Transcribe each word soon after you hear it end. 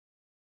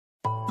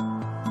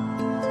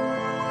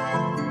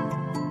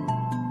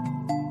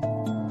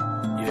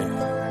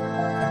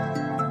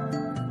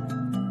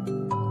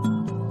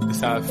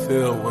how I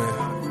feel when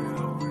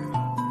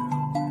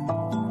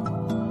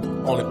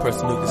only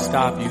person who can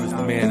stop you is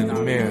the man in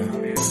the mirror.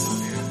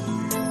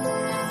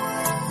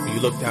 When you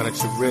look down at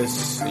your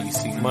wrists and you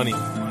see money.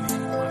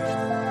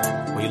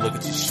 When you look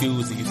at your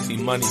shoes and you see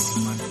money.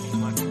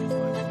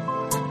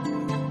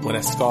 When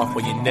that scarf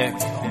on your neck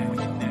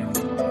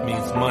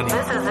means money.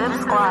 This is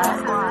Zip Squad.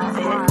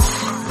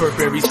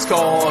 Burberry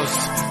scars,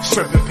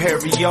 shrimp and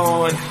Perry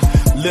on.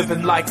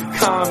 Living like a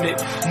comet,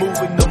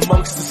 moving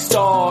amongst the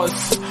stars.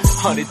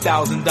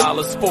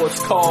 $100,000 sports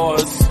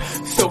cars,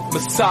 silk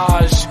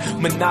massage,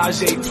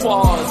 menage a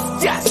trois.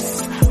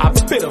 Yes,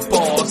 I've been a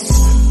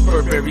boss.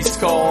 Burberry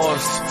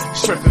scars,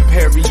 shrimp and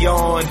Perry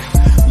on.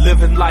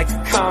 Living like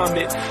a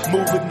comet,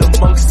 moving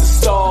amongst the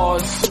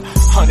stars.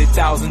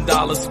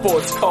 $100,000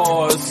 sports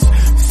cars,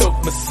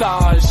 silk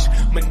massage,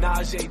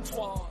 menage a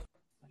trois.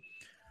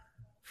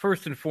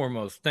 First and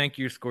foremost, thank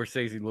you,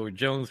 Scorsese Lord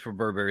Jones, for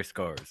Burberry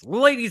Scars.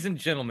 Ladies and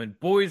gentlemen,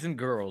 boys and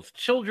girls,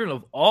 children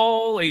of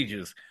all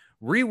ages,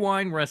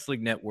 Rewind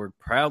Wrestling Network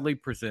proudly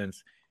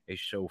presents a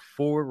show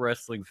for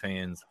wrestling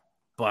fans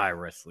by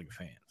wrestling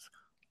fans.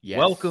 Yes.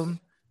 Welcome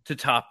to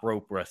Top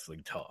Rope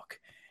Wrestling Talk.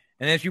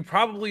 And as you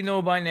probably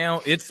know by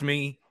now, it's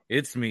me,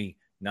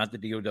 not the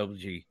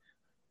DOWG,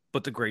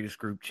 but the greatest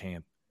group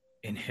champ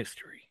in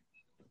history.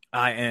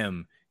 I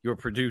am your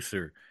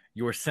producer,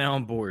 your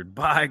soundboard,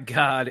 by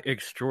God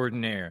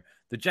extraordinaire,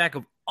 the jack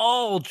of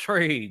all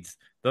trades,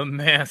 the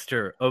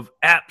master of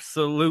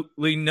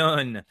absolutely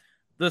none,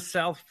 the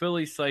South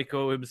Philly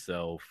psycho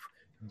himself,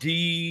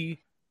 D.O.M.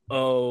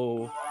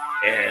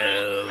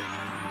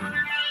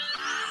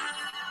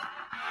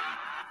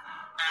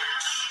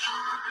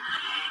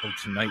 Oh,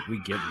 tonight we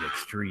get the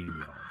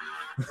extreme,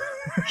 y'all.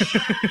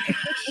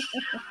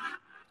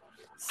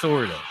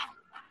 Sort of.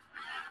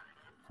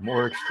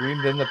 More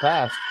extreme than the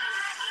past.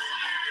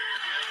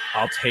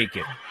 I'll take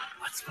it.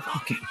 Let's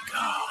fucking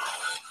go.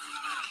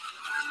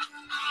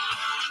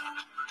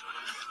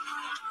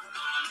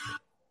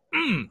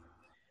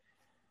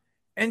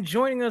 And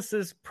joining us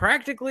as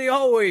practically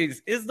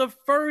always is the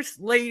first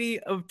lady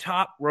of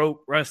Top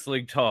Rope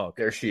Wrestling Talk.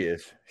 There she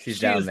is. She's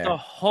She down is there. the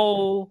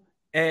whole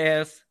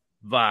ass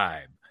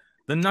vibe.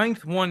 The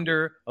ninth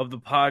wonder of the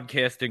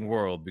podcasting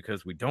world,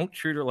 because we don't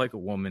treat her like a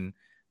woman,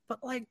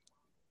 but like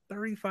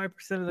 35%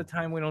 of the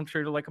time we don't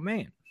treat her like a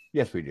man.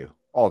 Yes, we do.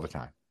 All the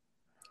time.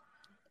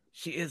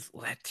 She is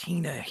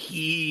Latina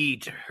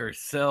heat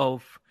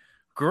herself,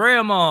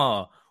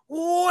 Grandma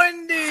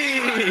Wendy.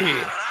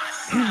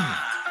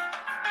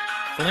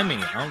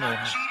 Fleming, I don't know.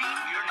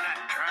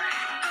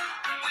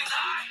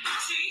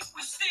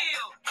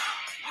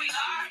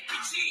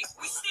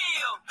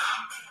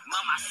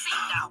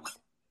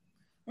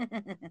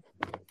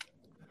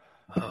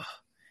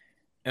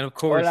 And of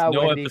course, Hola,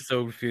 no Wendy.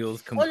 episode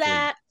feels complete.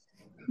 Hola.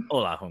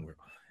 Hola, homegirl.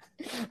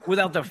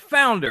 Without the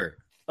founder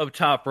of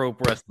Top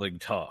Rope Wrestling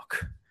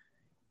Talk.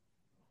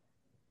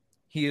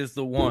 He is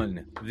the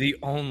one, the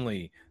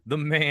only, the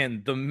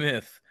man, the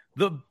myth,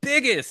 the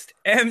biggest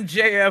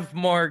MJF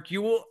mark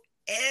you will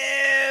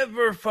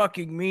ever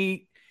fucking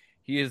meet.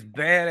 He is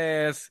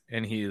badass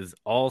and he is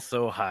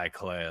also high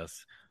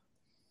class.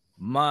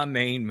 My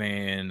main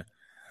man,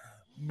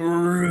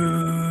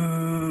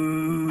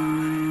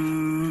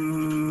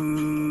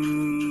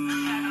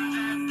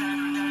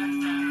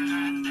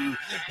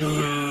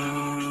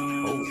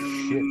 Oh,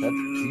 shit. That's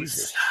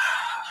Jesus.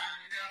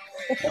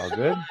 All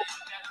good?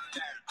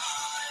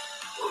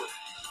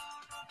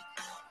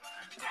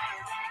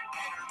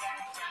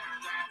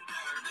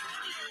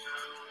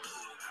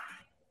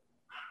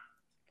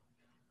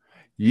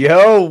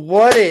 Yo,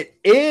 what it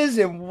is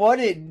and what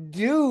it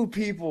do,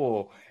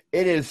 people.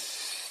 It is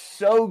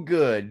so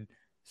good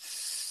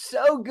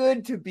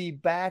to be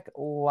back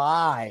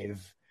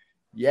live.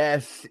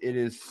 Yes, it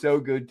is so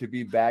good to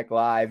be back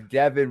live.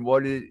 Devin,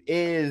 what it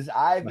is,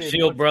 Ivan,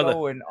 shield what's brother.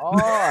 going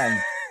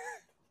on?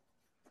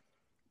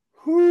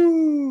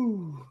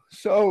 Whoo.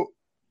 So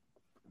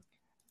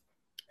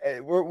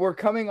we're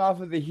coming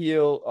off of the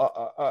heel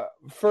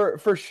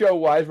for show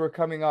wise. We're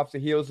coming off the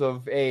heels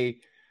of a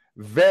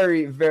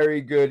very,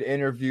 very good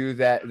interview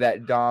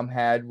that Dom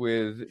had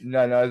with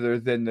none other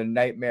than the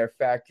Nightmare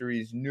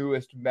Factory's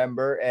newest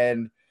member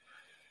and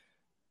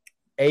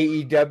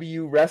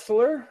AEW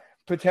wrestler,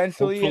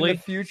 potentially Hopefully. in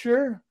the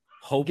future.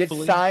 hopefully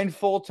Get signed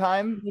full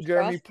time,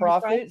 Jeremy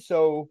Prophet.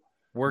 So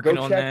working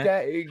go on check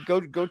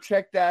that. Go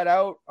check that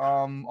out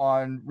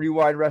on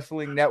Rewind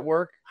Wrestling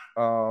Network,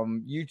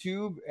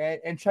 YouTube,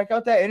 and check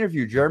out that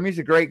interview. Jeremy's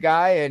a great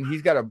guy, and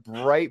he's got a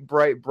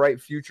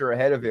bright future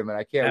ahead of him, and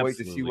I can't wait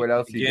to see what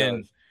else he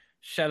does.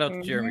 Shout out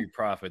to Jeremy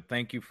Prophet.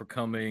 Thank you for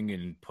coming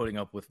and putting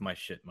up with my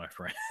shit, my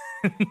friend.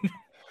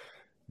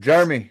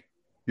 Jeremy,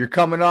 you're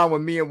coming on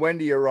when me and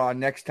Wendy are on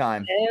next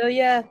time. Hell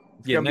yeah.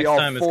 It's gonna be all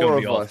four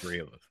of us, three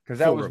of us. because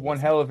that Four was of one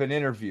us. hell of an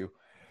interview.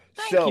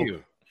 Thank So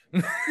you.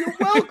 You're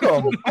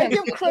welcome. I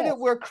give credit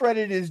where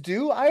credit is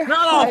due. I Not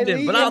highly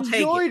often, but I'll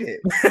take enjoyed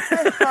it.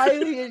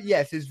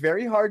 Yes, it's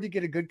very hard to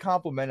get a good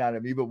compliment out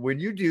of me, but when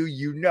you do,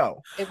 you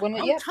know.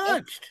 I'm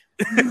touched.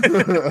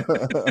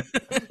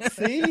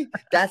 See,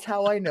 that's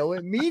how I know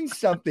it means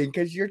something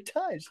because you're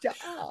touched.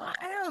 I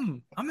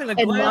am. I'm in a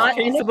And glass not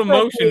case of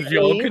emotions,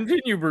 y'all. inappropriately.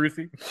 Continue,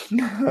 Brucey.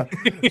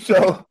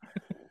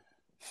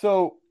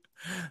 So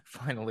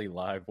Finally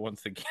live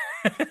once again.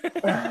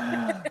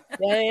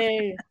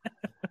 Yay.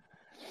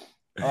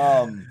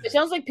 It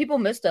sounds like people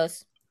missed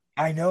us.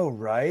 I know,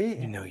 right?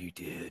 You know you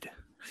did.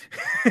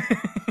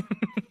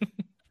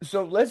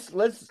 So let's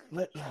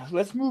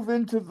move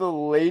into the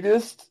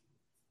latest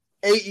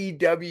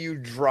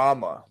AEW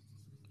drama.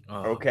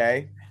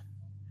 Okay.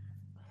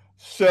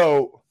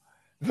 So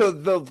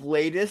the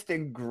latest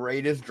and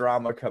greatest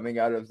drama coming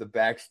out of the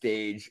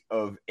backstage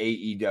of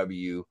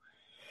AEW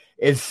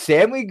is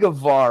Sammy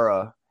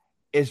Guevara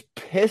is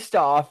pissed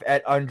off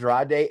at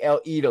Andrade El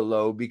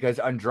Idolo because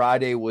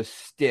Andrade was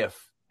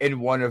stiff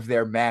in one of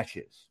their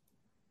matches.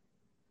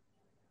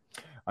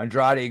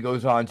 Andrade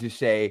goes on to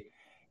say,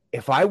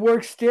 if I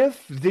work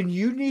stiff, then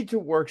you need to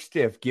work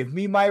stiff. Give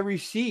me my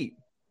receipt.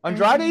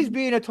 Andrade's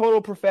being a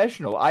total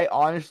professional. I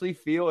honestly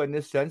feel in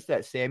this sense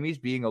that Sammy's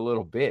being a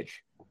little bitch.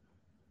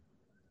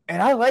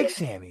 And I like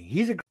Sammy.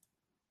 He's a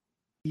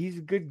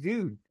good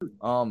dude.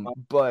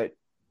 But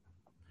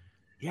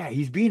yeah,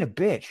 he's being a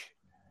bitch.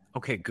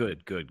 Okay,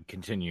 good.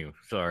 Continue.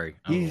 Sorry.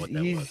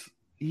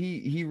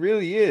 He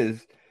really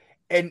is.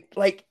 And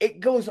like it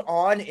goes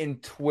on in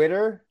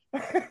Twitter.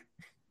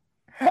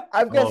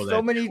 I got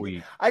so many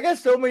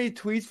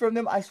tweets from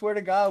them. I swear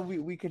to God,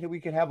 we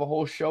could have a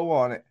whole show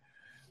on it.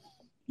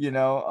 You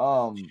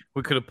know,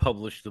 we could have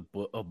published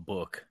a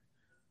book.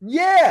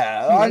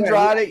 Yeah,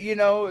 Andrade. You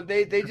know,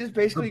 they just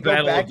basically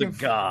go back and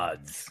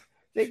gods.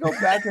 They go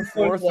back and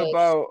forth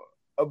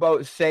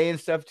about saying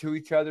stuff to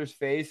each other's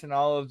face and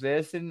all of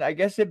this, and I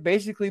guess it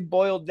basically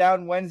boiled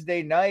down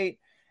Wednesday night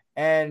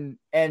and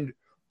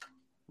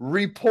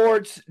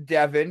reports,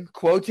 Devin,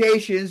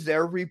 quotations.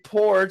 They're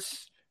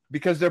reports.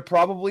 Because they're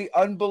probably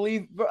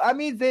unbelievable. I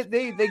mean,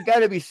 they got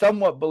to be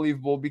somewhat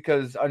believable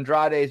because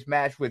Andrade's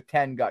match with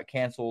 10 got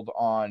canceled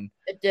on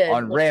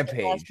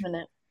Rampage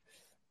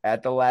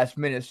at the last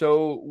minute.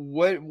 So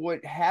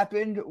what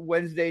happened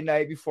Wednesday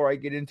night, before I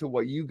get into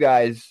what you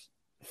guys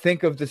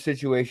think of the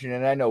situation,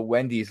 and I know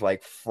Wendy's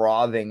like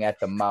frothing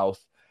at the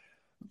mouth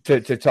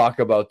to talk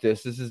about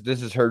this. This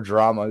is her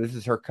drama. This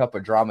is her cup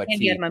of drama tea.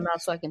 Get in my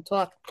mouth so I can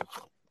talk.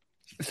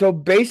 So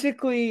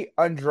basically,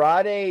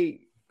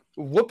 Andrade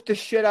whooped the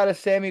shit out of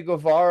Sammy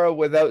Guevara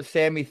without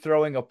Sammy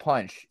throwing a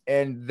punch.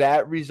 And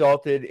that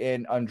resulted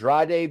in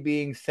Andrade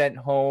being sent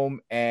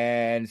home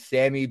and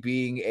Sammy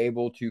being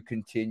able to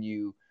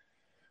continue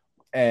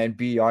and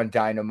be on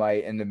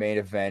Dynamite in the main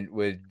event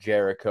with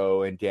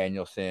Jericho and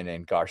Danielson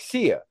and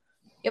Garcia.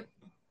 Yep.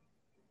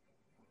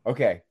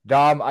 Okay,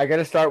 Dom, I got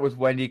to start with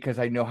Wendy because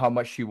I know how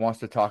much she wants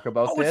to talk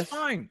about this. It's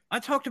fine. I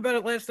talked about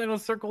it last night on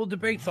Circle of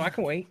Debate, so I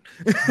can wait.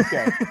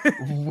 Okay.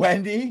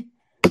 Wendy,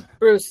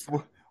 Bruce.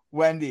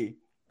 Before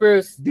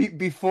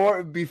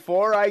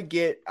I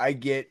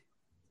get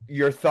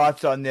your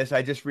thoughts on this,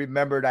 I just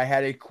remembered I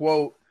had a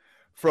quote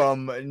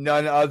from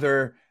none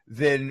other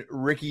than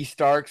Ricky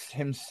Starks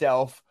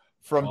himself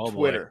from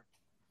Twitter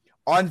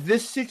on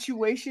this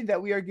situation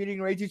that we are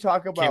getting ready to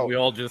talk about. Can't we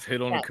all just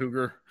hit on a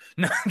cougar?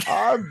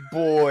 Our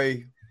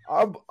boy,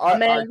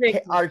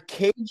 our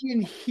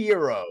Cajun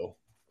hero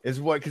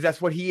is what, because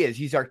that's what he is.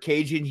 He's our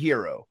Cajun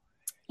hero.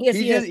 Yes,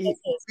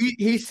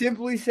 he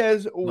simply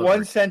says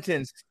one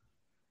sentence.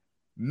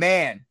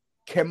 Man,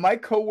 can my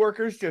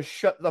coworkers just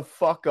shut the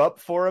fuck up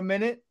for a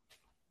minute?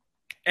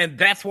 And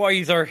that's why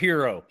he's our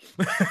hero.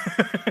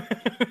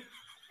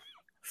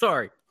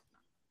 Sorry.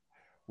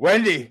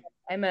 Wendy.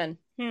 Amen.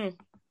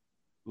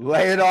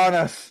 Lay it on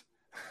us.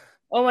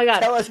 Oh my God.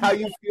 Tell us how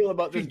you feel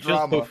about this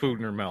drama. Just put food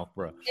in her mouth,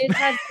 bro. It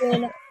has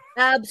been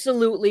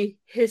absolutely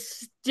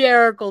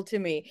hysterical to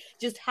me.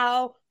 Just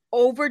how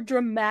over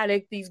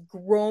dramatic these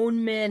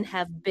grown men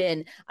have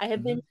been. I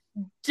have been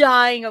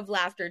dying of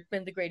laughter. It's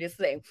been the greatest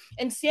thing.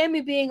 And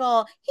Sammy being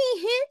all, he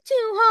hit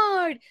too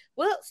hard.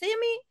 Well,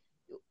 Sammy,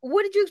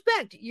 what did you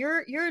expect?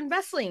 You're in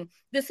wrestling.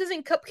 This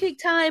isn't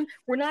cupcake time.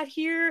 We're not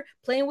here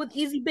playing with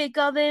easy bake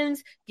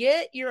ovens.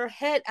 Get your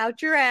head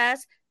out your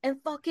ass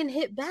and fucking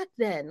hit back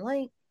then.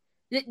 Like,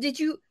 did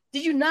you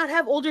not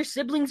have older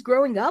siblings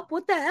growing up?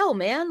 What the hell,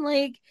 man?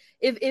 Like,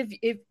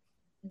 if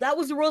that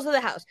was the rules of the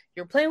house,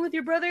 you're playing with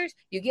your brothers,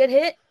 you get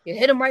hit, you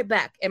hit them right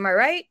back. Am I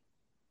right?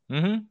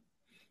 Mm-hmm.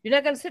 You're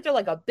not going to sit there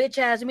like a bitch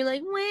ass and be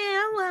like, well,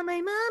 I want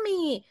my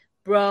mommy.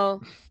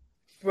 Bro,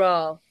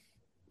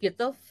 get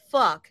the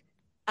fuck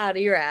out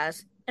of your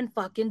ass and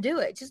fucking do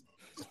it. Just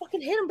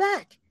fucking hit him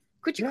back.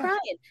 Quit your crying.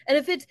 And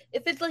if it's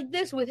like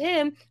this with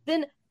him,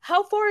 then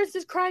how far is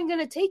this crying going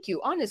to take you,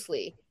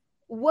 honestly?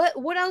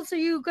 What else are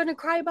you going to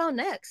cry about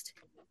next?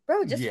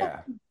 Bro, just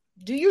fucking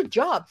do your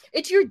job.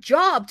 It's your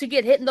job to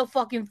get hit in the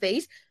fucking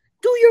face.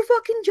 Do your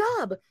fucking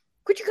job.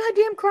 Quit your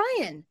goddamn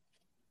crying.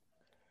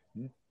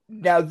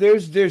 Now,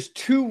 there's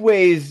two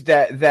ways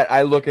that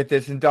I look at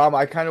this, and Dom,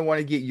 I kind of want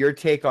to get your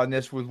take on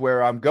this with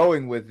where I'm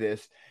going with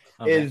this.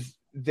 Okay. Is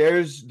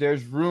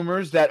there's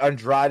rumors that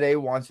Andrade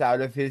wants out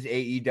of his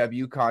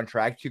AEW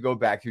contract to go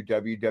back to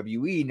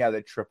WWE now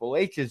that Triple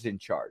H is in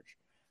charge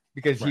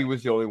because he Right.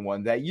 was the only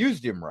one that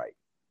used him right.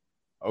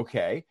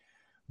 Okay.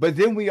 But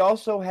then we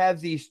also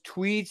have these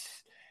tweets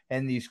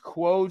and these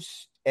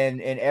quotes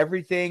and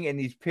everything and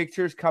these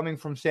pictures coming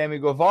from Sammy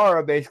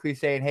Guevara basically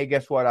saying, hey,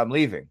 guess what? I'm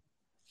leaving.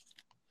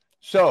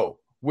 So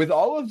with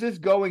all of this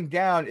going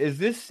down, is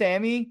this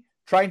Sammy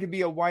trying to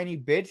be a whiny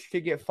bitch to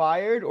get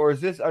fired, or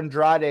is this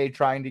Andrade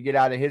trying to get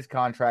out of his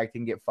contract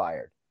and get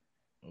fired?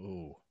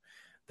 Oh,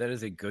 that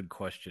is a good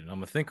question. I'm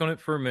going to think on it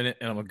for a minute,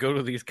 and I'm going to go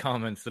to these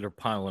comments that are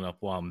piling up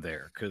while I'm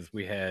there, because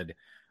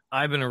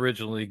I've been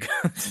originally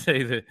going to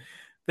say that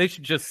they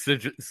should just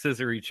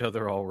scissor each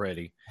other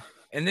already.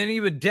 And then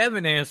even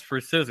Devin asked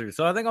for scissors.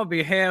 So I think on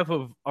behalf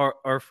of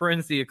our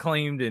friends, the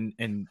Acclaimed,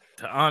 and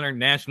to honor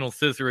National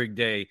Scissoring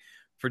Day,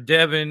 for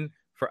Devin,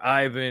 for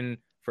Ivan,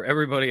 for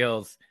everybody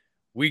else,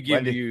 we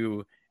give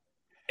you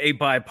a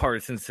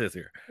bipartisan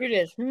scissor. Here it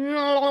is.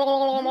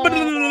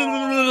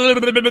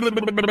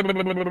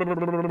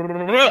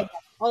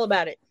 All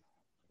about it.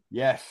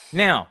 Yes.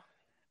 Now,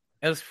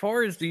 as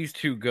far as these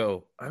two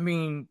go, I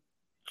mean,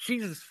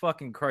 Jesus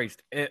fucking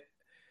Christ. It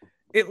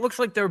looks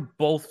like they're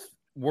both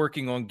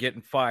working on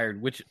getting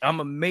fired, which I'm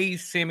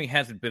amazed Sammy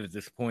hasn't been at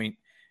this point.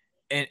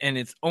 And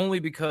it's only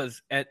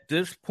because at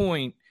this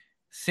point,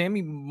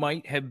 Sammy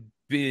might have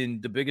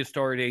been the biggest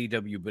star at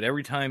AEW, but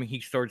every time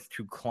he starts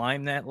to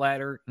climb that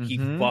ladder, he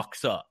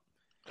fucks up.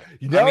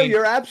 No, I mean,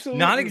 you're absolutely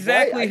not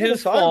exactly right.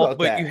 his fault,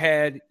 but you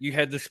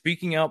had the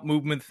speaking out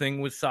movement thing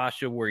with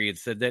Sasha where he had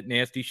said that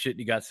nasty shit and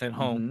he got sent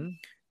home.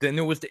 Then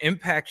there was the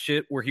Impact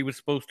shit where he was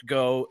supposed to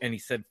go and he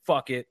said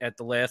fuck it at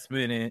the last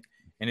minute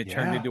and it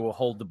turned into a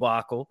whole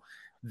debacle.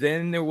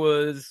 Then there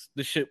was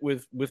the shit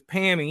with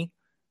Pammy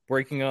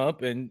breaking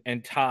up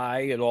and Ty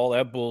and all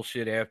that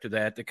bullshit after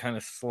that kind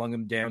of slung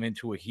him down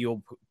into a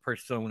heel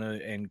persona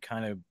and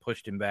kind of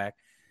pushed him back.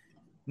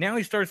 Now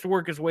he starts to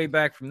work his way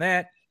back from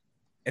that,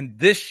 and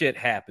this shit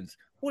happens.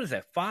 What is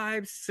that,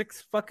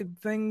 5-6 fucking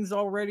things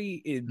already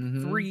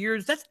in 3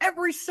 years? That's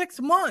every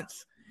 6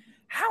 months.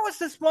 How has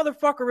this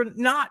motherfucker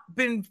not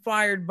been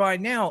fired by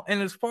now?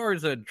 And as far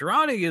as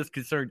Andrade is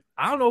concerned,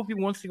 I don't know if he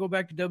wants to go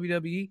back to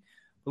WWE,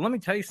 but let me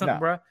tell you something,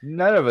 bro.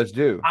 None of us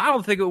do. I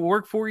don't think it would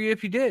work for you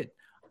if you did.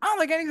 I don't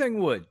think anything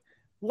would.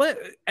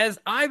 As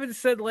Ivan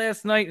said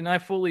last night, and I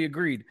fully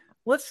agreed,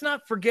 let's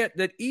not forget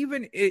that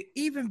even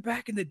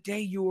back in the day,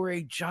 you were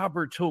a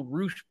jobber till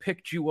Roosh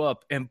picked you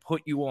up and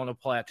put you on a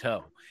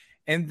plateau.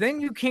 And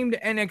then you came to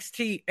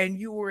NXT and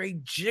you were a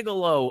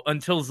gigolo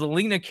until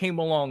Zelina came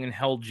along and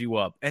held you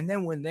up. And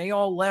then when they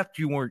all left,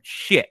 you weren't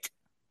shit.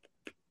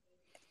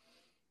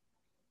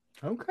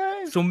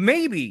 Okay. So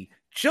maybe,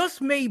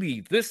 just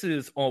maybe, this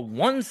is on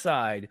one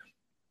side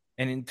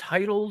an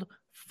entitled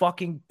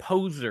fucking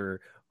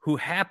poser who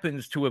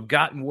happens to have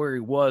gotten where he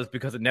was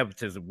because of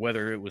nepotism,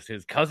 whether it was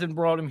his cousin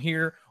brought him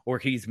here or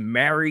he's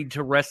married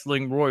to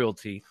wrestling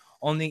royalty.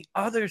 On the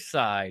other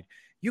side,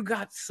 you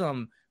got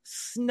some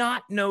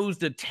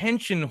snot-nosed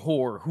attention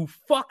whore who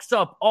fucks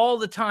up all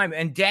the time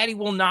and daddy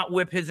will not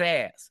whip his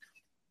ass.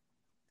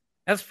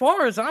 As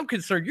far as I'm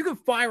concerned, you can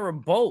fire them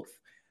both.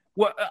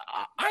 Well,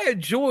 I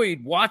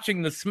enjoyed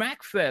watching the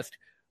Smackfest,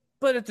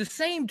 but at the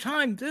same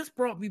time, this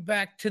brought me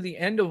back to the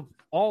end of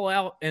All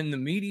Out and the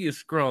media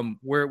scrum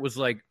where it was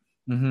like,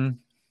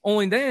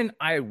 only then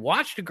I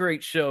watched a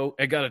great show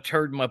and got a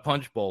turd in my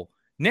punch bowl.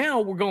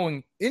 Now we're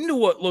going into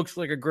what looks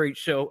like a great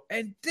show,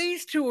 and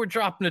these two are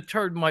dropping a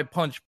turd in my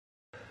punch bowl.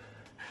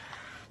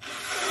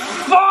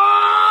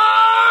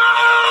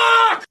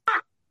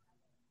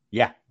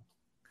 Yeah.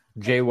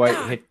 Jay White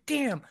God hit.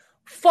 Damn.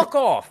 Fuck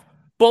off.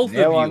 Both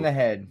nail of you. on the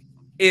head.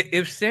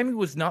 If Sammy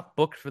was not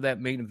booked for that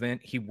main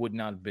event, he would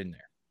not have been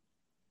there.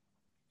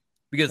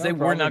 Because No, they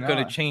were not going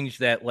to not. change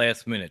that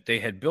last minute. They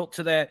had built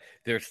to that.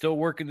 They're still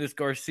working this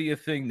Garcia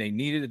thing. They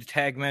needed a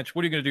tag match.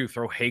 What are you going to do?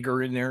 Throw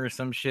Hager in there or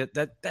some shit?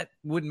 That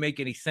wouldn't make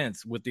any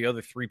sense with the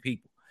other three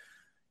people.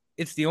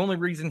 It's the only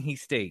reason he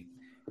stayed.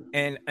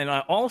 And I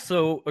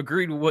also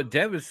agreed with what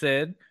Dev has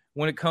said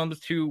when it comes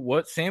to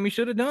what Sammy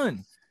should have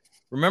done.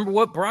 Remember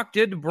what Brock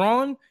did to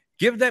Braun?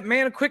 Give that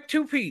man a quick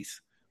two-piece.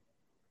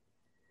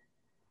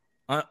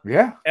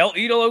 Yeah. El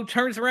Idolo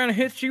turns around and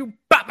hits you.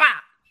 Bop,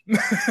 bop.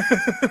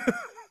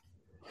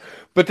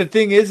 But the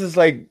thing is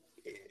like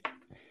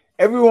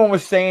everyone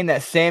was saying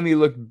that Sammy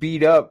looked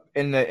beat up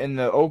in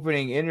the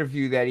opening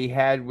interview that he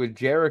had with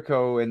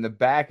Jericho in the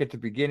back at the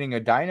beginning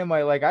of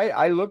Dynamite. Like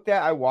I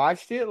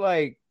watched it,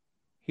 like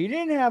he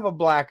didn't have a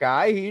black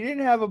eye, he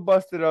didn't have a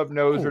busted up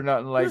nose or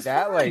nothing like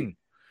that. Fine. Like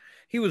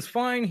he was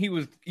fine. He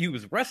was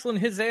wrestling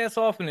his ass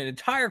off, and an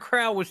entire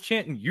crowd was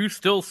chanting, "You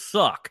still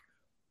suck."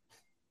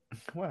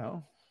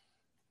 Well,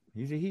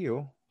 he's a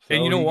heel. So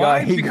and you know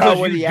why?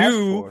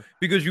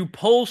 Because you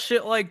pull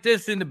shit like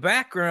this in the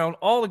background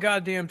all the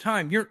goddamn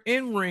time. Your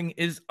in-ring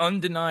is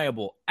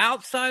undeniable.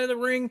 Outside of the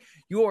ring,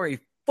 you are a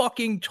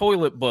fucking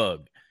toilet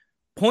bug.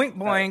 point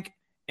blank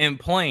and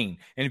plain.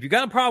 And if you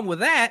got a problem with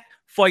that,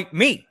 fight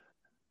me.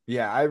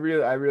 Yeah, I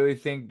really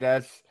think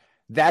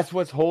that's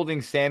what's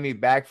holding Sammy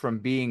back from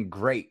being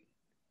great.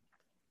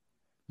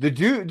 The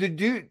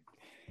dude,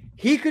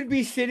 he could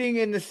be sitting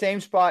in the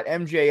same spot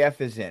MJF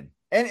is in.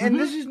 And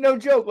this is no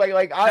joke.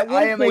 Like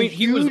I am a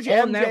huge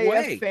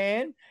MJF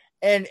fan,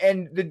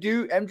 and the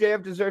dude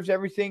MJF deserves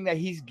everything that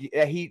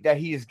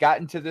he has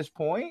gotten to this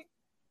point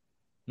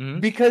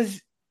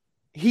because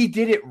he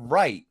did it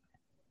right.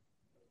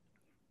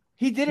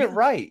 He did it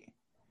right.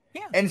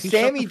 Yeah. And he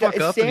Sammy did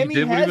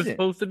what he was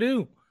supposed to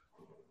do.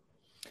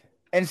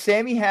 And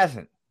Sammy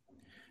hasn't.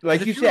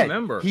 Like you said,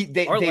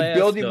 they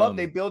build him up,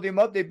 they build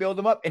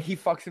him up, and he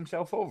fucks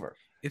himself over.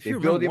 If you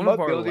build him up,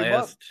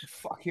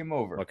 fuck him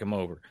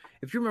over.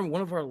 If you remember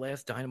one of our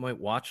last Dynamite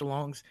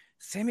watch-alongs,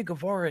 Sammy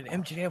Guevara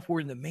and MJF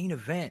were in the main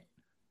event.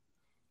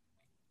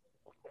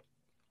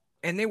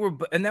 And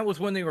that was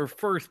when they were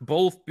first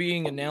both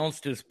being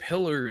announced as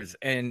pillars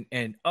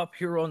and up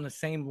here on the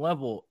same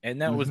level.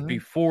 And that was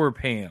before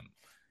Pam.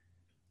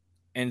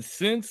 And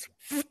since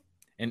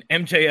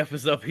MJF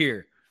is up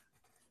here,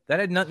 that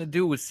had nothing to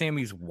do with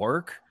Sammy's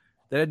work.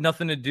 That had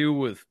nothing to do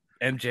with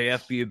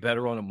MJF being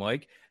better on a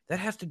mic. That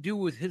has to do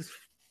with his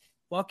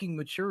fucking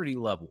maturity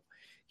level.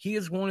 He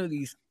is one of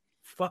these.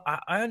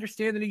 I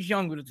understand that he's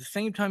young, but at the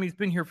same time, he's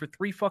been here for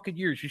 3 fucking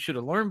years. You should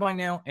have learned by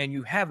now, and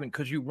you haven't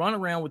because you run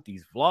around with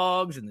these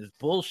vlogs and this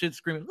bullshit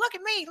screaming, look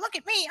at me,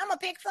 I'm a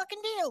big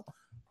fucking deal.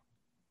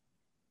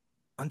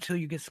 Until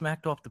you get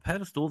smacked off the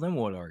pedestal, then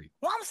what are you?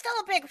 Well, I'm still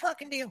a big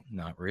fucking deal.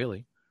 Not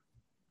really.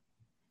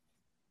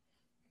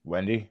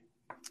 Wendy?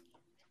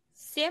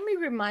 Sammy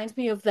reminds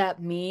me of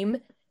that meme.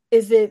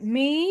 Is it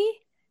me?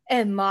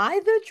 Am I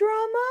the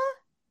drama?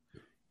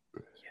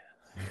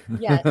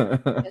 Yes,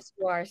 yes,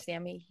 you are,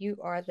 Sammy. You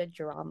are the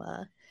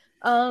drama.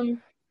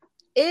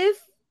 If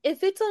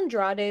it's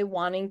Andrade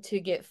wanting to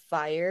get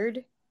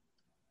fired,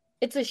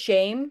 it's a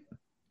shame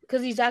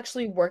because he's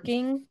actually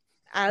working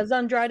as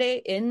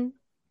Andrade in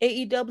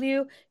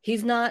AEW.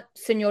 He's not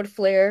Senor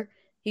Flair.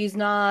 He's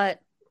not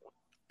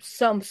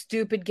some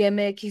stupid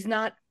gimmick. He's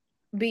not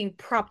being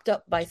propped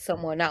up by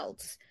someone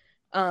else.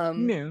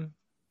 No.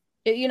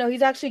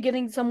 He's actually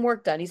getting some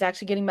work done. He's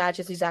actually getting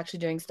matches. He's actually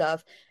doing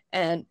stuff.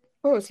 And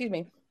excuse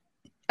me.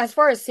 As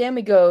far as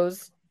Sammy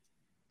goes,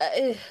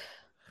 I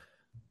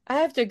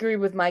have to agree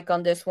with Mike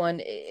on this one.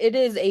 It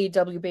is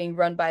AEW being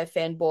run by a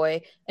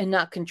fanboy and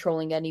not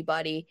controlling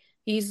anybody.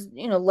 He's,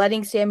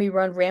 letting Sammy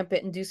run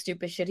rampant and do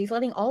stupid shit. He's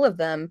letting all of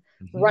them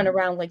run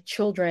around like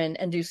children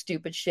and do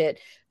stupid shit.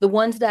 The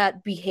ones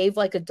that behave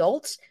like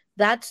adults,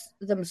 that's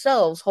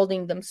themselves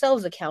holding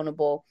themselves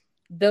accountable.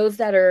 Those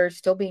that are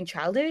still being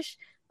childish,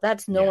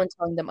 that's no one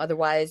telling them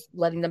otherwise,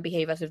 letting them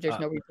behave as if there's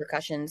no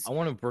repercussions. I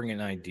want to bring an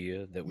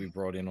idea that we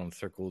brought in on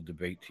Circle of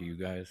Debate to you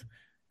guys.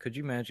 Could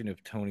you imagine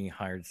if Tony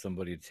hired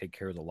somebody to take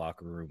care of the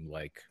locker room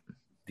like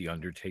The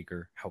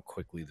Undertaker, how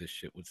quickly this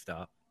shit would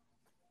stop?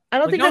 I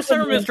don't think no,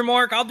 sir, Mr.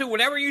 Mark, I'll do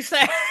whatever you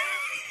say. I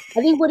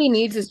think what he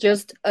needs is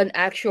just an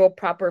actual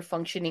proper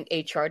functioning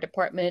HR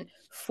department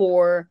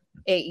for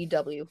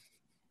AEW.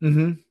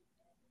 Mm-hmm.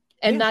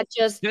 And not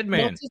just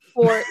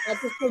for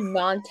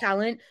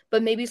non-talent,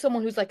 but maybe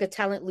someone who's like a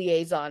talent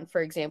liaison,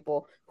 for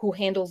example, who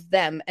handles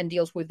them and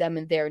deals with them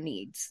and their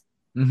needs.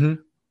 Mm-hmm.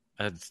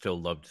 I'd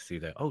still love to see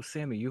that. Oh,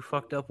 Sammy, you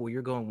fucked up. Well,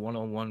 you're going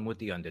one-on-one with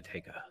The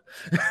Undertaker.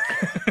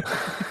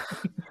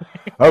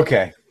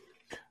 Okay.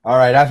 All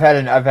right. I've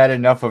had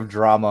enough of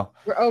drama.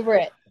 We're over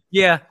it.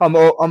 Yeah. I'm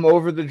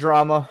over the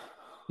drama.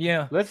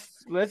 Yeah.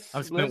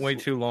 I've spent way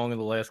too long in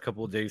the last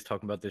couple of days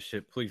talking about this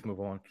shit. Please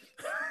move on.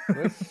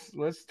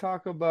 let's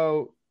talk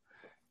about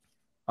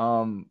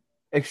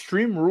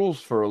Extreme Rules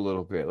for a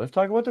little bit. Let's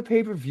talk about the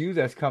pay-per-view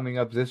that's coming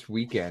up this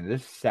weekend,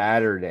 this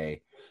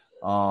Saturday.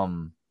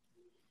 And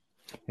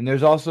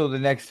there's also the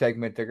next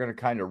segment. They're going to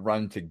kind of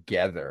run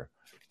together.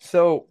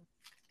 So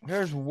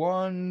there's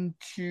 1,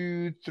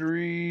 2,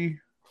 3,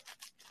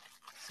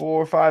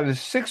 4, 5. There's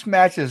 6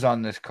 matches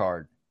on this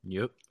card.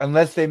 Yep.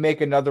 Unless they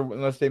make another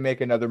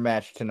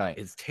match tonight.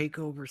 It's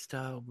takeover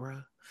style,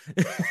 bro.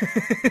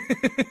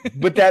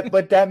 but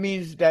that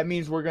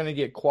means we're gonna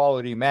get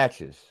quality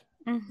matches.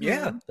 Mm-hmm.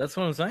 Yeah, that's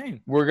what I'm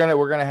saying. We're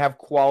gonna have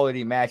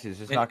quality matches.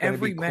 It's not gonna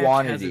be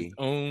quantity. Match has its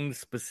own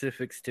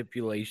specific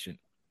stipulation.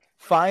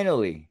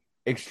 Finally,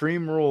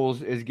 Extreme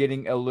Rules is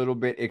getting a little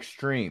bit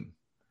extreme.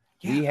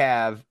 Yeah. We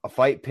have a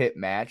fight pit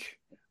match.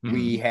 Mm-hmm.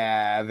 We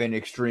have an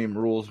Extreme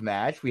Rules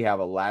match. We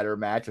have a ladder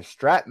match, a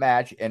strap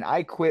match, an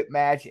I Quit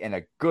match, and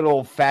a good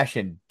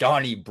old-fashioned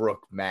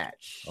Donnybrook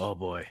match. Oh,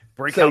 boy.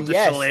 Break out the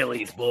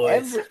shillelaghs,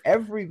 boys.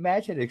 Every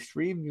match at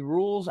Extreme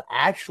Rules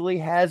actually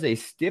has a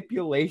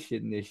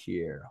stipulation this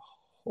year.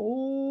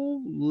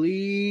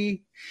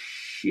 Holy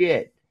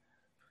shit.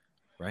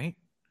 Right?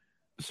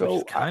 So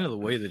it's kind of the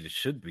way that it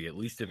should be, at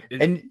least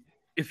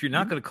if you're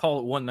not going to call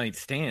it one night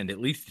stand, at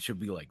least it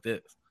should be like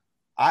this.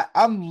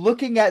 I'm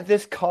looking at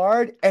this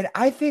card, and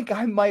I think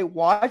I might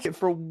watch it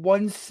for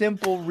one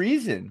simple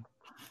reason.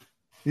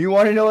 You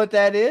want to know what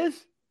that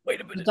is?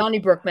 Wait a minute. The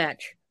Donnybrook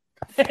match.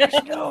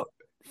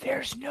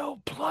 There's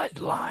no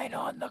bloodline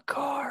on the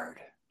card.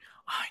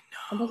 I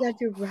Oh know. my god,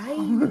 you're right.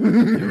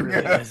 There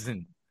really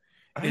isn't.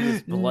 It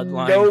is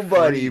bloodline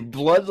Nobody. free.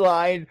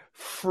 Bloodline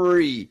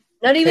free.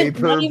 Not even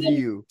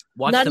Pay-per-view.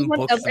 Watch not them even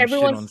book of some shit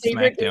everyone's on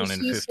favorite SmackDown in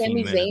MC, 15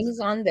 Sami Zayn minutes. is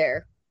on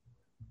there.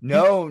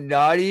 No,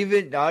 not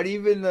even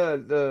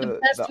The the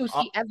best the,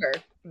 2C ever.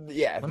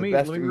 yeah, Let the me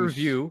best let me Usos.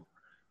 review.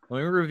 Let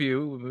me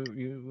review.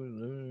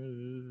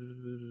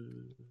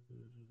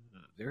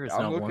 There is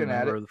I'm not one looking at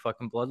member it. of the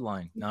fucking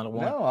bloodline. Not a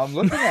one. No, I'm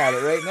looking at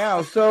it right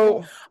now.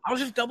 So, I was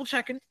just double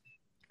checking.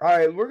 all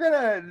right, we're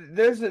gonna.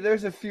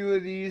 There's a few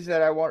of these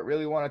that I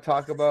really want to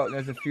talk about, and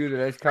there's a few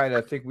that I just kind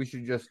of think we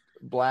should just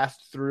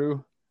blast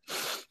through.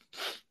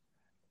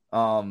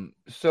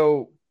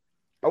 So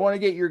I want to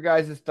get your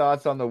guys'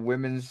 thoughts on the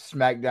women's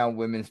SmackDown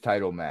women's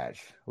title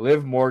match.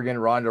 Liv Morgan,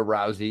 Ronda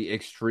Rousey,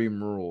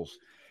 Extreme Rules.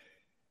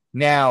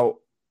 Now,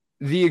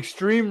 the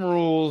Extreme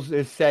Rules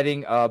is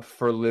setting up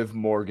for Liv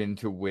Morgan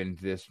to win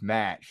this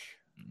match.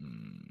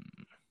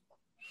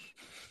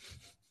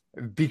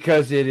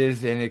 Because it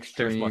is an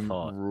Extreme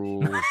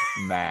Rules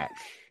match.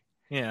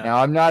 Yeah. Now,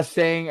 I'm not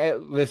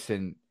saying,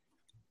 listen,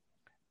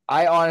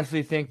 I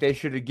honestly think they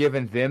should have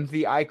given them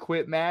the I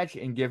Quit match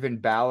and given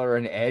Balor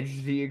and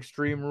Edge the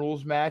Extreme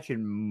Rules match,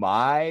 in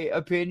my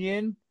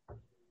opinion.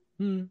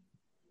 Would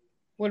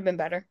have been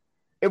better.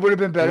 It would have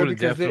been better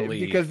because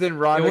then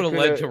Ronda would have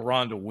led to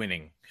Ronda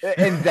winning.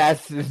 And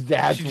that's she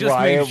just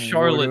why made it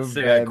Charlotte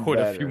say I quit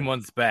better. a few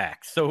months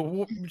back.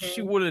 So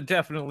she would have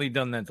definitely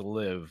done that to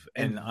Liv,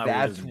 and I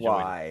that's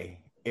why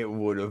it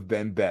would have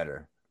been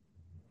better.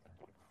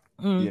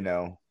 You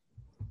know.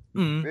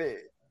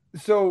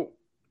 So,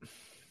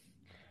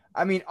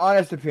 I mean,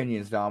 honest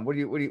opinions, Dom. What do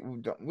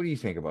you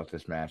think about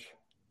this match?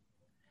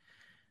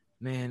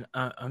 Man,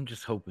 I'm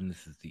just hoping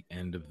this is the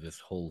end of this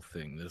whole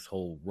thing. This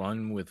whole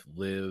run with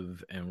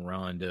Liv and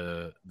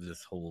Ronda,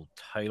 this whole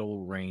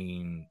title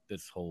reign,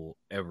 this whole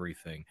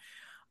everything.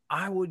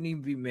 I wouldn't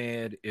even be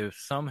mad if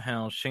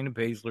somehow Shayna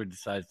Baszler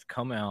decides to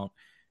come out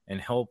and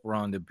help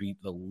Ronda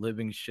beat the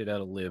living shit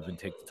out of Liv and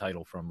take the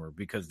title from her,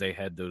 because they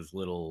had those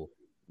little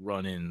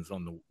run-ins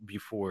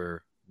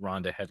before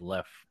Ronda had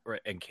left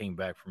and came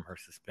back from her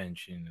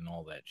suspension and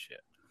all that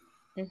shit.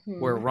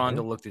 Where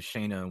Ronda looked at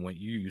Shayna and went,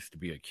 "You used to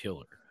be a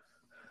killer."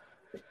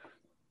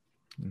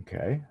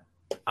 Okay.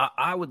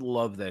 I would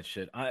love that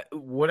shit.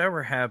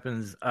 Whatever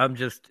happens, I'm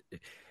just,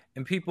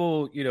 and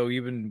people,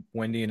 even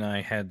Wendy and I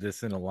had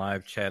this in a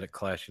live chat at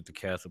Clash at the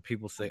Castle.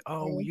 People say,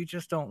 "Oh, you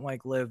just don't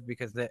like Liv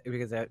because there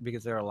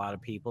are a lot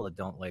of people that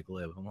don't like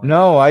Liv." Like,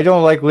 no, I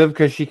don't like Liv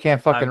because she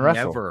can't fucking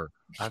wrestle.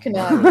 I've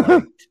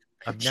never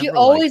she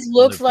always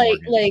looks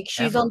like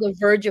she's on the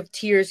verge of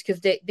tears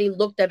because they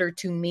looked at her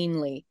too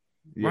meanly.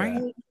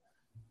 Yeah.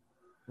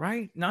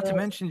 Right. Not to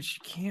mention she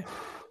can't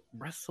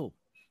wrestle.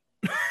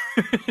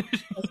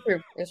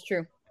 That's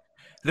true.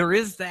 There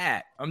is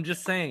that. I'm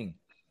just saying.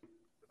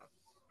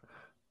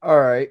 All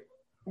right,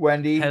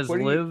 Wendy. Has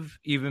Liv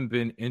even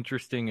been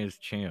interesting as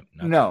champ?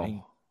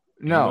 No.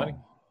 Not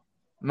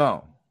at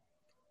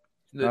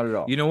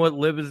all. You know what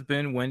Liv has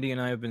been? Wendy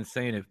and I have been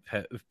saying,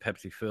 if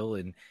Pepsi Phil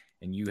and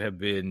you have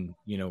been,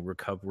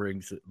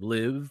 recovering.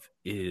 Liv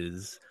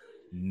is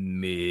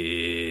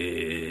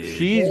mid.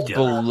 She's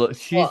below.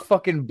 She's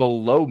fucking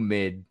below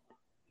mid.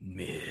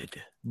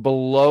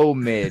 Below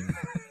mid.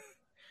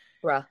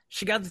 Bruh.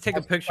 She got to take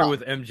a picture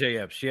with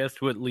MJF. She has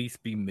to at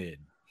least be mid.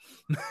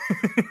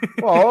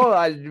 Well,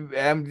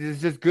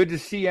 it's just good to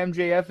see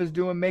MJF is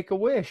doing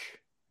Make-A-Wish.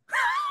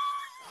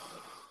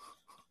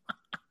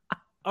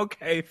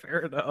 Okay,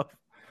 fair enough.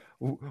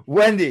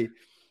 Wendy.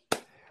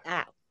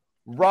 Ow.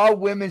 Raw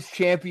Women's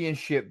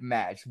Championship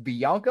match.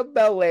 Bianca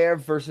Belair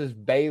versus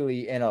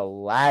Bayley in a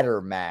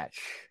ladder match.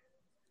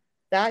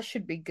 That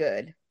should be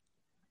good.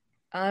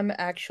 I'm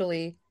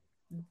actually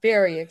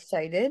very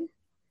excited.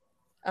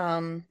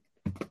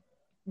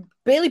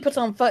 Bayley puts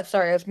on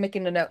sorry, I was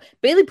making a note.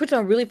 Bayley puts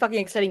on really fucking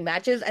exciting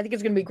matches. I think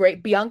it's gonna be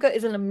great. Bianca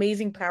is an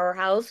amazing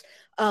powerhouse.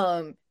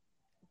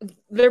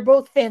 They're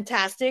both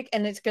fantastic,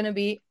 and it's gonna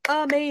be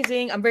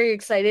amazing. I'm very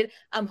excited.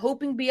 I'm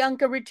hoping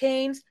Bianca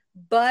retains,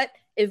 but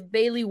if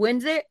Bayley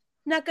wins it,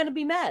 not gonna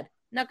be mad.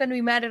 Not gonna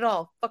be mad at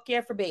all. Fuck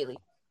yeah for Bayley.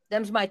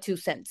 Them's my 2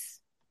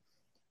 cents.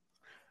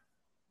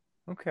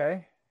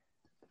 Okay.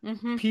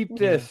 Mm-hmm. Peep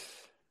this.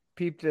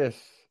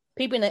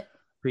 Peeping it.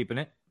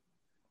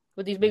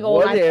 With these big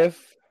old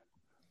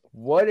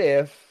What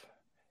if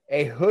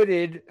a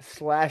hooded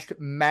 /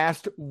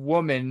 masked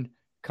woman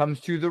comes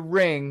to the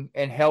ring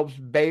and helps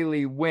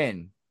Bayley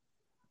win?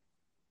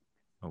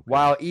 Okay.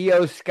 While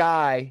Io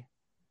Sky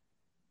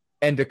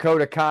and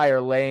Dakota Kai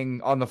are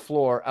laying on the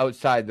floor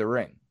outside the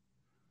ring.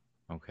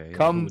 Okay.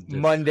 Come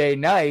Monday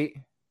night,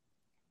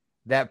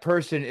 that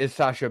person is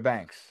Sasha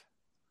Banks.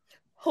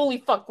 Holy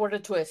fuck, what a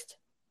twist.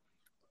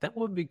 That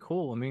would be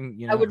cool. I mean,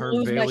 her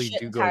and Bayley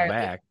do go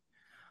back.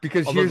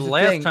 Because although here's the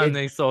last time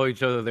they saw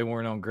each other, they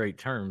weren't on great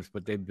terms,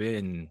 but they've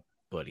been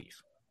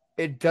buddies.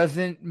 It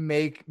doesn't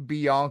make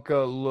Bianca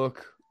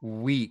look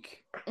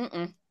weak.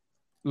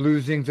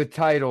 Losing the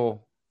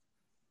title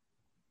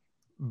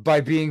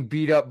by being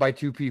beat up by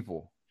 2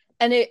 people.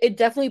 And it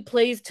definitely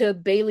plays to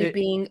Bailey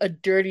being a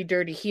dirty,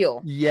 dirty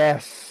heel.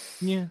 Yes.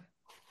 Yeah.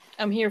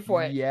 I'm here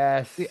for it.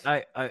 Yes. See,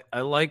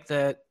 I like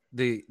that.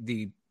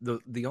 The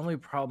only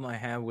problem I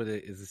have with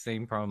it is the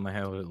same problem I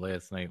had with it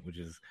last night, which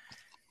is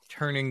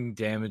turning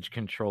damage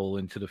control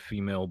into the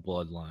female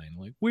bloodline.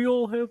 Like, we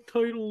all have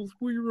titles,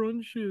 we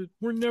run shit,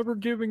 we're never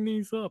giving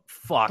these up.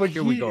 Fuck,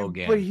 here we go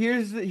again. But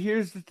here's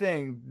the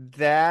thing.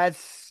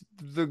 That's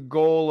the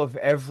goal of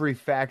every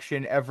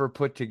faction ever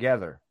put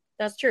together.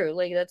 That's true.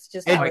 Like, that's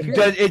just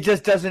it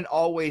just doesn't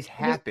always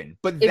happen.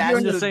 But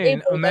I'm just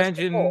saying,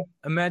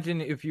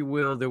 imagine if you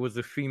will, there was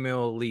a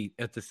female elite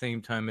at the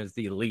same time as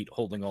the elite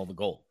holding all the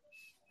gold.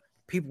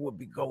 People would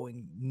be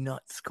going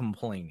nuts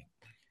complaining.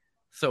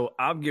 So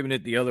I'm giving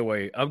it the other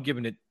way. I'm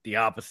giving it the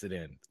opposite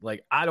end.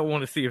 Like, I don't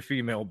want to see a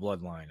female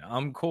bloodline.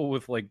 I'm cool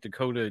with like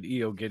Dakota and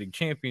Io getting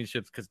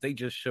championships because they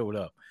just showed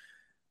up.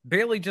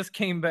 Bailey just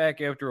came back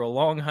after a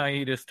long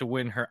hiatus to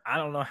win her. I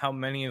don't know how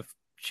many of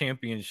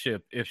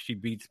championship if she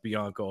beats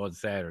Bianca on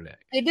Saturday.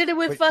 They did it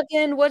with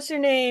fucking what's her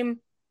name?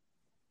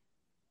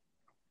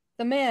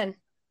 The man.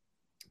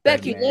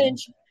 Becky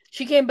Lynch.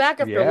 She came back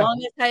after a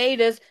long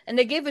hiatus, and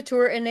they gave it to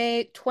her in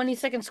a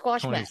 20-second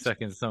squash match.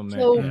 20-second sum match.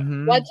 So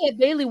why can't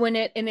Bailey win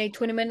it in a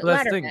 20-minute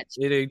ladder match?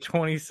 In a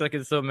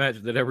 20-second sum match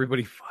that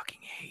everybody fucking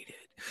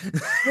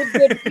hated. With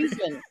good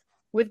reason.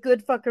 With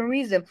good fucking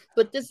reason.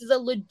 But this is a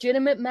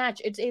legitimate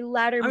match. It's a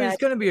ladder match.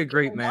 It's going to be a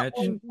great match.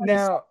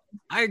 Now,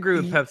 I agree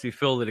with Pepsi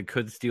Phil that it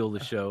could steal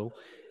the show.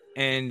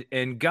 And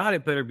God,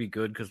 it better be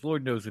good, because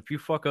Lord knows if you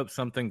fuck up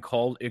something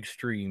called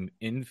Extreme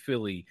in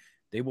Philly,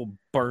 they will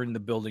burn the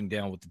building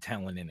down with the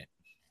talent in it.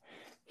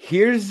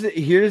 Here's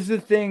the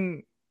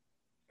thing.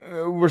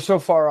 We're so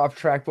far off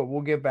track, but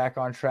we'll get back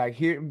on track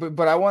here.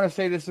 But I want to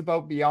say this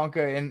about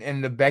Bianca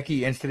and the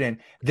Becky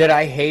incident, that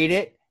I hate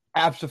it.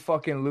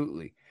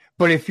 Absolutely.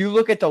 But if you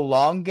look at the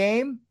long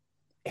game,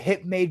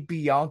 it made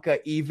Bianca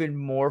even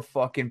more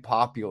fucking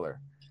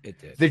popular. It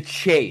did. The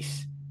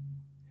chase.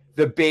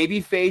 The baby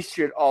face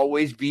should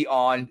always be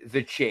on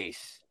the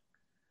chase.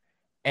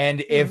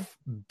 And if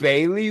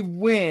Bailey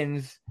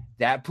wins,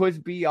 that puts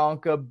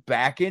Bianca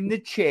back in the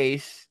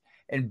chase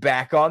and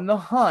back on the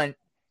hunt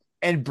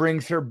and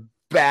brings her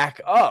back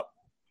up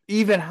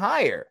even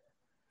higher.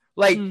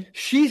 Like,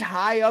 she's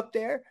high up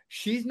there.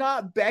 She's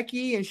not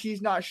Becky and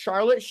she's not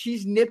Charlotte.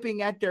 She's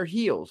nipping at their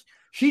heels.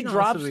 She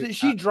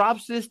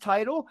drops this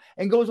title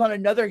and goes on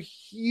another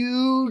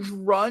huge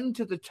run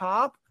to the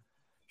top.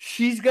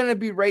 She's going to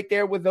be right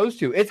there with those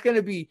two. It's going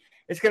to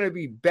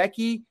be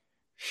Becky,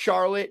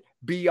 Charlotte,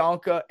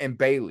 Bianca, and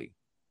Bailey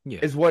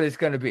is what it's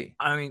going to be.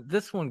 I mean,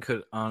 this one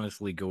could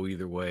honestly go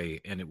either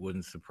way, and it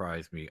wouldn't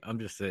surprise me. I'm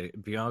just saying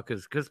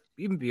because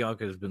even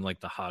Bianca has been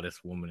like the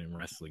hottest woman in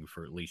wrestling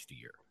for at least a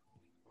year.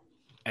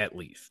 At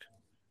least.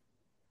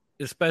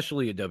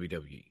 Especially at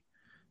WWE.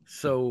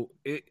 So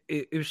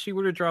if she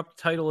were to drop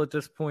the title at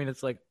this point,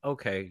 it's like,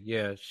 okay,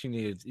 yeah, she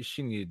needed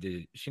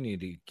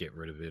to get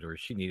rid of it, or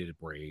she needed a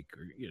break,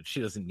 or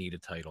she doesn't need a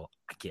title.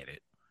 I get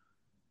it.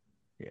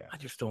 Yeah, I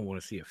just don't want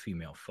to see a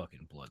female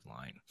fucking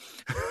bloodline.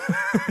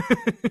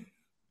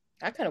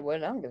 I kind of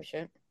would. I don't give a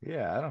shit.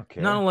 Yeah, I don't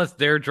care. Not unless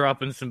they're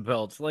dropping some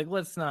belts. Like,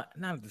 let's not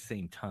at the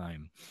same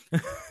time.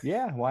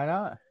 Yeah, why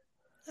not?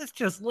 That's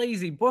just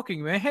lazy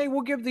booking, man. Hey,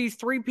 we'll give these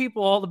 3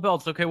 people all the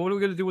belts. Okay, what are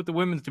we going to do with the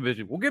women's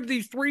division? We'll give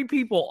these 3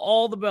 people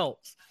all the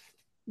belts.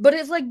 But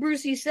it's like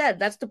Brucey said,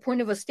 that's the point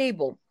of a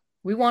stable.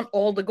 We want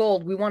all the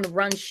gold. We want to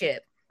run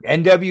shit.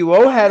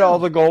 NWO had all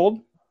the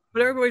gold.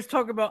 But everybody's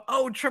talking about,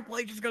 Triple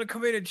H is going to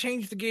come in and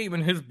change the game.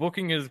 And his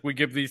booking is, we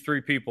give these 3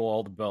 people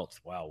all the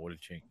belts. Wow, what a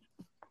change.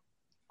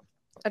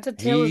 That's a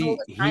tale as old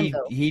as time,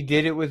 though. He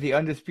did it with the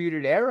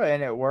Undisputed Era,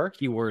 and it worked.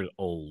 Keyword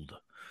old.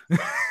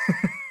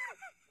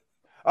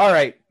 All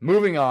right,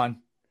 moving on.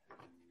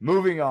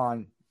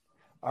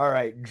 All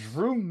right,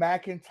 Drew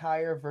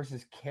McIntyre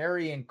versus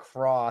Karrion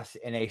Kross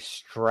in a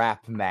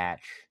strap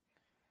match.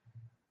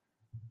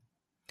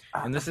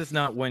 And this is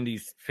not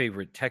Wendy's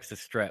favorite Texas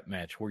strap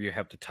match where you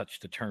have to touch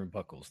the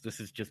turnbuckles. This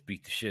is just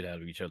beat the shit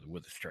out of each other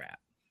with a strap.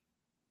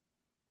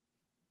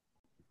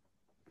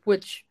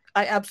 Which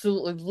I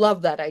absolutely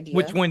love that idea.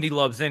 Which Wendy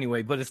loves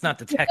anyway, but it's not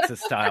the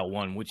Texas style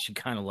one, which she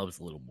kind of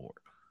loves a little more.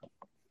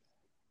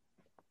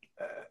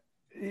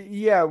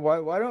 Yeah,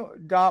 why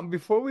don't Dom?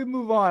 Before we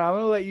move on, I'm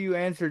going to let you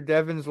answer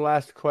Devin's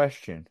last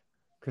question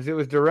because it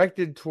was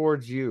directed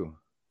towards you.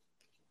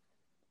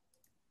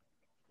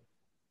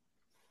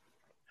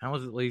 How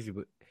is it lazy?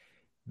 But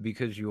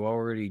because you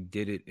already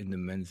did it in the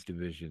men's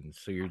division,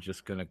 so you're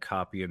just going to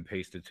copy and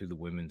paste it to the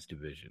women's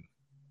division.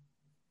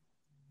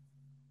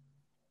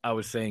 I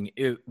was saying,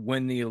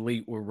 when the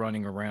Elite were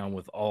running around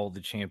with all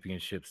the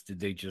championships, did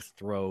they just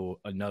throw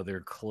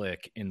another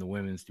click in the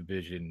women's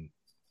division,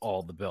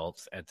 all the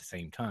belts at the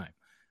same time?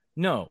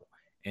 No.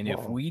 And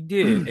if we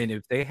did, and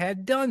if they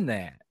had done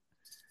that,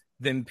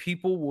 then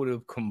people would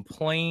have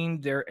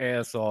complained their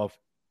ass off,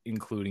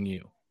 including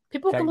you.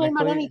 People complain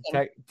about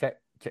anything.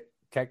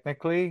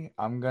 Technically,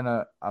 I'm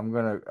gonna.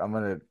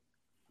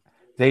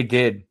 They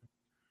did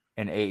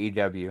in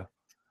AEW.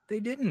 They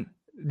didn't.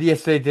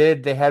 Yes, they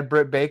did. They had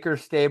Britt Baker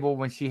stable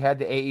when she had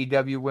the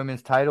AEW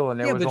Women's Title, and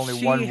there Yeah, was but only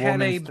she one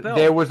had a woman's. There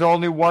belt. was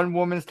only one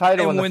woman's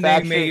title, And and when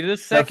they made a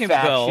second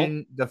belt,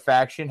 the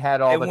faction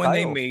had all and the when they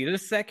titles. made a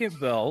second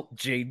belt,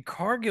 Jade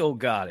Cargill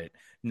got it.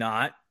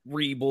 Not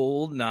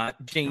Rebel,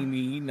 not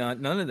Jamie, not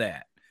none of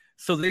that.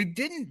 So they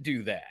didn't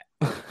do that.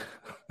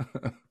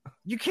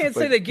 You can't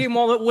say But- they gave them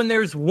all that when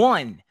there's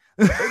one.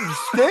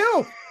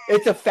 Still,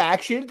 it's a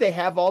faction. They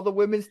have all the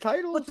women's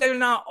titles. But they're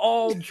not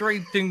all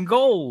draped in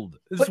gold.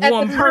 It's But at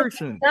one the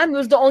person. time, it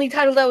was the only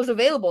title that was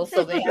available,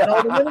 so they had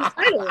all the women's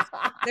titles.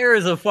 There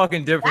is a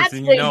fucking difference, That's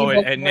and you know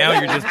lazy it. And now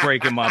you're just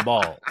breaking my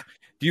balls.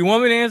 Do you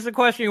want me to answer the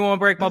question? Or you want to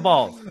break my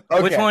balls?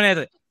 Okay. Which one is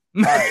it?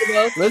 All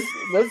right,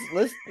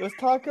 let's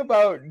talk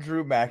about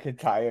Drew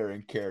McIntyre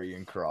and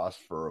Karrion Kross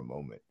for a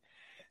moment.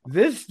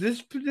 This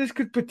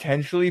could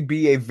potentially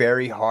be a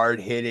very hard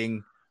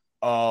hitting,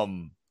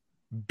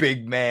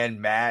 big man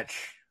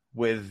match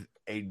with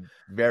a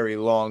very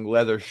long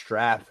leather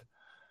strap.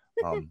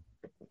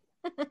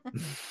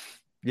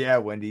 Yeah,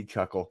 Wendy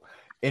chuckle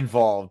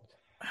involved.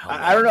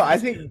 I don't know.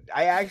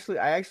 I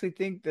actually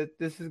think that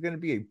this is going to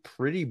be a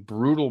pretty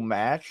brutal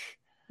match.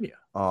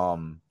 Yeah.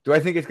 Do I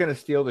think it's going to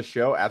steal the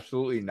show?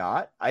 Absolutely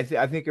not. I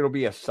think it'll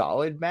be a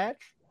solid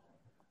match.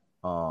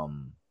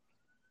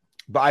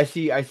 But I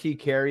see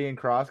Karrion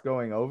Kross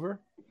going over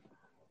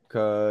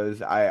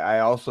because I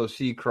also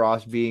see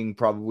Kross being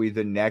probably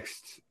the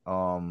next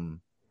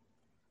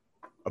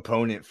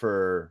opponent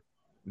for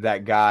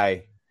that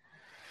guy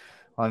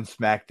on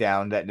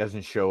SmackDown that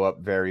doesn't show up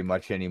very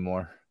much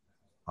anymore.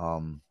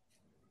 Dom,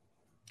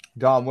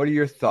 what are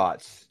your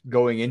thoughts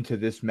going into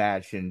this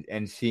match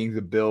and seeing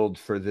the build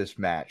for this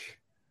match?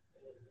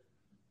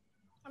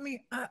 I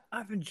mean,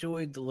 I've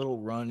enjoyed the little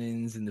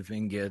run-ins and the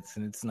vignettes,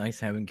 and it's nice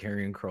having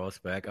Karrion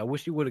Kross back. I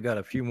wish you would have got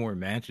a few more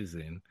matches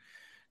in.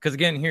 Because,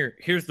 again,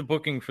 here's the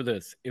booking for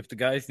this. If the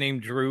guy's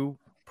named Drew,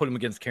 put him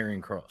against Karrion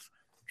Kross.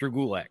 Drew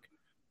Gulak.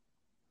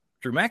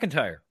 Drew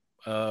McIntyre.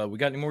 We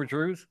got any more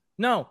Drews?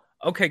 No.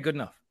 Okay, good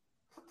enough.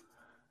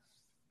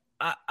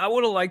 I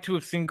would have liked to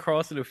have seen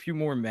Kross in a few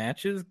more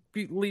matches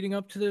leading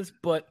up to this,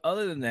 but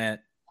other than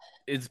that,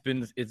 it's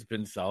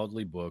been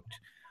solidly booked.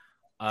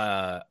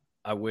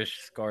 I wish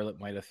Scarlett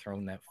might have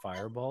thrown that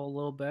fireball a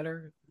little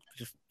better.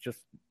 Just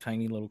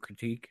tiny little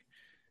critique.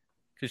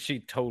 Because she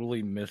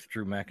totally missed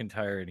Drew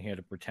McIntyre and he had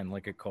to pretend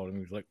like it caught him.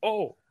 He was like,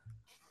 oh.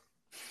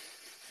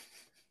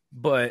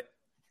 But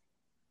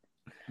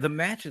the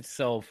match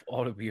itself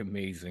ought to be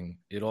amazing.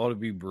 It ought to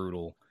be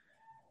brutal.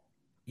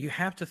 You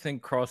have to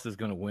think Kross is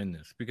going to win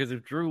this. Because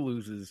if Drew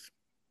loses,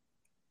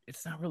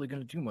 it's not really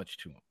going to do much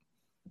to him.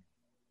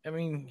 I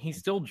mean, he's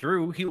still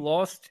Drew. He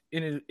lost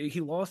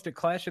at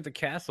Clash at the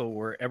Castle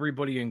where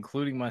everybody,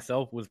 including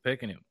myself, was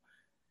picking him.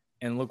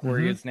 And look where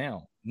he is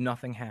now.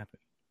 Nothing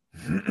happened.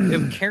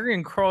 If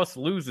Karrion Kross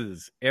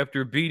loses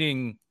after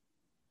beating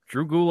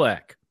Drew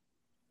Gulak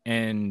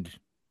and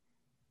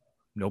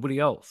nobody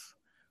else,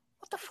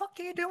 what the fuck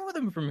do you do with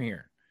him from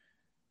here?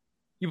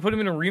 You put him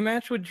in a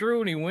rematch with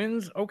Drew and he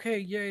wins? Okay,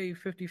 yay,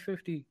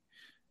 50-50.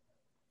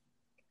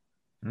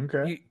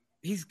 Okay.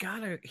 He's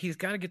gotta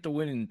get the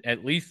win in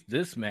at least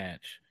this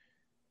match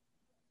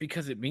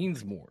because it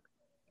means more.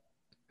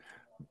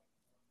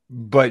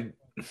 But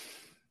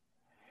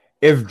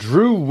if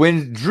Drew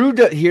wins,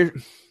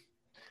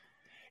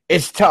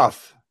 it's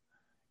tough.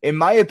 In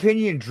my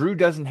opinion, Drew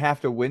doesn't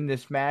have to win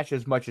this match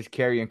as much as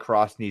Karrion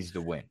Kross needs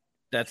to win.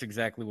 That's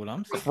exactly what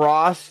I'm saying.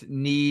 Kross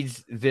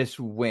needs this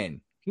win.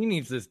 He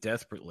needs this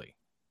desperately.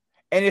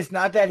 And it's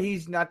not that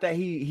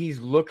he's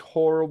looked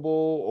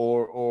horrible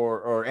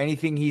or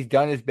anything he's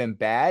done has been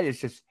bad. It's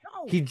just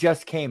he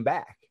just came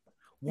back.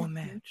 One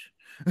match.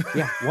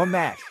 Yeah, one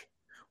match.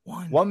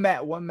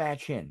 One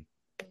match in.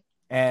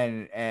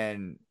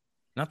 And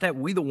not that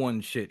we the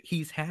one shit.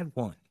 He's had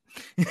one.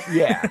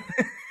 Yeah.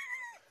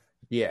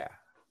 Yeah.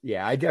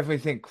 Yeah, I definitely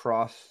think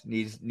Kross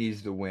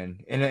needs the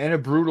win. In a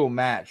brutal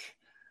match.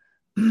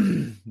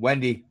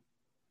 Wendy.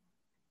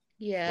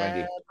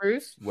 Yeah,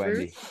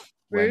 Wendy.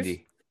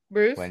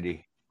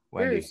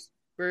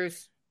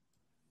 Bruce.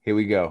 Here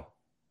we go.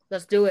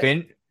 Let's do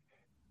it.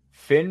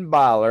 Finn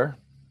Balor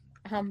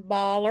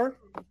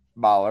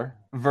Baller.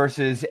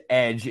 versus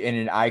Edge in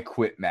an I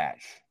Quit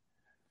match.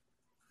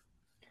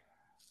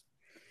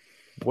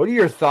 What are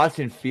your thoughts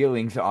and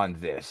feelings on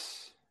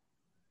this?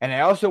 And I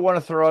also want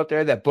to throw out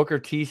there that Booker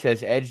T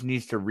says Edge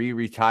needs to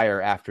retire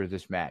after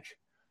this match.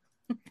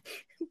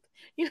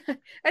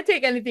 I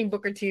take anything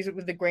Booker T's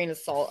with a grain of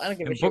salt. I don't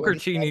give a shit. Booker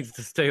T needs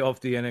to stay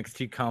off the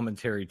NXT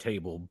commentary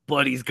table,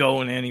 but he's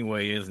going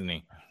anyway, isn't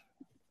he?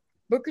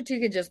 Booker T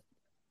could just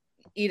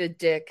eat a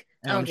dick.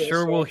 And I'm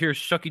sure we'll hear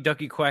shucky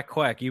ducky quack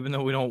quack, even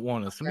though we don't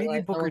want to. So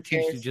maybe Booker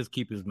T should just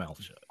keep his mouth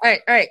shut. All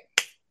right.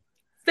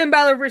 Finn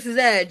Balor versus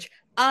Edge.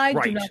 I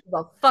do not give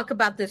a fuck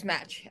about this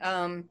match.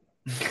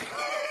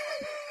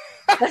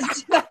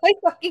 That's how I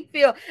fucking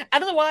feel. I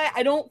don't know why.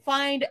 I don't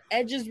find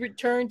Edge's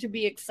return to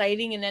be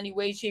exciting in any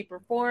way, shape,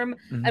 or form.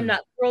 I'm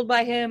not thrilled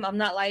by him. I'm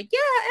not like, yeah,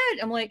 Edge.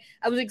 I'm like,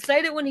 I was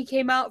excited when he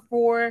came out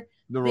for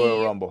The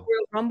Royal Rumble.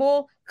 Royal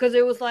Rumble, because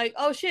it was like,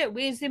 oh shit,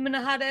 we ain't seen him in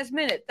a hot ass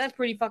minute. That's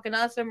pretty fucking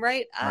awesome,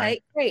 right? All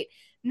right, great.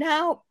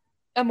 Now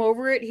I'm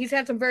over it. He's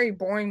had some very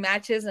boring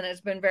matches, and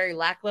it's been very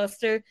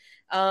lackluster.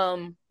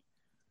 I'm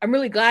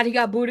really glad he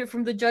got booted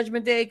from the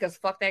Judgment Day, because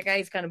fuck that guy,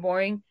 he's kind of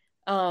boring.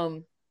 I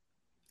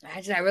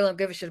really don't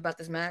give a shit about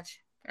this match.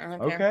 I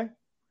don't care. Okay.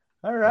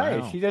 All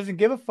right. Wow. She doesn't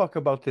give a fuck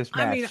about this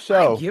match. I mean,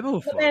 so I give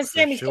a fuck. Man, for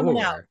Sammy's coming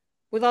out sure.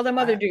 with all them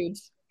other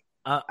dudes.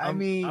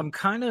 I'm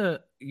kind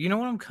of, you know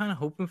what I'm kind of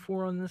hoping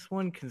for on this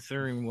one,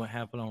 considering what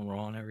happened on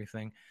Raw and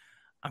everything.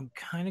 I'm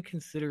kind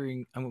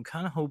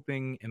of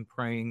hoping and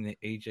praying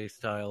that AJ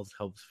Styles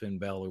helps Finn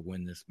Balor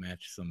win this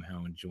match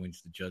somehow and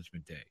joins the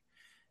Judgment Day,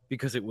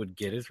 because it would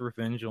get his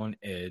revenge on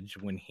Edge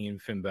when he and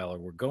Finn Balor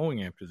were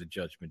going after the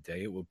Judgment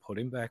Day. It would put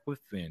him back with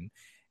Finn,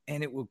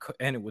 and it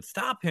would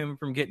stop him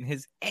from getting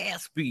his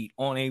ass beat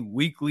on a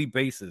weekly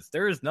basis.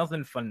 There is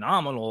nothing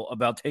phenomenal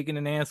about taking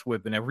an ass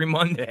whipping every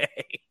Monday.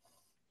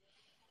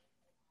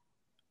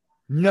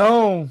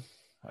 No.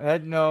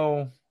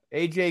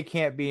 AJ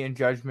can't be in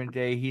Judgment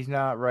Day. He's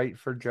not right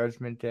for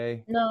Judgment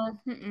Day. No.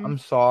 I'm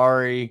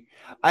sorry.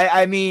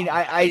 I mean,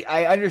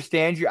 I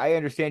understand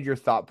your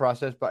thought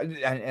process, but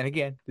and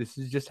again, this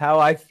is just how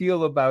I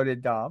feel about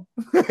it, Dom.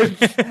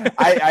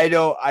 I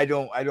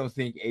don't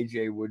think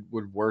AJ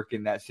would work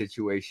in that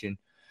situation.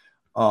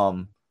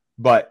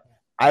 But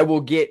I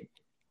will get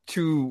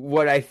to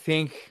what I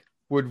think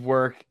would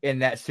work in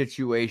that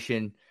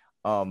situation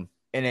in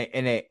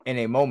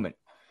a moment.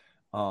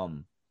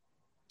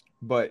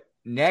 But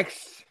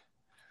next,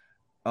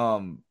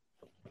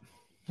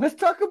 let's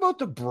talk about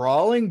the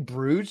Brawling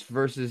Brutes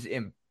versus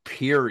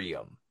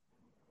Imperium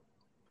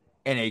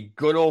in a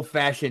good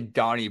old-fashioned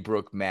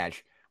Donnybrook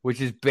match,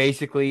 which is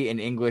basically, in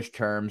English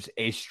terms,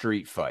 a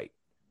street fight.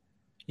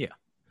 Yeah.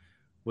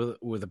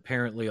 With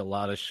apparently a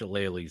lot of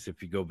shillelaghs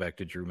if you go back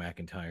to Drew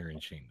McIntyre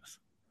and Sheamus.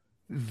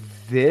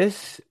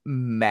 This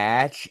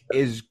match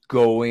is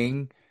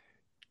going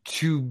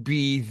to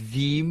be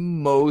the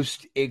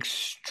most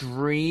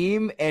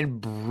extreme and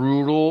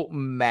brutal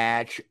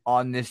match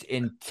on this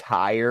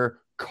entire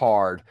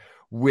card,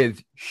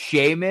 with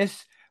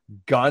Sheamus,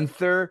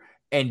 Gunther,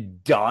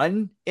 and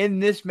Dunn in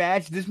this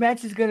match. This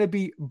match is going to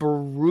be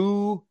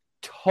brutal.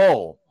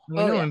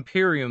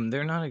 Imperium,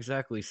 they're not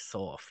exactly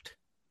soft.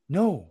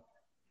 No,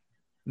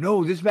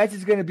 this match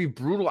is going to be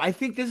brutal. I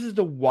think this is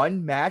the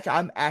one match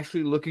I'm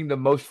actually looking the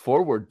most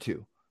forward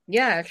to.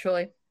 Yeah,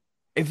 actually.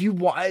 If you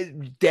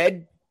want,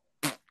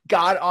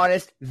 God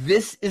honest,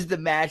 this is the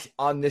match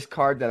on this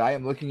card that I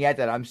am looking at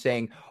that I'm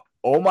saying,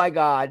 oh my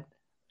God,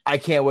 I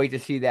can't wait to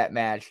see that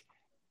match.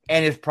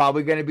 And it's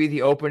probably going to be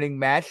the opening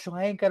match, so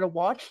I ain't got to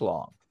watch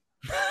long.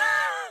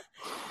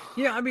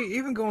 Yeah, I mean,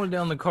 even going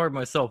down the card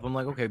myself, I'm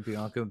like, okay,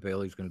 Bianca and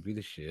Bailey's going to be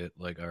the shit.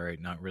 Like, all right,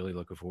 not really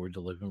looking forward to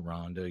living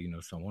Ronda,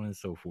 so on and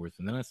so forth.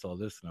 And then I saw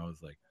this and I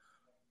was like,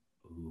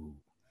 ooh,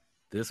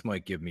 this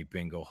might give me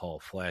Bingo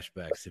Hall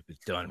flashbacks if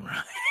it's done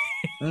right.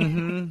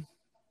 Mm-hmm.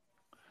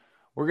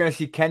 We're going to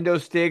see kendo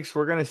sticks.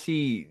 We're going to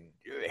see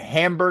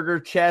hamburger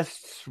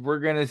chests. We're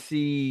going to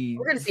see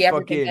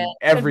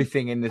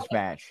everything in this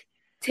match.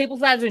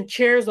 Tables, ladders, and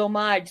chairs, oh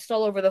my, just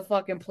all over the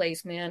fucking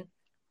place, man.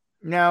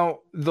 Now,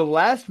 the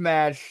last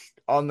match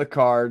on the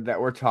card that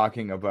we're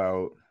talking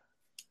about,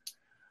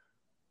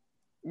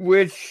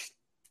 which,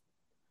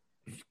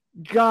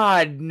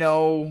 God,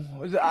 no.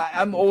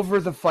 I'm over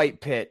the fight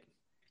pit.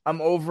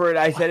 I'm over it.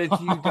 I said it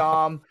to you,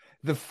 Dom.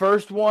 The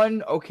first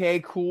one,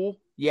 okay, cool.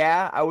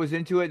 Yeah, I was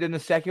into it. Then the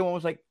second one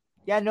was like,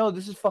 yeah, no,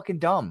 this is fucking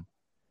dumb.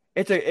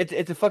 It's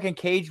a fucking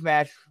cage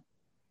match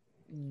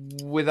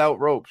without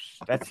ropes.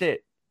 That's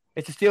it.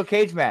 It's a steel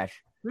cage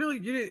match.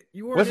 Really?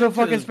 You weren't What's so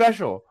fucking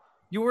special?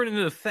 You weren't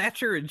into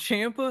Thatcher and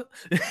Ciampa?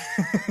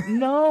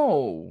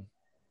 No,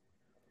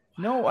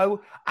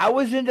 I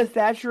was into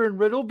Thatcher and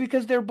Riddle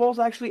because they're both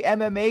actually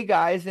MMA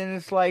guys, and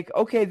it's like,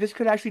 okay, this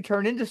could actually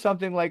turn into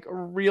something like a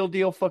real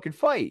deal fucking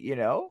fight,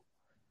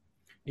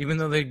 Even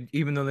though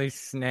they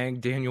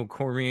snagged Daniel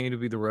Cormier to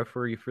be the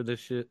referee for this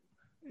shit.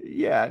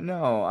 Yeah,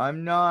 no,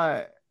 I'm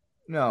not.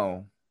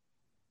 No,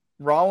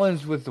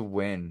 Rollins with the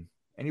win.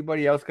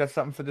 Anybody else got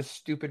something for this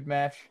stupid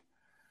match?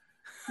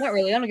 Not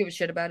really. I don't give a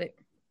shit about it.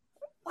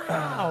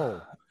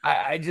 Wow.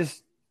 I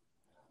just.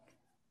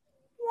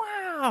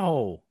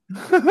 Wow.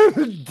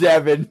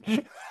 Devin.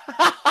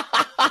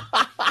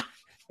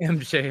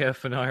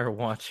 MJF and I are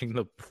watching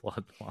the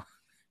bloodline.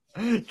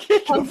 I'm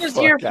just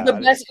here for the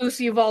best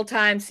Uzi of all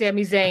time,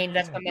 Sami Zayn.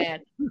 That's my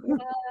man.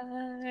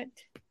 What?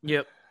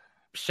 Yep.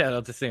 Shout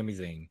out to Sami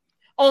Zayn.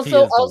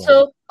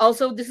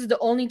 Also, this is the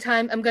only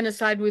time I'm going to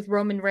side with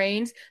Roman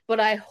Reigns,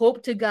 but I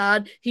hope to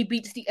God he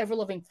beats the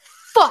ever-loving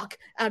fuck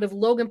out of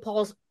Logan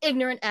Paul's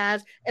ignorant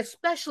ass,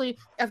 especially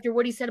after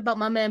what he said about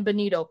my man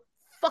Benito.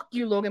 Fuck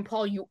you, Logan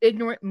Paul, you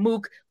ignorant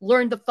mook.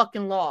 Learn the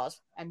fucking laws.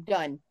 I'm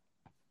done.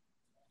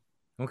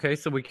 Okay,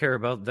 so we care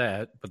about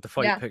that, but the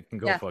fight pick can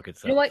go fuck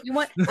itself. You know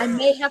what? I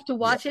may have to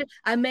watch it.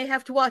 I may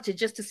have to watch it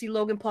just to see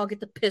Logan Paul get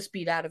the piss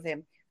beat out of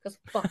him. Because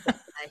fuck that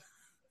guy.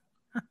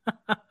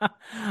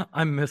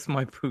 I miss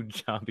my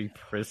Punjabi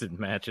prison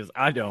matches.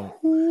 I don't.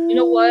 You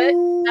know what?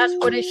 That's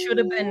what it should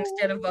have been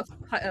instead of a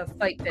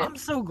fight pit. I'm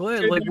so glad.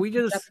 Should've Like been we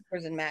a just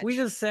prison match.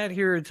 sat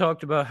here and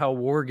talked about how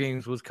War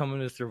Games was coming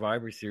to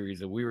Survivor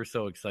Series, and we were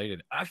so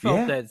excited. I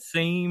felt that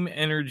same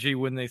energy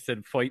when they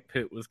said Fight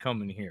Pit was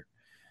coming here.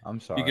 I'm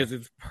sorry. Because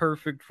it's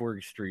perfect for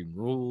Extreme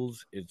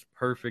Rules. It's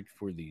perfect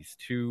for these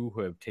two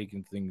who have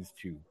taken things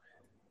to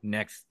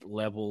next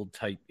level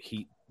type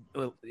heat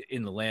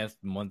in the last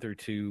month or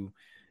two.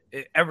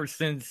 Ever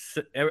since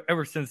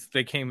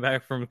they came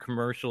back from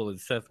commercial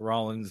and Seth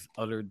Rollins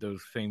uttered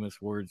those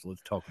famous words,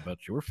 "Let's talk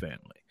about your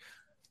family."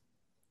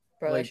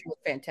 Bro, that shit was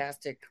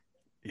fantastic.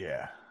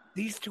 Yeah.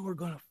 These two are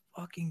going to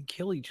fucking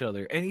kill each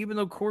other. And even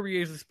though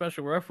Cormier is a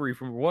special referee,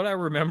 from what I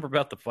remember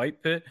about the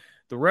Fight Pit,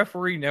 the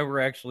referee never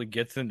actually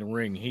gets in the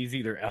ring. He's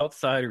either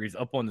outside or he's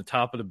up on the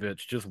top of the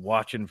bitch just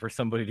watching for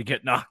somebody to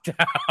get knocked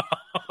out.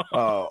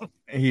 Oh,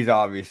 he's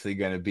obviously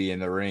going to be in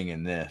the ring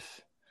in this.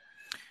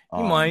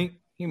 He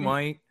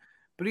might.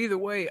 But either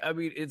way, I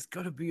mean, it's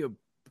going to be a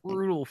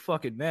brutal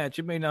fucking match.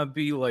 It may not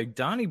be like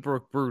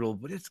Donnybrook brutal,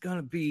 but it's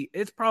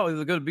probably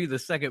going to be the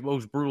second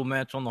most brutal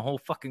match on the whole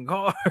fucking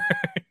card.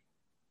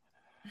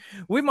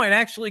 We might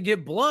actually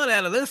get blood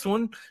out of this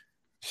one.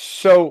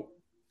 So,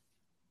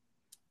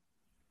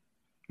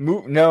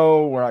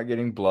 no, we're not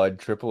getting blood.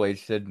 Triple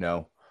H said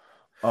no.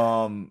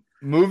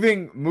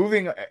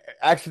 Moving,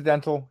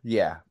 accidental,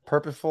 yeah.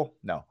 Purposeful,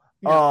 no.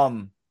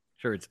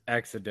 Sure, it's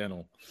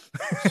accidental.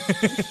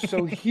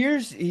 So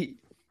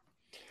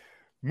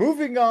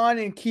moving on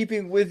and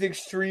keeping with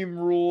Extreme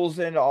Rules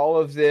and all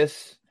of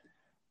this,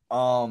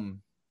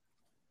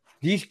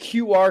 these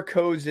QR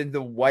codes in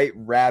the White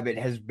Rabbit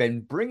has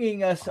been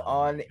bringing us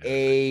on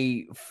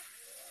a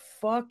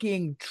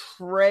fucking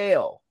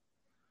trail,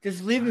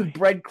 just leaving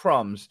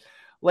breadcrumbs.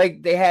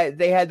 Like they had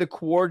the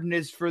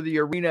coordinates for the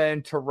arena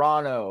in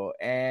Toronto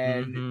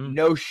and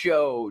no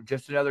show,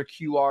 just another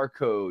QR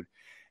code.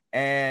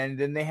 And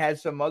then they had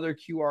some other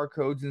QR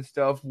codes and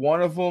stuff.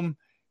 One of them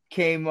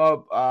came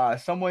up,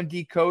 someone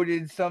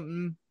decoded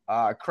something,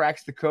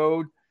 cracks the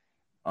code.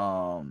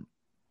 The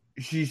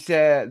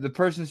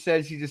person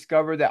said she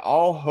discovered that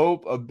all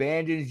hope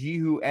abandons ye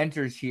who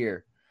enters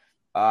here,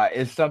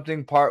 is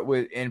something part of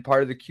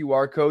the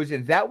QR codes,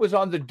 and that was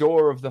on the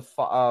door of the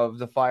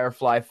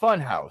Firefly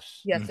Funhouse.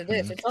 Yes, it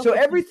is. So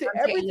everything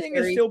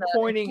is still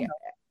pointing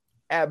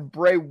at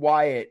Bray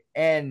Wyatt,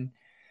 and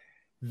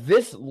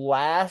this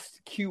last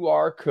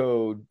QR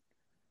code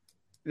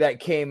that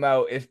came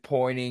out is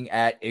pointing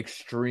at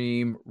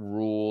Extreme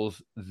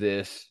Rules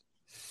this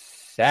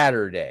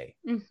Saturday.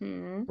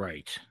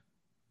 Right.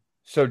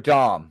 So,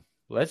 Dom,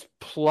 let's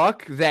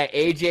pluck that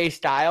AJ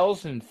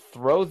Styles and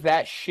throw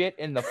that shit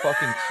in the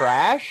fucking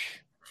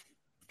trash.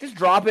 Just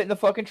drop it in the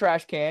fucking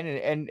trash can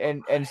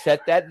and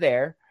set that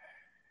there.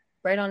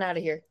 Right on out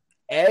of here.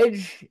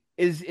 Edge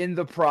is in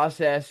the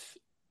process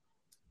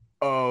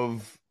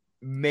of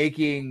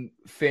making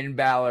Finn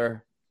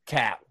Balor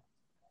tap.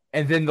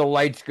 And then the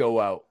lights go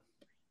out.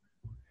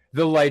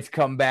 The lights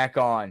come back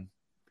on.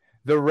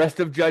 The rest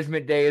of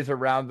Judgment Day is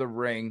around the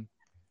ring.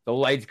 The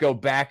lights go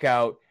back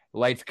out.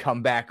 Lights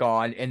come back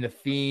on. And the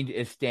Fiend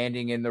is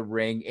standing in the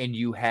ring. And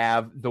you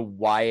have the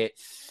Wyatt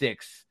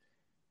 6,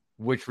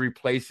 which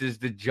replaces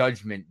the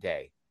Judgment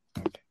Day.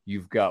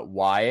 You've got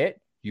Wyatt.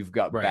 You've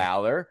got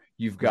Balor.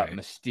 You've got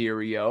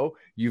Mysterio.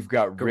 You've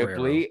got Guerrero.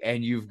 Ripley.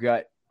 And you've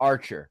got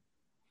Archer.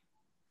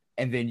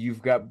 And then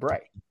you've got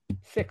Bray.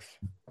 6.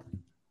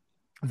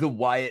 The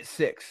Wyatt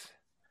 6.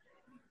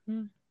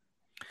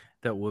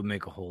 That would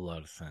make a whole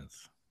lot of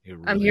sense.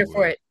 I'm here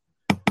for it.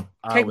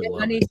 Take would my love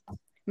money, it.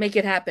 make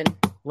it happen.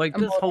 Like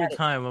I'm this all whole about it.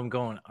 time, I'm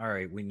going, all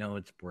right, we know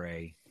it's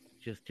Bray.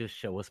 Just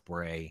show us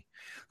Bray.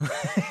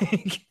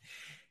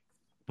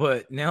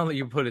 But now that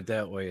you put it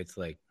that way, it's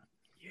like,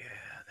 yeah,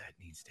 that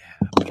needs to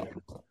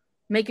happen.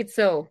 Make it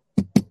so.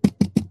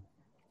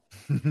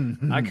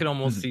 I could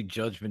almost see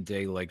Judgment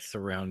Day like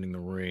surrounding the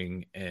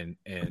ring, and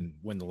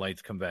when the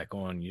lights come back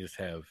on, you just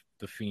have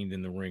the Fiend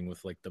in the ring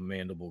with like the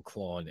mandible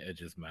claw in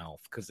Edge's mouth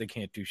because they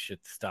can't do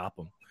shit to stop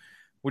him.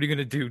 What are you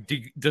gonna do?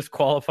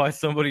 Disqualify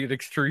somebody at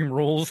Extreme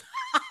Rules?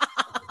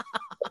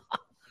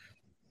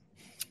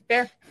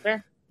 Fair.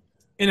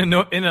 In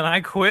an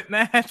I Quit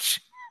match?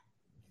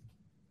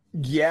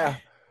 Yeah.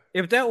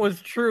 If that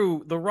was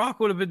true, The Rock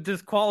would have been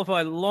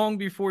disqualified long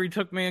before he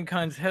took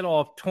Mankind's head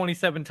off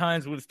 27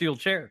 times with a steel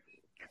chair.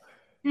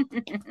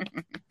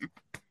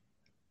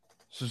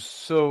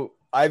 So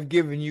I've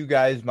given you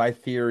guys my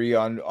theory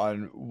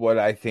on what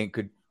I think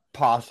could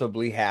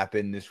possibly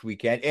happen this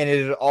weekend. And it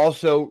is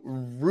also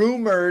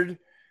rumored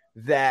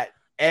that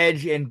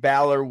Edge and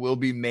Balor will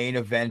be main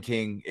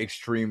eventing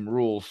Extreme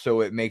Rules.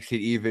 So it makes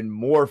it even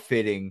more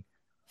fitting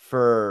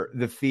for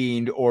the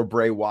Fiend or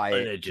Bray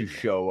Wyatt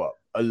to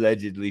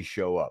allegedly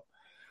show up.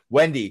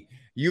 Wendy,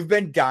 you've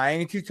been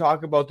dying to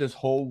talk about this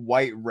whole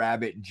White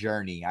Rabbit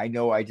journey. I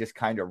know I just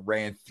kind of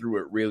ran through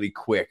it really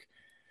quick,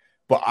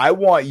 but I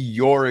want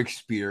your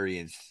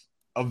experience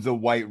of the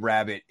White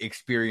Rabbit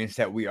experience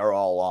that we are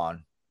all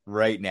on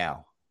right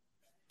now.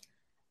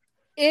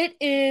 It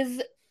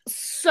is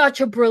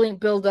such a brilliant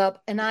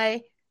build-up, and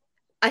I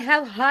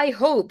have high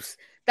hopes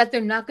that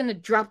they're not going to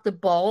drop the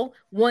ball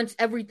once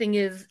everything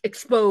is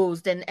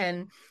exposed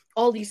and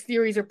all these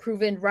theories are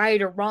proven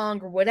right or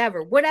wrong or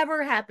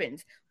whatever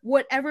happens,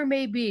 whatever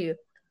may be.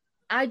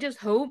 I just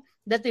hope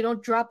that they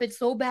don't drop it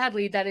so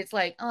badly that it's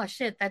like, oh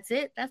shit, that's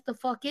it, that's the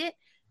fuck it.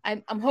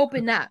 I'm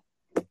hoping that.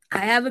 I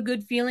have a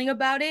good feeling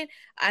about it.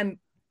 I'm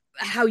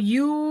how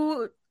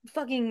you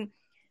fucking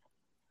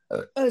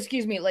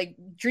excuse me, like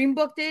dream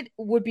booked it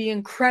would be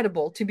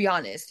incredible. To be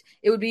honest,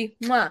 it would be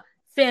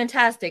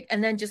fantastic,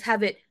 and then just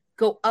have it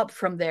go up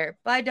from there.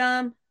 Bye,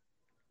 Dom.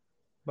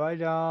 Bye,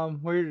 Dom.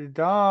 Where's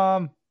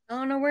Dom? I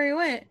don't know where he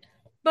went,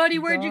 buddy.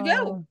 Where'd you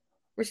go? Dom.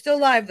 We're still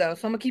live though,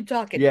 so I'm gonna keep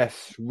talking.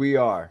 Yes, we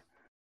are.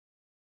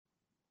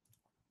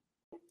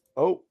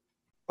 Oh,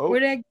 Where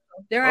did I go?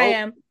 There I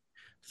am.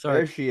 Sorry.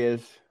 There she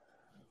is.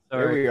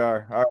 Sorry. There we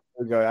are. All right,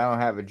 here we go. I don't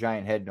have a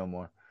giant head no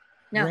more.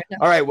 No.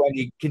 All right,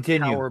 Wendy,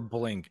 continue. Power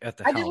blink at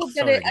the I house. just hope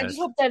that I just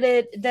hope that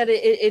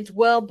it's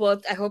well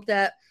booked. I hope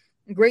that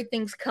great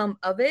things come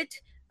of it.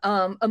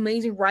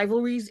 Amazing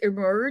rivalries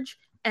emerge.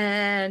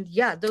 And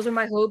yeah, those are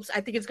my hopes.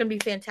 I think it's going to be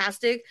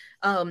fantastic.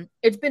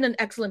 It's been an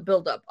excellent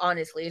build-up,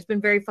 honestly. It's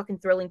been very fucking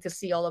thrilling to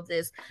see all of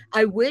this.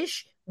 I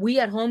wish we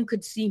at home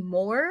could see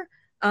more.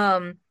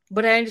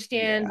 But I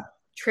understand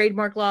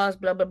trademark laws,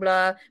 blah, blah,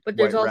 blah. But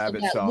there's White also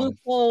Rabbit that song.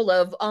 loophole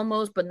of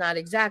almost, but not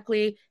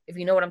exactly. If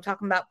you know what I'm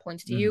talking about,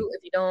 points to you.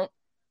 If you don't,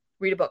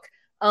 read a book.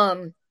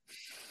 I'm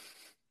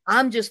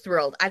just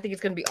thrilled. I think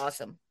it's going to be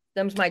awesome.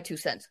 Them's my 2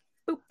 cents.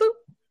 Boop,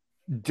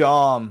 boop.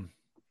 Dom,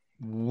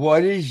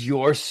 what is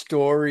your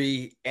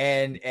story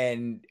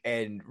and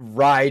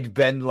ride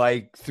been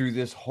like through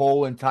this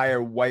whole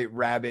entire White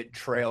Rabbit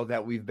trail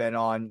that we've been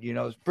on? You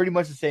know, it's pretty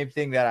much the same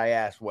thing that I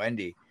asked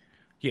Wendy.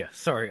 Yeah,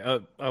 sorry.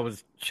 I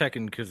was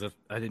checking because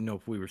I didn't know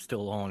if we were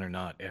still on or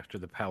not after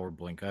the power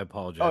blink. I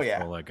apologize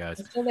for all that, guys.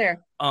 It's still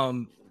there.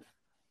 I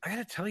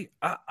gotta tell you,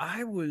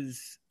 I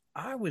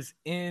was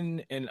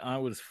in and I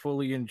was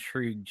fully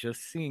intrigued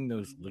just seeing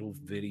those little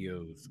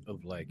videos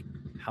of like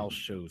house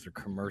shows or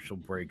commercial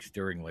breaks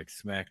during like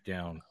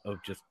SmackDown of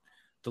just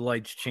the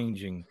lights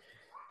changing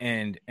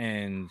and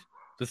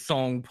the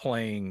song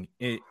playing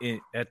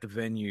at the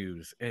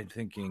venues and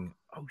thinking,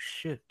 oh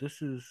shit,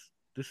 this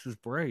is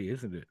Bray,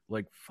 isn't it?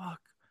 Like, fuck.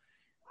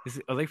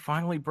 Are they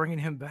finally bringing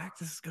him back?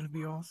 This is going to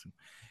be awesome.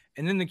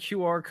 And then the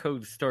QR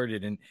code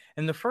started. And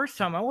the first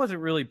time I wasn't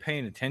really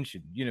paying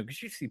attention, you know,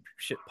 because you see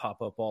shit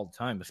pop up all the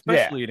time,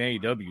 especially in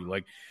AEW.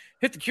 Like,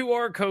 hit the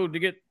QR code to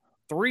get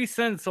 3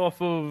 cents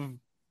off of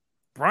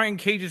Brian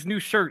Cage's new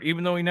shirt,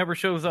 even though he never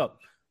shows up.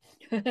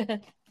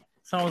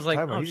 So I was like,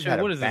 oh,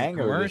 shit, what is this, a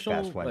commercial?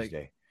 This past Wednesday.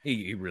 Like,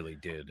 he really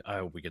did. I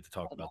hope we get to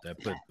talk about that.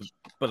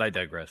 But I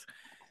digress.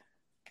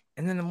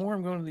 And then the more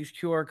I'm going to these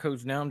QR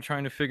codes now, I'm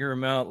trying to figure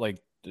them out.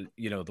 Like,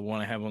 you know, the one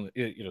I have on,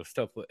 you know,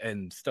 stuff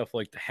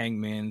like the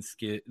Hangman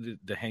skit,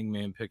 the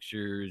Hangman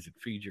pictures, and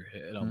feed your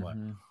head. I'm like,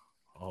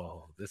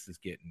 oh, this is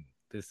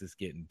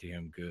getting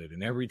damn good.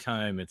 And every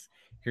time it's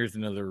here's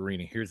another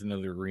arena, here's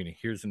another arena,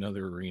 here's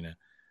another arena.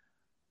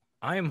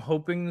 I am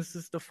hoping this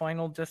is the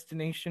final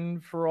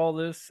destination for all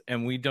this,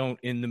 and we don't,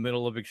 in the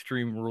middle of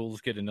Extreme Rules,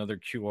 get another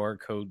QR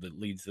code that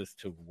leads us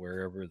to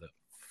wherever the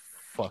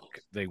fuck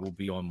they will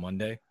be on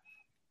Monday.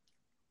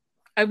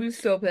 I'd be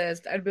so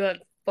pissed. I'd be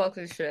like, fuck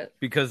this shit.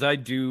 Because I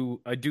do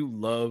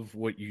love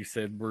what you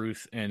said,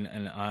 Bruce, and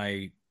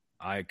I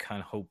kind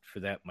of hoped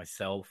for that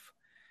myself.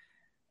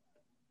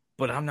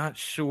 But I'm not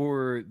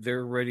sure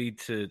they're ready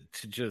to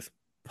just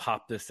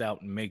pop this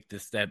out and make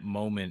this that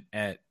moment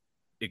at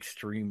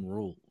Extreme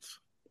Rules.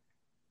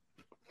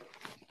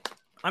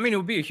 I mean, it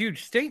would be a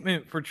huge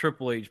statement for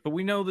Triple H, but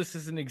we know this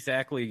isn't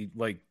exactly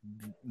like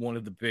one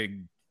of the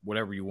big,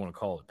 whatever you want to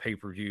call it,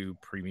 pay-per-view,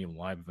 premium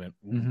live event.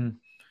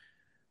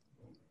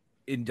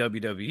 In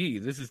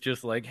WWE, this is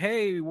just like,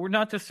 hey, we're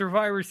not the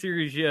Survivor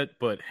Series yet,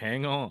 but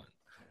hang on.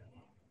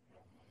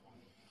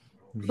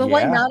 But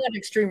why not at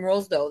Extreme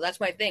Rules, though? That's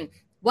my thing.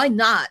 Why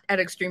not at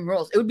Extreme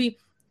Rules? It would be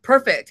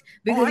perfect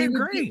because it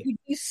would be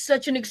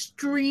such an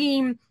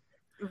extreme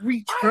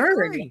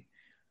return.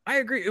 I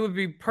agree. It would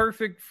be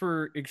perfect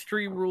for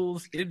Extreme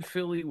Rules in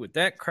Philly with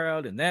that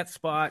crowd and that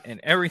spot and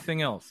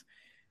everything else.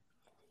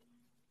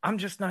 I'm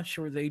just not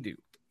sure they do.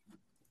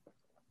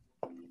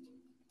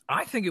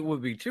 I think it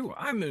would be too.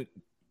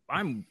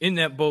 I'm in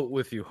that boat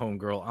with you,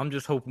 homegirl. I'm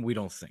just hoping we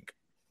don't sink.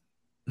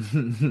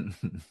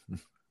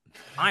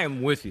 I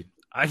am with you.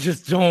 I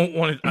just don't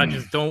want it. I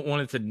just don't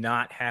want it to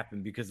not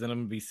happen because then I'm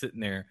gonna be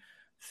sitting there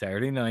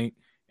Saturday night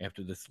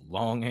after this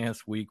long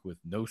ass week with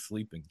no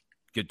sleeping.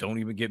 Don't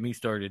even get me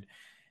started.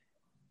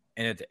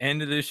 And at the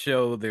end of this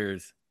show,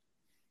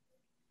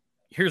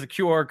 here's a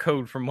QR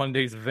code for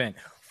Monday's event.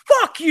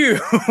 Fuck you.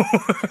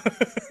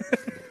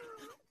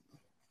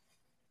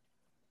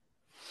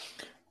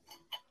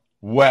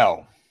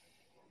 Well,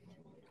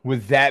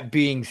 with that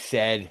being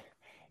said,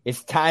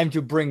 it's time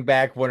to bring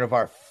back one of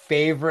our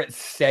favorite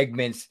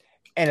segments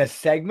and a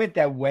segment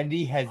that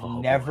Wendy has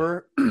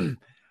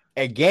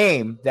a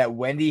game that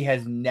Wendy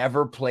has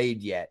never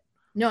played yet.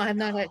 No, I have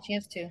not had a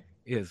chance to.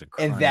 is a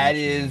And crying that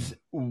shame. is,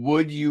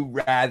 would you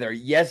rather?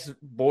 Yes,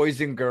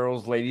 boys and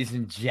girls, ladies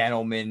and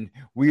gentlemen,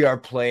 we are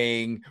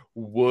playing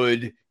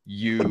Would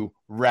You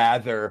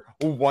Rather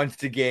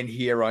once again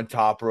here on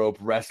Top Rope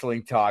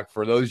Wrestling Talk.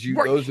 For those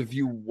of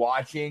you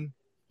watching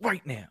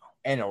right now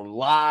and are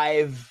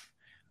live,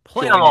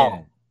 play join along.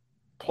 in.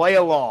 Play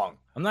along.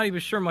 I'm not even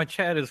sure my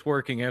chat is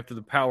working after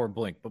the power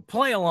blink, but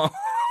play along.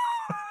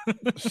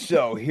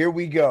 So here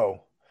we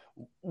go.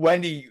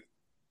 Wendy,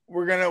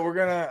 we're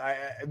gonna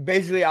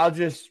basically I'll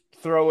just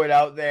throw it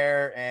out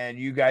there and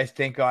you guys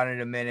think on it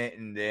a minute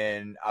and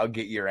then I'll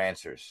get your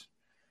answers.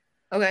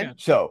 Okay. Yeah.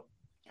 So,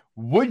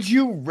 would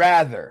you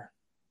rather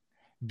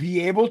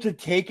be able to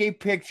take a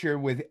picture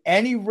with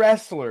any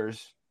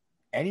wrestlers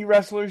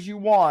you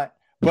want,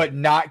 but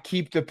not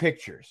keep the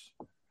pictures?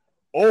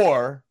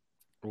 Or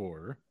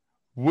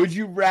would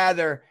you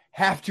rather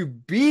have to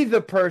be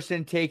the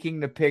person taking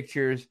the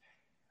pictures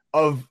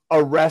of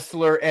a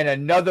wrestler and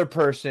another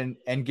person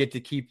and get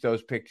to keep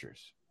those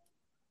pictures?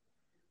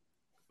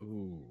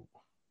 Ooh.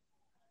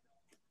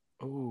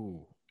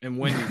 And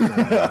Wendy's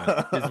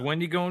going. Is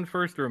Wendy going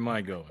first or am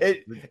I going?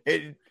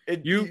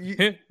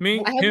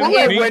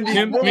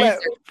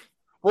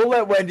 We'll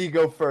let Wendy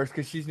go first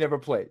because she's never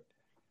played.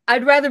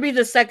 I'd rather be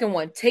the second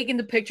one, taking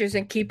the pictures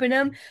and keeping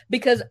them,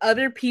 because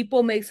other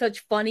people make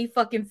such funny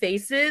fucking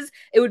faces.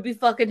 It would be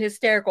fucking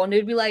hysterical. And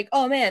they'd be like,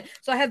 oh man,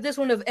 so I have this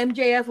one of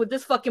MJF with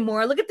this fucking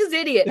moron. Look at this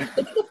idiot.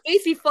 Look at the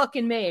face he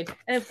fucking made.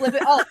 And then flip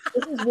it. Oh,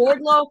 this is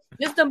Wardlow.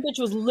 This dumb bitch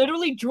was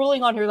literally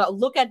drooling on her. Like,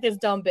 look at this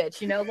dumb bitch.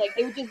 You know, like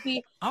it would just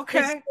be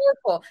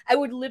hysterical. I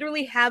would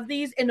literally have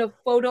these in a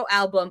photo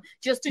album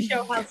just to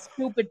show how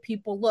stupid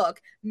people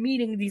look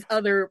meeting these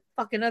other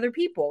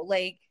people.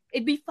 Like,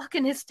 it'd be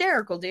fucking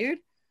hysterical, dude.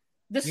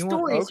 The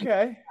stories.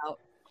 Okay.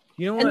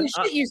 You know and what?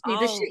 the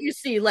shit you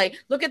see, like,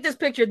 look at this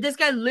picture. This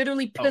guy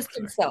literally pissed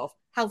himself.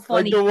 How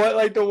funny!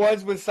 Like the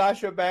ones with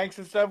Sasha Banks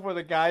and stuff, where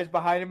the guy's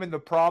behind him in the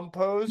prom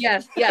pose.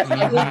 Yes,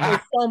 I love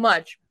it so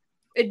much.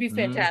 It'd be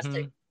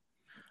fantastic.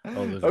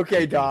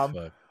 Okay, Dom.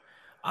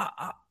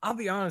 I'll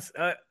be honest.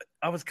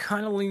 I was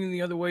kind of leaning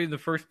the other way in the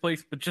first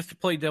place, but just to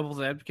play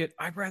devil's advocate,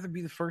 I'd rather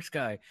be the first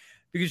guy.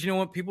 Because you know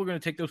what? People are going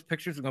to take those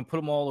pictures, they're going to put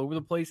them all over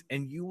the place,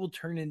 and you will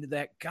turn into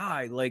that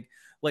guy. Like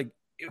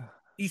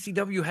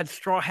ECW had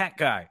Straw Hat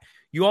Guy.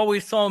 You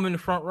always saw him in the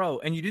front row,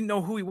 and you didn't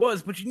know who he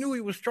was, but you knew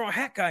he was Straw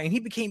Hat Guy, and he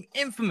became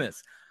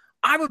infamous.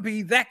 I would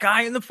be that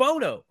guy in the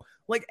photo.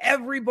 Like,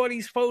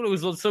 everybody's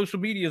photos on social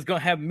media is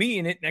going to have me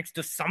in it next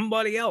to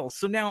somebody else.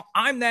 So now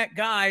I'm that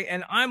guy,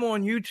 and I'm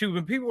on YouTube,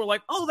 and people are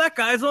like, oh, that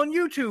guy's on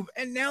YouTube.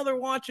 And now they're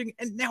watching,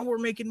 and now we're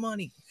making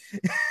money.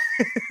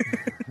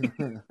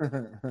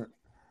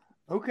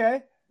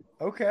 Okay.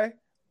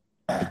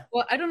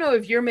 Well, I don't know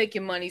if you're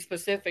making money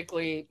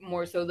specifically,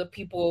 more so the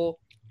people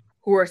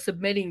who are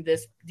submitting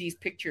these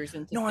pictures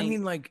into No,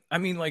 things. I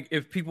mean like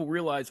if people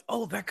realize,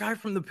 oh, that guy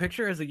from the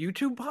picture has a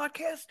YouTube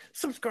podcast,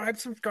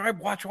 subscribe,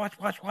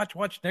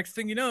 watch. Next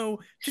thing you know,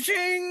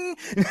 cha-ching.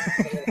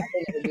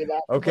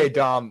 Okay,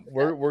 Dom,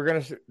 we're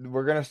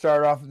gonna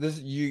start off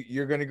this.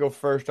 You're gonna go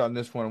first on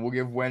this one. We'll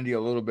give Wendy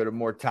a little bit of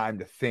more time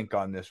to think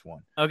on this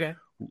one. Okay.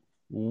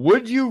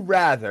 Would you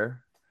rather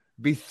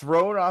be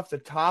thrown off the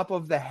top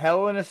of the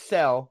Hell in a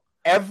Cell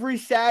every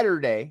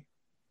Saturday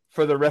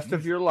for the rest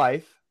of your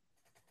life,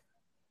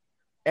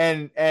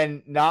 and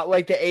not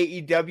like the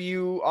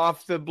AEW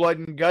off the Blood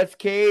and Guts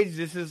cage?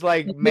 This is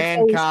like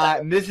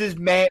Mankind. This is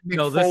This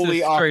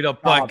is straight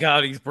up by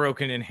God, he's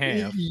broken in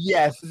half.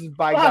 Yes, this is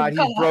by God,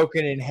 he's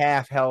broken in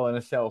half. Hell in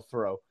a Cell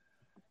throw,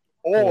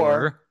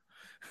 or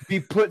be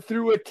put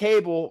through a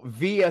table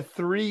via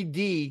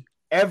 3D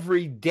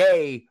every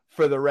day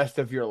for the rest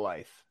of your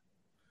life.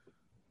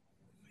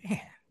 Man,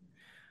 I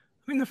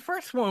mean, the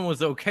first one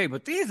was okay,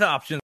 but these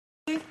options.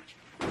 The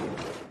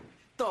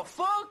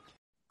fuck?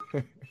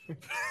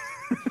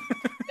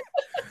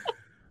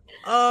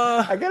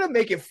 I gotta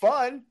make it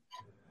fun.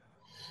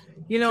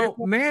 You know,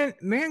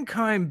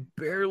 Mankind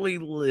barely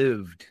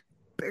lived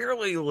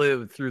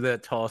through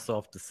that toss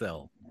off the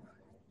cell,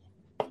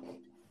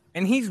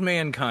 and he's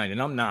Mankind,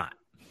 and I'm not.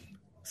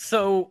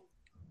 So,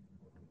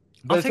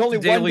 but it's only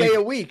 1 day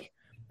a week.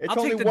 It's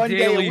only 1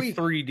 day a week.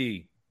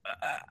 3D.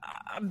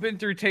 I've been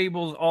through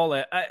tables, all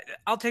that.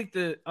 I'll take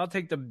the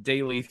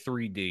daily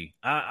 3D.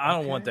 I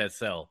don't want that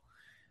cell.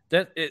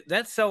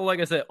 That cell, like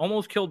I said,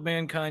 almost killed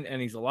Mankind,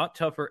 and he's a lot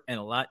tougher and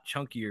a lot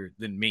chunkier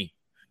than me.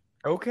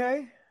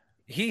 Okay.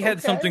 He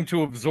had something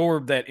to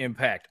absorb that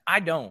impact. I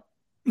don't.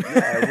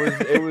 Yeah,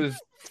 it was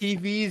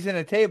TVs and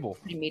a table.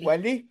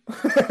 Wendy?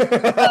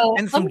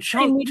 And some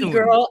chunk to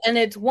girl, and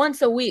it's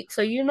once a week.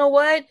 So you know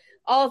what?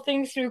 All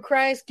things through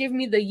Christ, give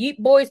me the yeet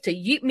boys to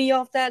yeet me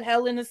off that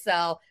Hell in a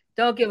Cell.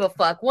 Don't give a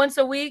fuck. Once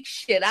a week,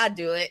 shit, I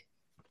do it.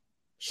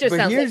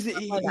 But here's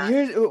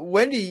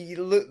Wendy,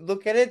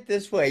 look at it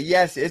this way.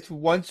 Yes, it's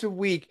once a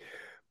week,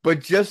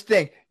 but just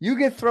think, you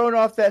get thrown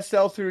off that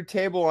cell through a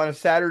table on a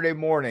Saturday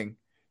morning.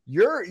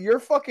 You're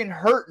fucking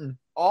hurting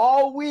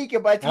all week,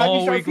 and by the time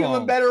you start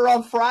feeling better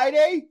on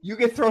Friday, you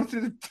get thrown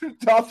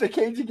off the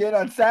cage again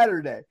on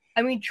Saturday.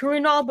 I mean, true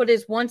and all, but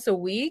it's once a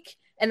week.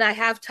 and I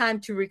have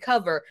time to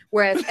recover.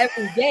 Whereas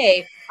every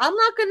day, I'm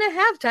not going to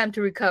have time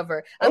to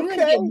recover. I'm going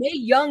to get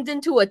Mae Younged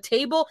into a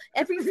table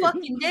every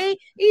fucking day.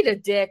 Eat a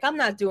dick. I'm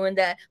not doing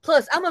that.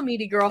 Plus, I'm a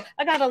meaty girl.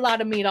 I got a lot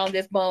of meat on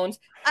this bones.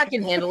 I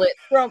can handle it.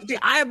 See,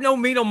 I have no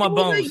meat on my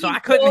bones, so I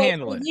Eat couldn't bones,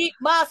 handle it. Eat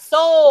my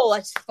soul. I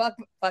just fuck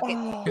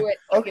it. Do it.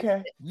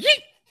 Okay.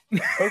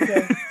 Yeet.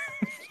 Okay.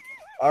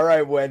 All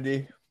right,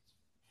 Wendy.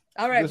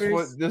 All right,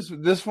 this Bruce.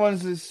 this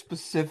one's is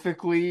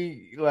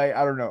specifically like,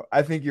 I don't know.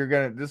 I think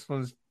this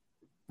one's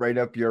right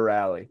up your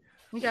alley.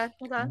 Okay.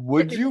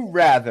 Would you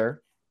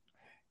rather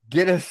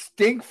get a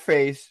stink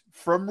face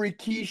from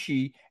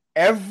Rikishi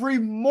every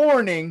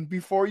morning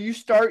before you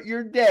start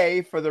your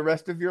day for the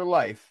rest of your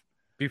life?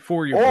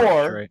 Before you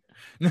brush,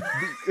 right?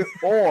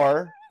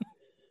 Or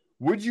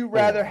would you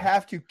rather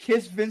have to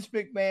kiss Vince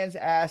McMahon's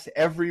ass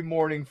every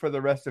morning for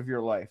the rest of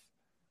your life?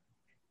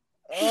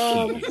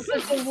 Oh, this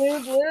is such a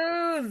weird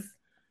lose.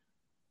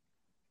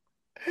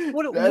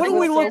 What do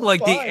we look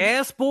like? The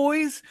ass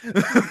boys?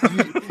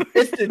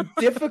 It's the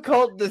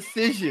difficult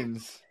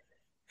decisions.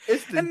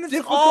 It's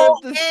the all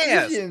difficult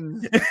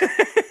decisions.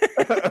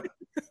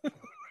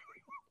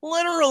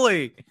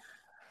 Literally.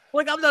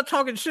 Like, I'm not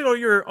talking shit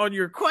on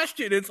your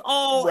question. It's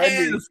all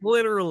Wendy. ass,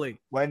 literally.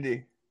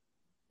 Wendy,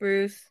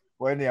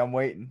 I'm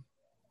waiting.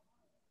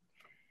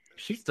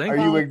 She's thinking.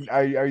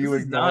 Are you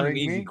This is not an ignoring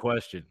easy me?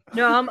 question.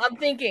 No, I'm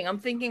thinking. I'm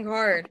thinking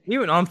hard.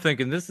 Even I'm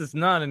thinking this is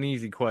not an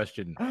easy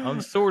question.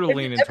 I'm sort of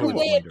leaning Every towards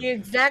day at window. the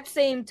exact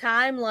same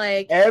time,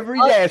 like Every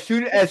day,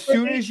 as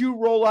soon as you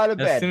roll out of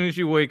As bed, soon as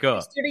you wake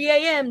up. 6:30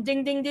 a.m.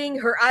 Ding ding ding.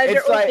 Her eyes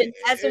It's are like- open,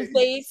 ass and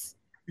face.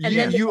 And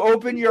then you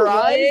open your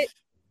eyes,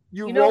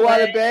 you You know roll out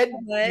what? of bed, You know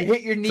what? you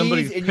hit your knees,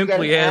 Somebody's and you got an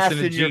pimply ass ass in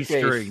a in your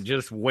G-string face.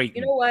 just waiting.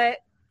 You know what?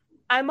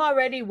 I'm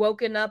already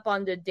woken up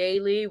on the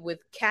daily with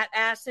cat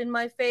ass in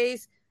my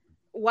face.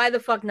 Why the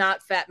fuck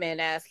not fat man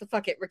ass?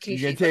 Fuck it, Rikishi.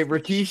 You gonna take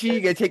Rikishi? You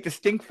gonna take the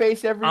stink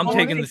face every I'm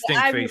morning? taking the stink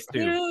face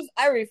too.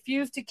 I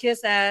refuse to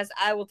kiss ass.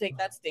 I will take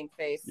that stink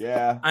face.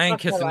 Yeah. I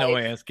ain't Fuck my kissing no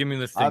life. ass. Give me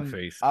the stink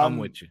face. I'm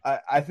with you.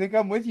 I think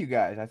I'm with you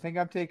guys. I think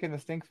I'm taking the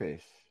stink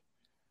face.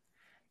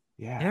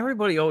 Yeah. And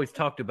everybody always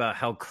talked about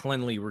how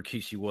cleanly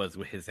Rikishi was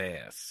with his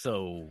ass.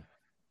 So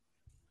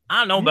I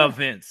don't know about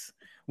Vince.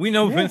 We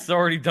know Vince has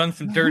already done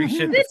some dirty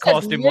shit that This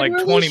cost has him like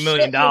literally $20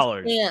 million.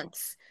 shit his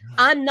pants.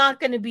 I'm not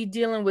going to be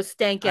dealing with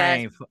stank I ass.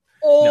 ain't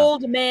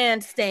Old man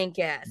stank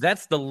ass.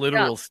 That's the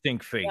literal No.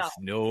 stink face.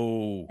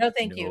 No,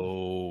 thank you.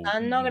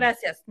 No,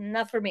 gracias.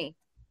 Not for me.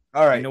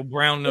 All right. Ain't no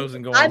brown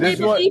nosing going I on. may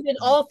believe in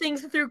all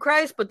things through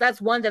Christ, but that's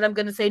one that I'm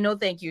going to say no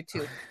thank you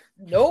to.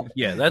 Nope.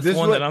 Yeah, that's This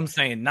one one- that I'm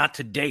saying not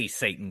today,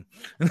 Satan.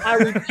 I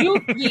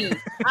rebuke ye.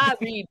 I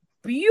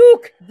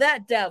rebuke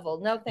that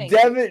devil. No thank you.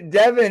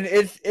 Devin,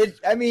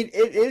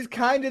 it is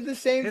kind of the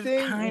same It's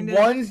thing. kinda-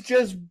 One's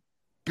just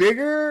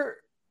bigger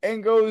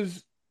and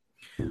goes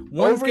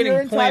One's over your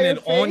getting planted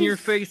entire on your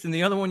face. face, and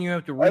the other one you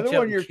have to reach other out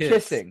one and you're kiss.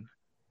 kissing.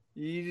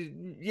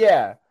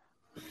 Yeah.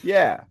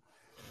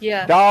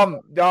 Yeah.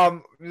 Dom,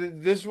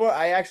 this one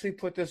I actually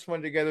put this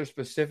one together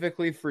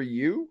specifically for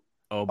you.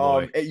 Oh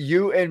boy.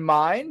 You and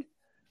mine.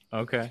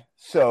 Okay.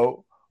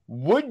 So,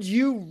 would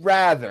you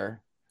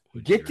rather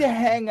get to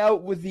hang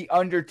out with the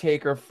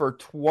Undertaker for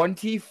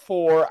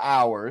 24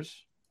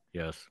 hours,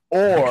 Yes.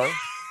 or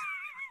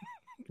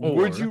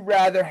would Or- you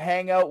rather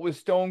hang out with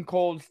Stone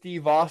Cold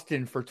Steve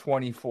Austin for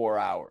 24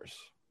 hours?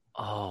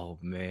 Oh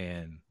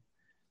man.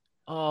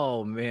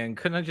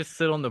 Couldn't I just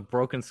sit on the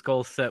Broken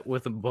Skull set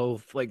with them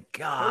both? Like,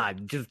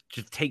 God, just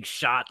take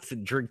shots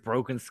and drink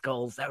Broken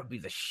Skulls. That would be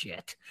the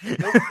shit.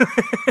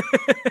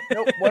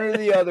 Nope, one or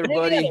the other,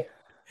 buddy.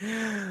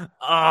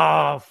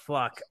 Oh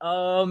fuck.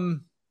 I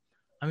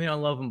mean, I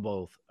love them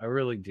both. I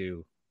really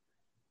do.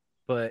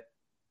 But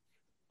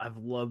I've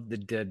loved the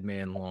dead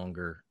man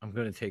longer. I'm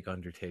gonna take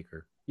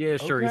Undertaker. Yeah,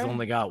 sure, he's Okay.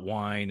 only got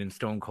wine and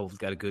Stone Cold's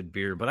got a good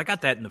beer, but I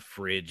got that in the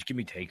fridge. Give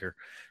me Taker.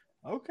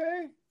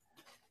 Okay.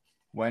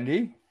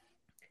 Wendy?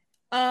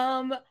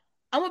 I'm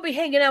gonna be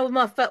hanging out with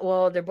my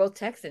well, they're both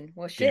Texan.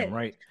 Well, shit. Damn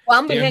right. Well,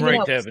 I'm gonna be Damn hanging right,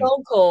 out Devin. with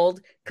Stone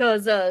Cold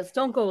because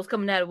Stone Cold's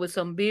coming at it with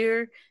some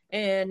beer,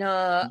 and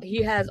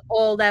he has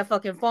all that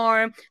fucking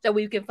farm that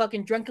we can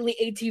fucking drunkenly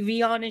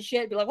ATV on and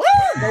shit. Be like, woo,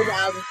 go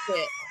wild and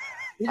shit.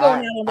 We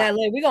going out on that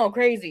leg. We going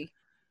crazy.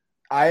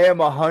 I am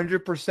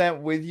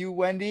 100% with you,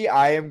 Wendy.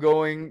 I am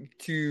going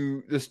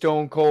to the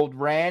Stone Cold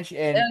Ranch,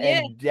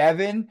 and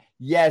Devin.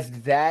 Yes,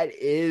 that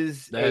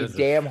is a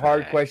damn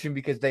hard question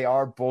because they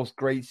are both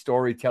great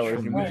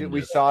storytellers, and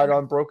we saw it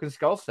on Broken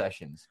Skull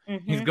sessions.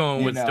 He's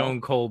going with Stone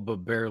Cold,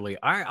 but barely.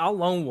 I'll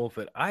lone wolf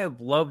it. I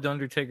have loved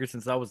Undertaker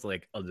since I was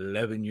like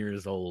 11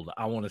 years old.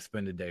 I want to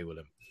spend a day with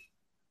him.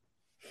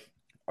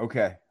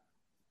 Okay.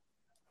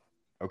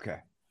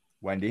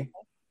 Wendy.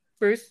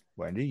 Bruce.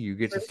 Wendy, you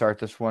get to start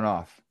this one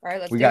off. All right,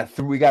 let's we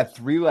got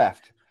three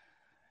left.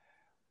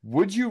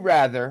 Would you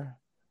rather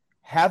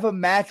have a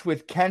match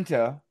with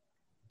Kenta,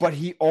 but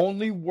he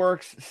only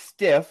works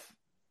stiff,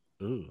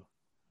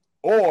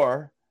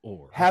 or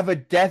have a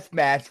death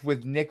match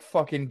with Nick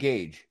fucking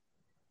Gage?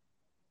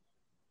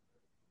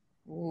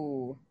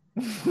 Ooh.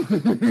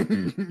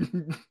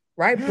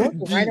 Right, both are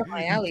Do right you- up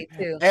my alley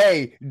too.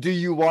 A, do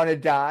you want to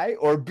die?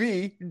 Or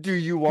B, do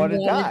you want to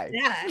wanna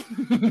die?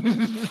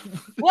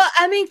 Well,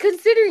 I mean,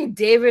 considering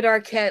David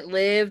Arquette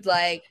lived,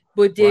 like,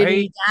 but did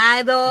he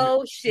die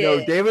though? Shit.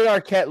 No, David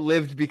Arquette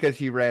lived because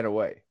he ran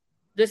away.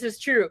 This is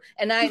true.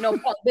 And I ain't no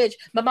punk bitch.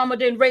 My mama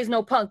didn't raise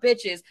no punk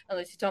bitches.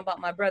 Unless you're talking about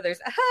my brothers.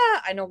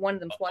 Aha! I know one of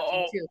them's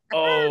watching too.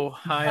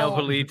 Hi,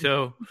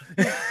 Albalito.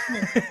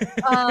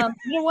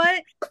 You know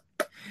what?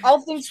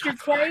 All things through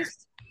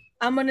Christ,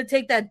 I'm going to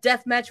take that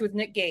death match with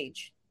Nick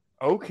Gage.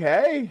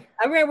 Okay.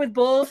 I ran with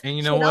Bulls. And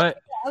you know what?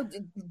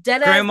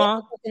 Dead Grandma?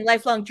 ass fucking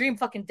lifelong dream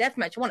fucking death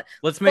match.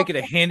 Let's make it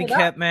a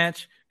handicap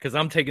match because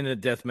I'm taking the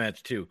death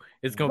match too.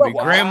 It's going to be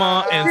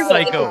Grandma and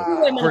Psycho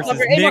versus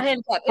Nick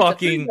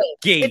fucking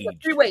Gage. It's a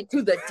three-way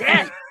to the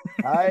death.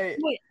 I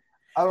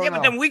don't know.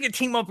 But then we could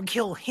team up and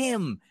kill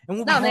him, and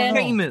we'll be man.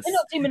 famous. We're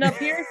not teaming up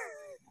here.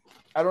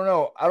 I don't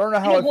know. I don't know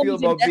how I feel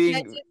about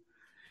being.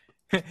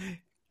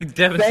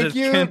 Devin Thank says,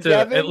 you, Kenta,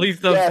 Devin. at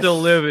least I'm Yes. still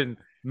living.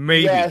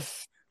 Maybe.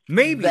 Yes.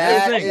 Maybe.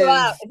 That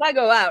If I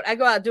go out, I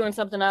go out doing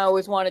something I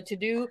always wanted to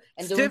do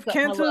and doing Stiff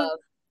something I Kenta? love.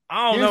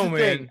 I don't Here's know, the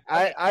man. thing.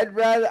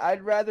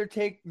 I'd rather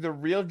take the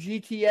real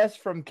GTS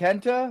from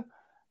Kenta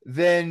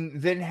than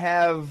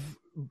have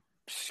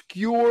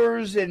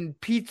skewers and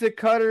pizza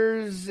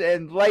cutters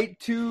and light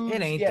tubes.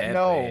 It ain't Yeah,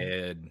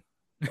 that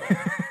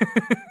bad.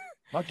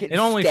 Not getting It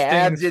only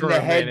stabbed stings in for the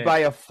a head minute. by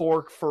a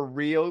fork for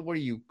real. What are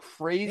you,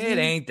 crazy? It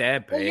ain't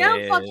that bad. Well, yeah,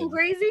 I'm fucking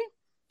crazy.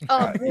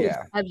 Oh, Bruce,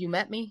 yeah. have you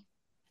met me?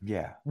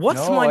 Yeah.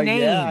 What's my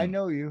name? Yeah, I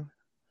know you.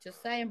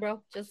 Just saying,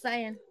 bro. Just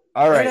saying.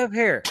 All Right right. up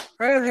here.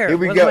 Right up here. Here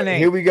we What's go. my name?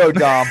 Here we go,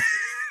 Dom.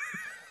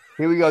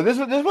 Here we go. This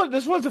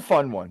one's a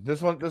fun one.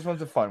 This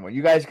one's a fun one.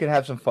 You guys can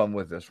have some fun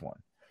with this one.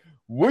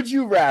 Would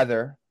you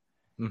rather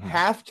Mhm.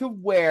 have to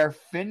wear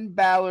Finn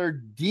Balor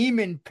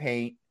demon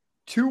paint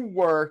to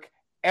work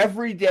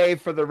every day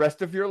for the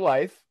rest of your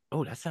life,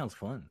 Oh, that sounds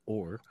fun.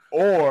 or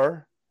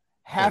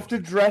have to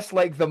dress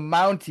like the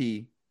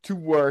Mountie to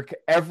work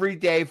every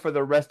day for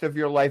the rest of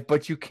your life,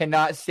 but you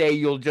cannot say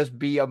you'll just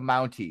be a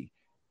Mountie?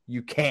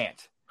 You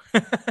can't.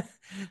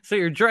 So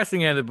you're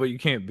dressing at it, but you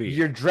can't be.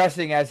 You're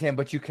dressing as him,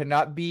 but you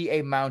cannot be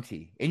a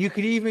Mountie. And you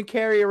could even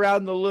carry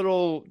around the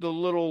little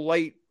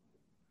light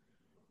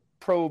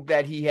probe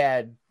that he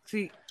had.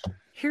 See,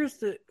 here's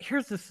the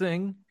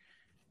thing,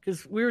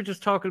 because we were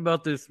just talking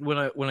about this when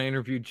I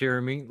interviewed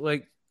Jeremy.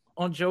 Like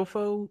on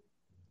Jofo,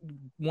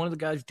 one of the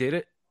guys did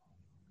it.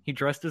 He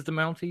dressed as the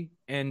Mountie,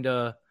 and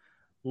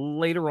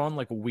later on,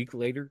 like a week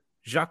later,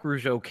 Jacques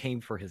Rougeau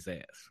came for his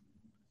ass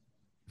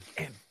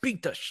and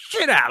beat the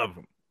shit out of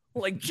him.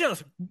 Like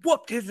just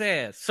whooped his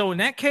ass. So in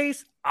that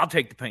case, I'll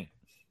take the paint.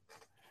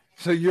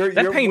 So you're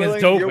paint is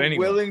willing, dope you're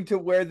anyway. willing to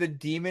wear the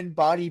demon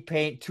body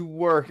paint to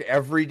work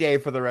every day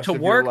for the rest To of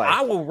work, your life.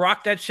 I will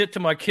rock that shit to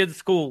my kid's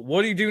school.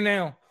 What do you do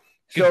now?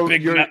 So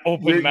Big you're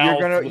open mouth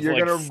with, you're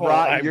like, gonna full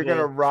rock you're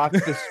gonna eyeball. rock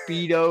the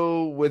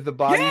Speedo with the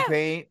body Yeah.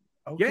 paint.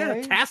 Okay.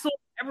 Yeah, tassel,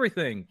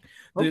 everything.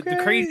 The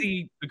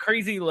Okay.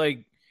 crazy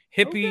like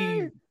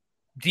hippie Okay.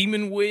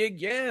 demon wig.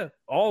 Yeah,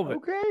 all of it.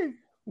 Okay.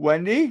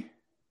 Wendy,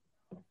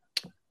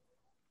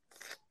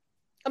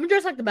 I'm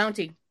dressed like the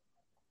Bounty.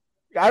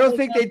 I don't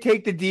think they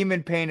take the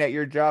demon paint at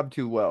your job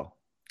too well.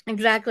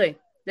 Exactly.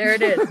 There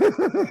it is.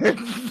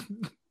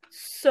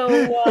 So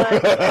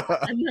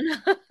I'm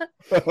gonna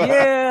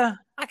Yeah,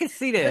 I can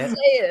see that.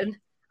 saying,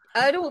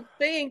 I don't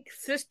think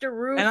Sister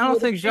Ruth. And I don't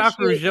would think Jacques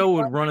appreciate Rougeau you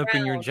would running run up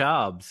in your around.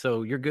 job,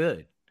 so you're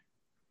good.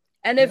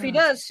 And if he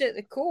Yeah. does, shit,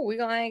 cool. We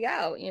gonna hang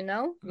out. You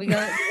know, we're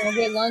gonna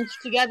get lunch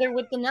together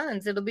with the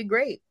nuns. It'll be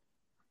great.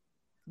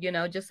 You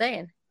know, just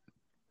saying.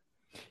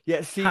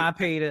 Yeah, see, Hi,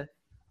 Peter.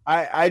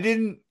 I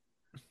didn't.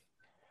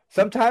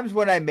 Sometimes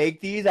when I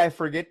make these, I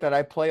forget that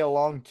I play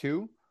along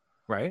too.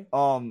 Right?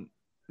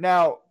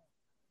 Now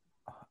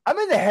I'm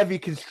in the heavy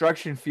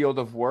construction field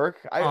of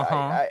work.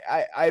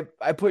 I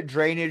put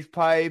drainage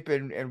pipe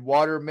and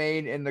water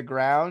main in the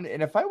ground.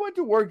 And if I went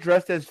to work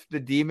dressed as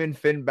the demon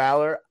Finn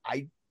Balor,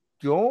 I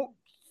don't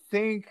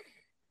think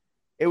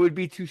it would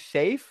be too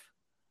safe.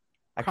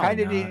 I Probably kind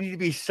of not. need to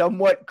be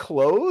somewhat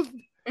clothed.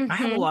 I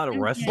have a lot of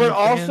wrestling But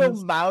also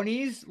fans.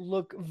 Mounties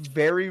look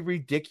very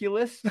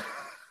ridiculous.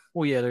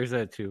 Well, yeah, there's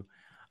that too.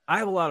 I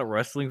have a lot of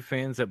wrestling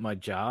fans at my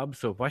job,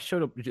 so if I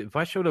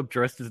showed up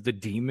dressed as the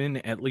demon,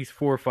 at least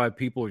 4 or 5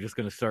 people are just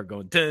going to start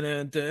going. Dun,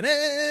 dun,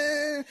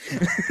 dun.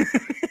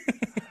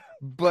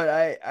 But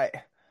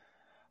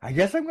I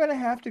guess I'm gonna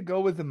have to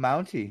go with the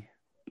Mountie.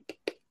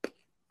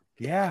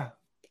 Yeah.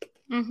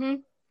 Mm-hmm.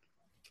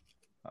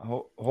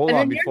 Hold And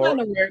on then before. you're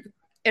gonna work.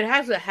 It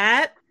has a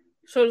hat,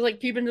 so it's like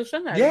keeping the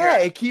sun out. Yeah,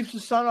 of it keeps the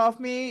sun off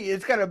me.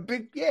 It's got a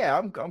big. Yeah,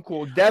 I'm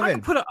cool. I Devin,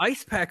 can put an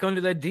ice pack under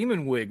that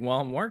demon wig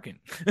while I'm working.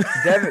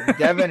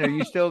 Devin, are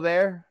you still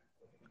there?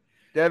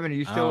 Devin, are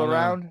you I still don't know.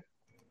 around?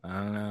 I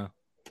don't know.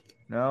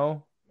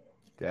 No,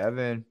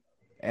 Devin,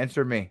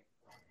 answer me.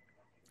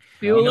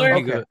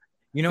 Bueller. Okay.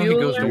 He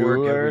goes to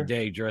work every Bueller.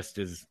 day dressed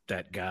as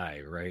that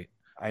guy, right?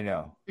 I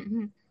know.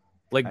 Mm-hmm.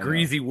 Like I know.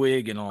 greasy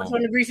wig and all.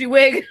 On the greasy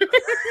wig.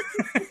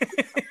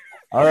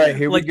 All right,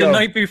 here Like we go. the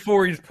night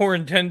before, he's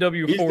pouring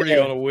 10W40 He's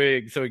there. on a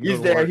wig so he can He's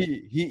go to there. work.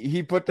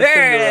 He put the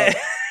finger There. up.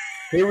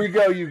 Here we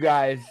go, you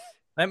guys.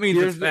 That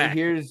means it's fact.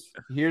 Here's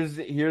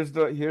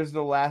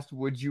the last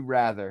would you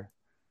rather.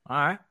 All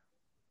right.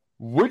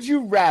 Would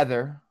you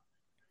rather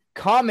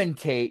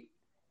commentate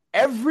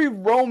every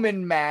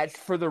Roman match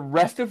for the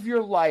rest of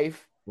your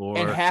life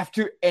and have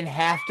to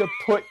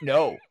put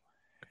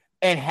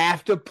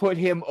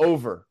him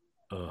over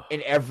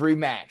in every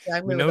match?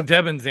 We know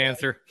Devin's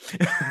answer.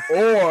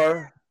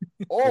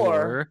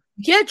 Or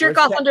you can't jerk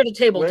off under the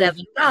table,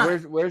 Devin.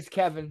 Where's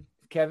Kevin?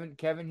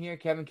 Kevin here.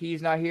 Kevin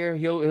Key's not here.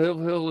 He'll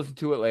listen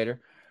to it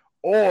later.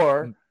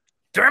 Or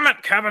damn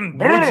it,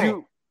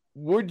 Kevin.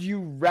 Would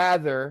you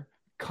rather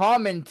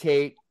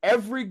commentate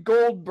every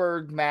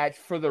Goldberg match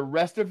for the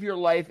rest of your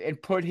life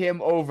and put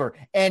him over?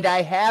 And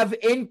I have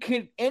in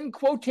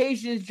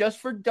quotations just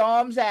for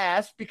Dom's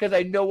ass because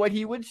I know what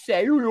he would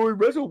say. You only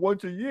wrestle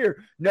once a year.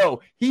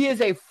 No, he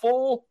is a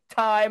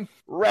full-time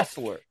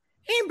wrestler.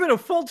 He ain't been a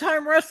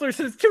full-time wrestler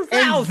since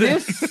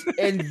 2000.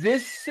 In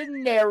this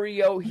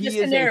scenario, he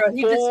is a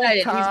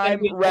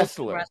full-time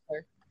wrestler.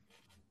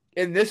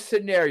 In this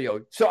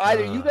scenario. So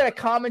either you got to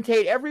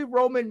commentate every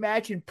Roman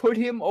match and put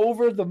him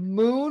over the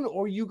moon,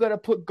 or you got to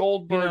put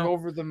Goldberg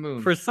over the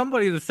moon. For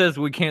somebody that says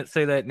we can't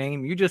say that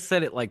name, you just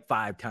said it like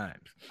 5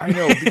 times. I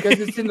know, because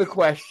it's in the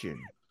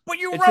question. But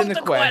you wrote the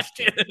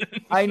question.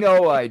 I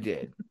know I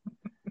did.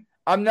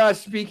 I'm not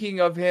speaking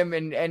of him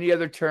in any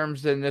other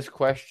terms than this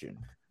question.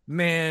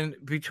 Man,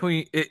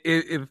 between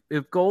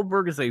if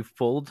Goldberg is a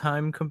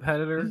full-time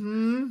competitor,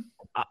 I'm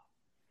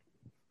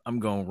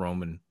going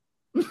Roman.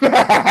 Devin,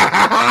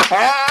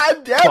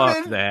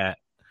 fuck that.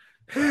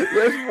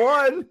 There's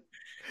one.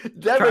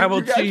 Devin,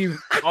 Tribal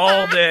Chief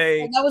all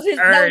day. That was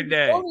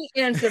the only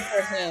answer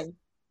for him.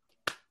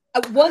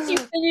 Once you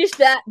finished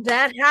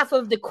that half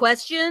of the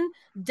question,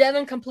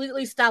 Devin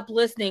completely stopped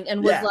listening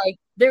and was like,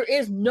 "There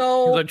is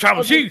no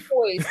Tribal Chief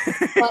choice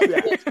but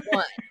this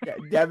one." Yeah,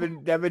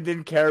 Devin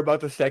didn't care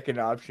about the second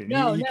option.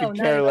 No, he could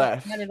care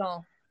less. Not at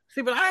all.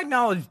 See, but I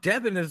acknowledge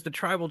Devin is the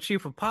tribal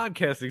chief of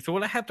podcasting. So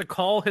would I have to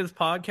call his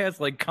podcast,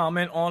 like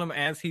comment on him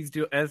as he's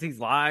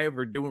live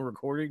or doing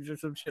recordings or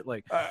some shit?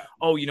 Like,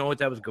 oh, you know what?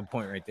 That was a good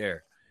point right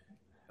there.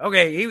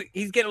 Okay,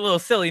 he's getting a little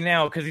silly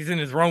now because he's in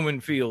his Roman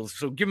feels.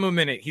 So give him a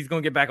minute. He's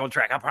gonna get back on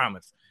track. I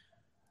promise.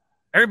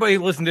 Everybody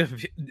listen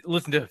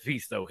to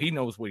Feast though. He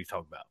knows what he's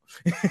talking about.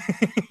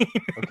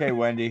 Okay,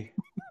 Wendy,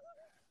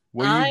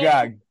 what you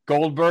got?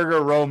 Goldberg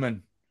or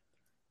Roman?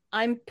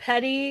 I'm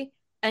petty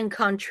and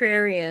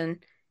contrarian.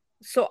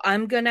 So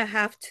I'm going to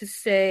have to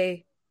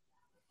say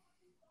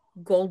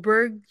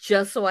Goldberg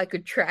just so I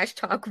could trash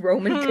talk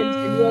Roman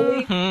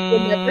continually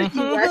whenever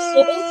he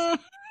wrestles.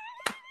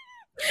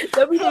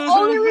 That'd be the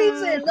only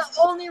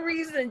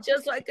reason,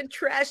 just so I could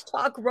trash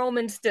talk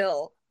Roman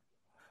still.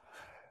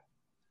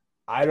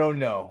 I don't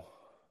know.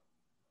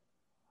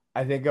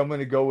 I think I'm going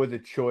to go with a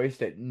choice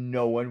that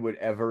no one would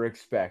ever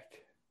expect.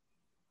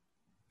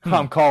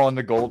 I'm calling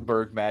the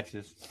Goldberg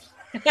matches.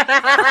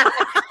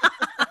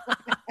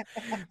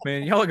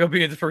 Man, y'all are gonna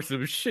be in for some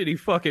shitty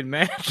fucking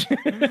match.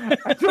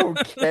 I don't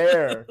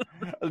care.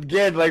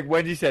 Again, like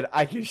Wendy said,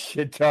 I can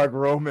shit talk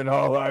Roman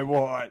all I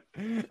want.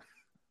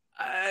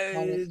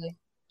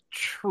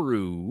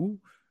 True,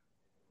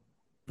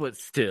 but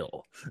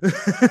still.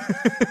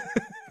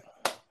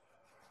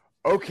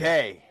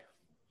 Okay.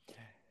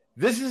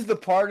 This is the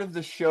part of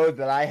the show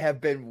that I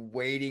have been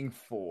waiting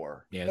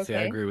for. Yeah, see,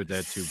 I agree with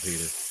that too,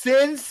 Peter.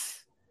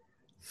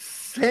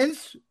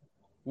 Since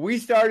we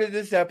started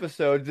this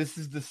episode, this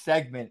is the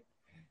segment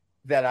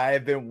that I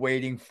have been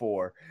waiting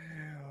for.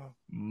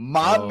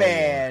 My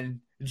man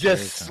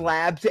just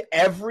slapped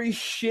every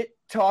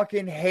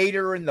shit-talking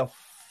hater in the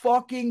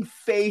fucking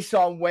face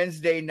on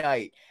Wednesday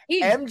night.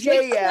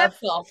 MJF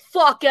the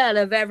fuck out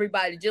of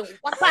everybody. Just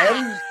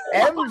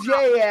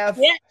MJF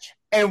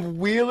and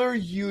Wheeler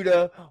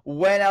Yuta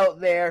went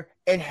out there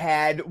and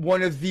had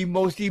one of the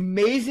most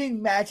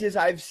amazing matches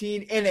I've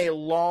seen in a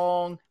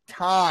long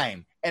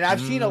time. And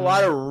I've seen a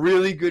lot of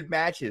really good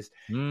matches.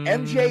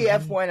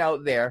 MJF went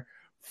out there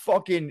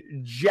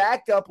fucking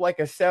jacked up like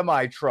a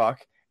semi-truck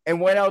and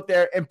went out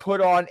there and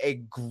put on a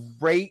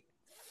great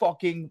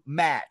fucking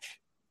match.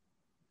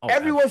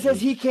 Everyone says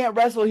he can't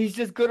wrestle. He's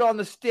just good on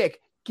the stick.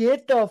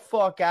 Get the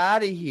fuck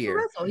out of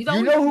here.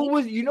 You know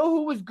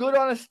who was good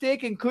on a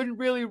stick and couldn't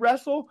really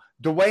wrestle?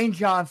 Dwayne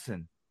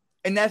Johnson.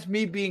 And that's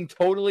me being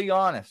totally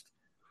honest.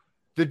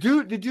 The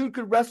dude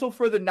could wrestle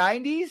for the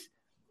 90s.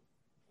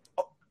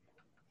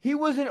 He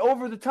wasn't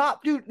over the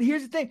top. Dude,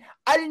 here's the thing.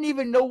 I didn't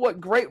even know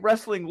what great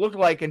wrestling looked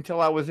like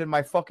until I was in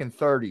my fucking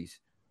 30s.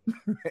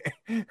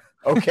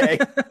 Okay?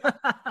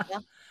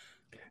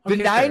 The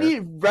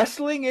 90s,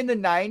 wrestling in the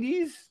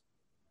 90s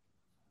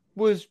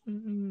was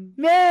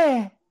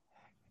meh.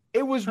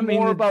 It was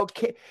more about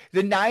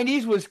the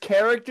 90s was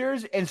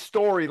characters and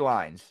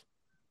storylines.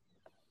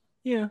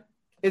 Yeah.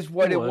 Is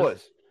what it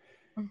was.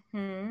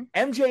 Mm-hmm.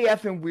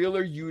 MJF and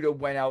Wheeler Yuta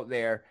went out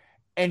there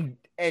and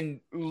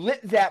and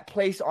lit that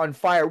place on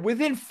fire.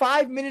 Within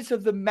 5 minutes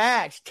of the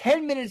match,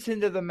 10 minutes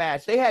into the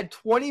match, they had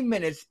 20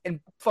 minutes and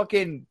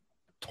fucking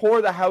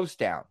tore the house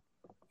down.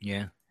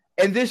 Yeah.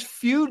 And this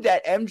feud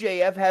that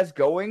MJF has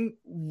going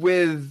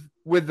with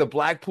the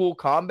Blackpool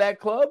Combat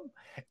Club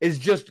is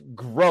just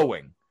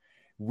growing.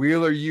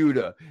 Wheeler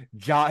Yuta,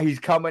 he's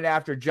coming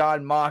after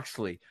John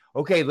Moxley.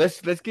 Okay,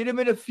 let's get him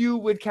in a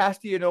feud with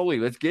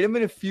Castagnoli. Let's get him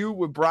in a feud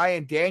with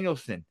Bryan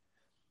Danielson.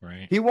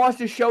 Right. He wants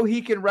to show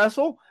he can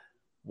wrestle.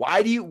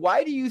 Why do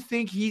you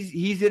think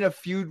he's in a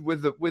feud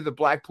with the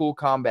Blackpool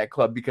Combat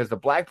Club? Because the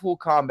Blackpool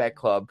Combat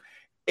Club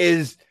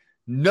is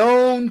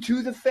known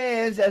to the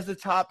fans as the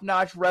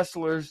top-notch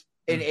wrestlers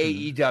in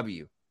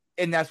AEW.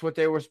 And that's what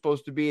they were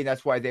supposed to be, and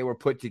that's why they were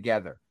put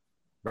together.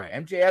 Right.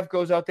 MJF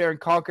goes out there and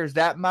conquers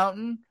that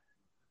mountain.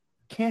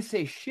 Can't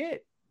say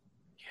shit.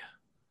 Yeah.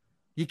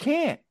 You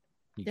can't.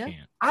 You can't.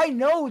 I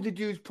know the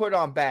dude's put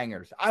on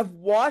bangers. I've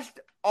watched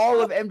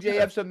all of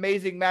MJF's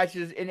amazing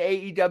matches in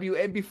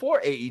AEW and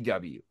before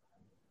AEW.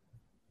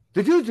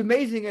 The dude's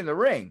amazing in the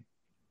ring.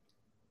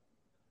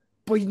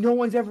 But no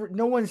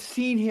one's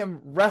seen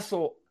him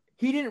wrestle.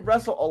 He didn't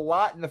wrestle a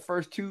lot in the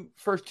first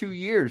two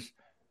years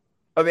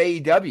of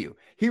AEW.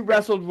 He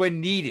wrestled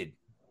when needed.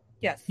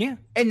 Yes. Yeah.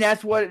 And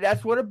that's what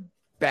a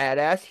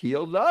badass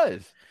heel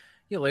does.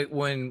 Yeah, like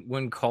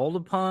when called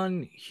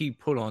upon, he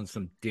put on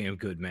some damn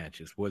good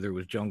matches. Whether it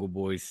was Jungle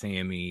Boy,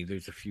 Sammy,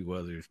 there's a few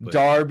others, but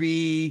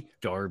Darby,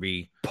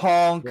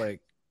 Punk,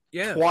 like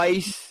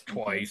twice,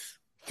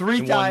 3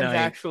 in times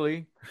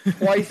actually,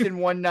 twice in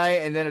one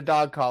night, and then a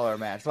dog collar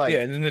match. Like,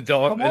 and then the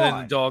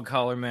dog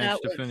collar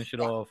match to finish it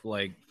off.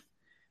 Like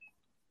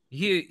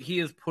he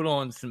has put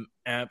on some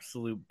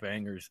absolute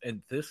bangers,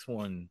 and this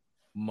one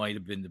might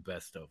have been the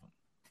best of them.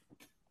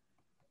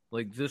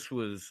 Like, this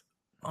was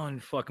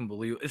unfucking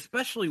believable,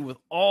 especially with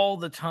all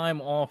the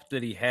time off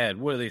that he had.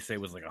 What do they say?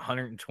 It was like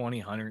 120,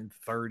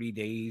 130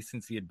 days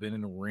since he had been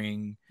in a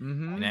ring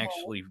and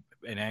actually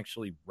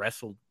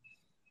wrestled.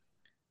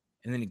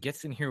 And then he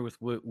gets in here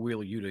with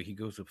Wheeler Yuta. He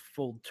goes a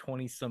full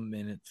 20-some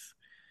minutes,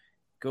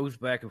 goes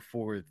back and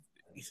forth.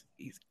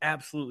 He's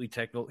absolutely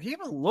technical. He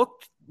even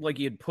looked like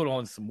he had put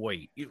on some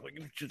weight.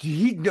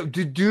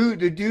 The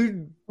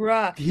dude,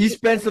 he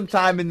spent some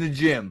time in the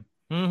gym.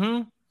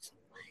 Mm-hmm.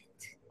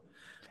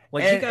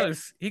 Like,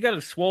 he got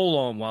a swole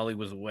on while he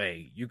was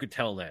away. You could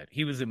tell that.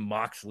 He was in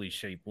Moxley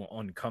shape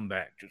on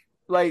comeback. Just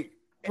like,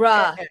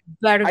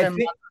 better than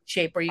Moxley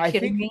shape. Are you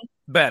kidding me?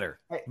 Better.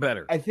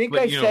 I think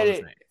I said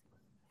it.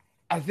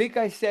 I think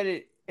I said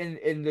it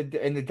in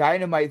the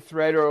Dynamite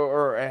thread,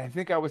 or I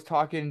think I was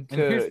talking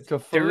to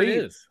Philippe. There it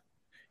is.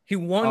 He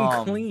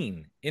won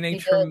clean in a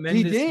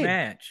tremendous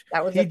match.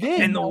 He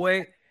did. And the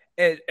way...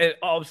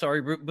 I'm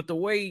sorry, but the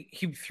way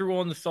he threw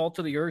on the Salt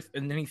of the Earth,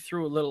 and then he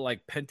threw a little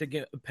like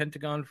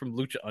pentagon from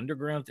Lucha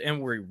Underground, and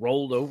where he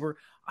rolled over,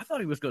 I thought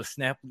he was going to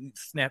snap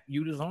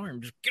Yuta's arm.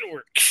 Just get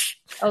over it.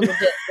 Oh,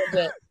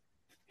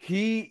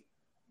 legit.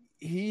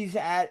 He's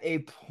at a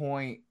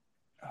point.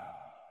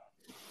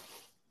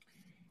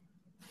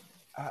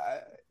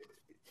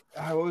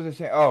 What was I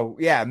saying? Oh,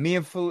 yeah, me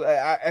and Philippe.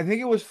 I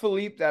think it was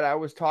Philippe that I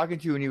was talking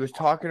to, and he was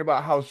talking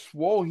about how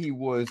swole he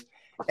was,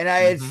 and I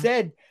had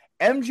said,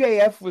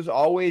 MJF was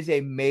always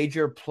a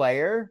major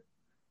player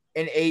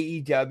in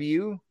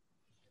AEW,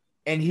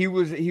 and he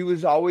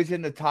was always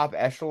in the top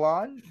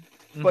echelon,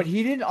 but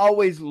he didn't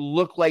always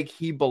look like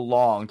he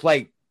belonged,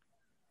 like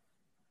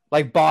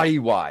body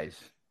wise.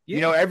 Yeah.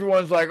 You know,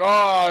 everyone's like,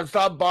 "Oh,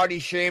 stop body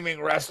shaming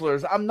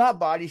wrestlers." I'm not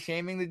body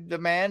shaming the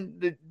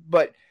man,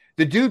 but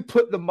the dude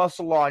put the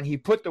muscle on. He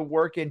put the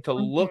work in to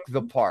look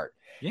the part.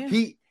 Yeah.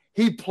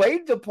 He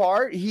played the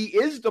part. He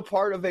is the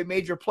part of a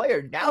major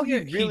player. Now he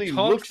really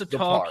looks the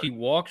part. He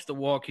walks the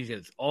walk. He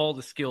has all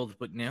the skills,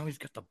 but now he's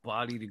got the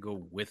body to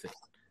go with it.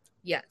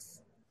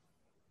 Yes.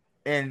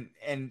 And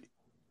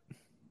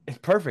it's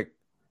perfect.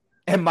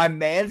 And my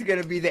man's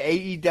going to be the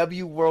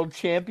AEW World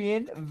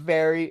Champion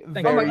very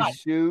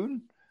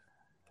soon.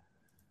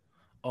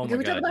 Oh my God. Can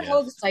we talk about how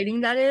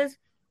exciting that is?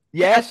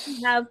 Yes.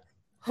 To have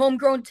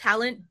homegrown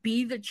talent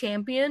be the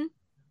champion.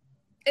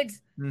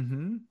 It's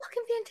fucking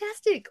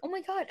fantastic. Oh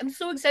my God. I'm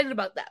so excited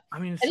about that. I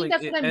mean, I think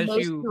that's what I'm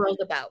most thrilled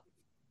about.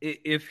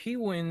 If he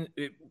wins,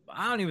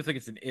 I don't even think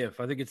it's an if.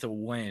 I think it's a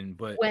when.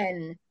 But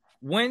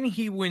when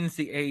he wins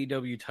the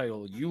AEW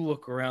title, you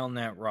look around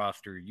that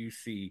roster, you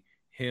see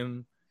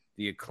him,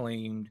 the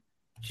Acclaimed,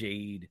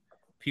 Jade,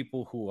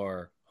 people who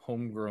are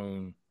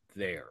homegrown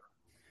there.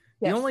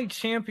 Yes. The only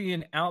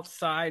champion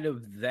outside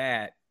of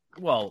that,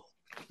 well,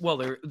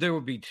 there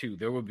would be two.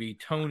 There would be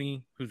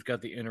Tony, who's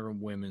got the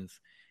interim women's,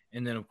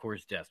 and then, of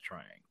course, Death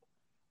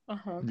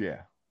Triangle.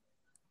 Yeah.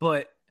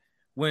 But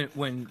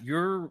when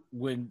your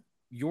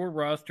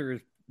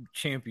roster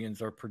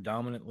champions are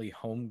predominantly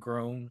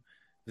homegrown,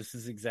 this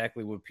is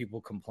exactly what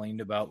people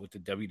complained about with the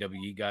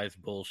WWE guys'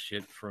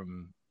 bullshit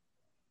from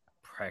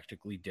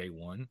practically day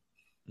one.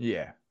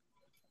 Yeah.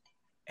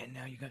 And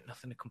now you got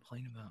nothing to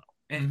complain about.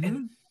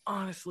 And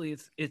honestly,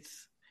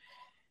 it's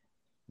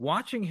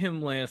watching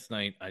him last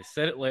night. I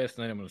said it last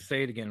night. I'm going to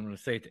say it again. I'm going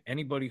to say it to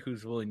anybody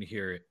who's willing to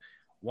hear it.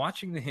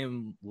 watching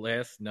him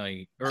last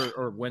night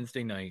or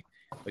Wednesday night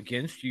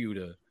against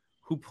Yuta,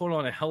 who put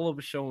on a hell of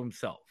a show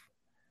himself.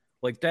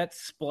 Like that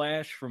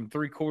splash from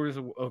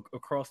 3/4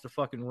 across the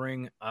fucking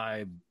ring,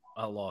 I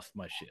lost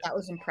my shit. That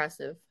was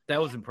impressive.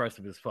 That was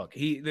impressive as fuck.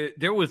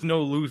 There was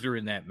no loser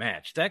in that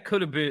match. That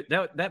could have been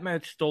that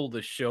match stole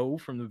the show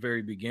from the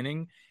very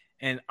beginning.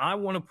 And I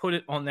want to put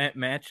it on that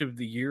match of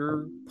the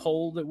year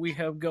poll that we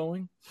have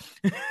going.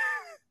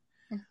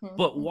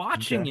 But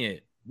watching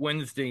it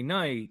Wednesday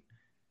night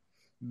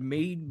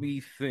made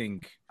me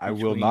think. I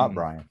will not,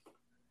 Brian.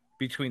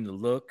 Between the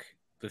look,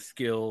 the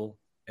skill,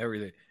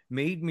 everything,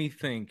 made me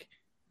think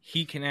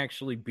he can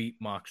actually beat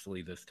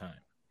Moxley this time.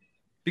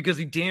 Because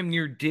he damn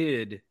near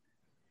did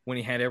when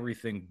he had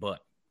everything but.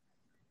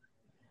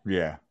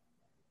 Yeah.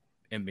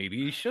 And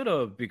maybe he should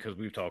have, because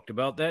we've talked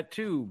about that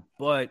too.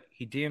 But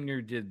he damn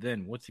near did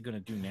then. What's he going to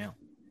do now?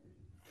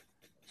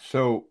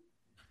 So,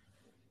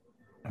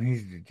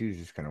 he's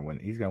just going to win.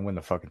 He's going to win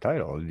the fucking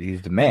title.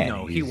 He's the man.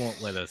 No, he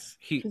won't let us.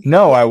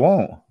 No, I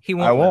won't. He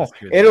won't. I won't.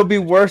 It'll be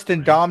worse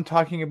than Dom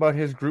talking about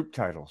his group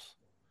titles.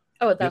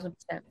 Oh, 1,000%.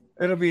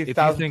 It'll be 1,000% If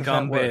you think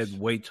I'm worse. bad,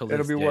 wait till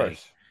It'll be day.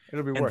 worse.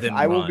 It'll be worse. then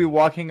I will run. be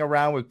walking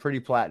around with Pretty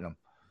Platinum.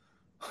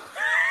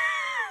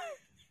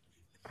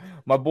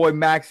 My boy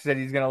Max said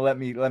he's gonna let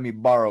me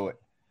borrow it.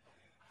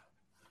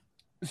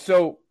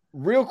 So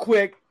real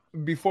quick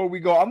before we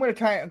go, I'm gonna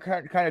kind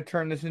of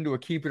turn this into a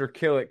keep it or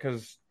kill it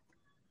because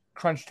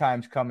crunch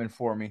time's coming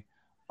for me.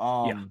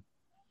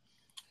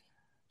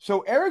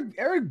 So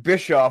Eric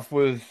Bischoff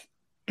was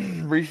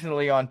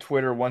recently on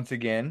Twitter once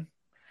again,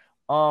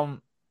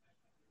 and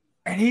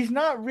he's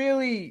not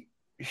really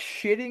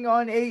shitting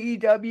on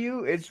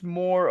AEW. It's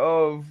more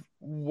of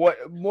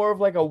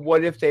like a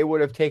what if they would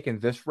have taken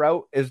this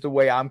route is the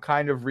way I'm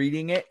kind of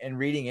reading it and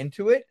reading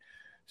into it.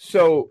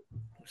 So,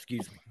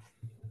 excuse me.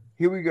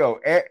 Here we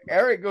go.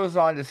 Eric goes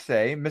on to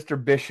say,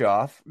 Mr.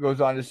 Bischoff goes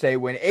on to say,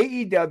 when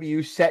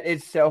AEW set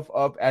itself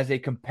up as a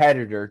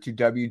competitor to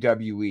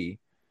WWE,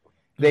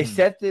 they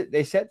set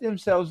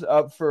themselves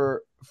up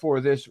for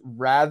this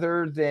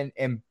rather than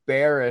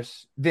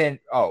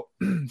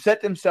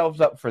set themselves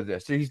up for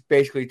this. So he's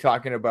basically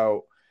talking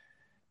about,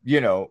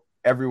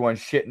 everyone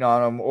shitting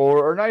on them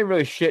or not even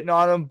really shitting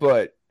on them,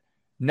 but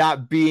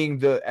not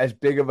being as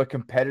big of a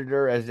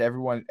competitor as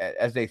everyone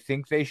as they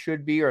think they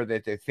should be or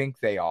that they think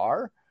they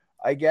are,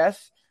 I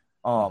guess.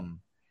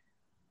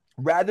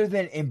 Rather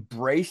than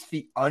embrace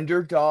the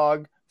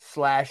underdog /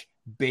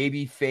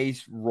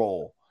 babyface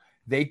role.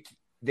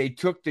 They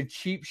took the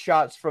cheap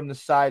shots from the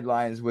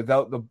sidelines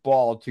without the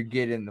balls to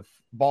get in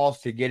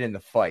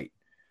the fight.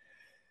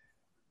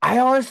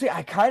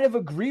 I kind of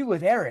agree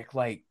with Eric.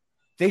 Like,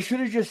 they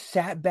should have just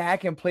sat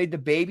back and played the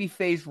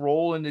babyface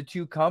role in the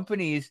two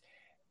companies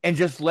and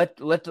just let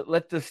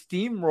the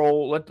steam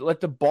roll, let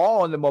the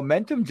ball and the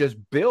momentum just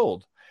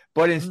build.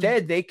 But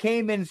instead, they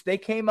came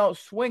out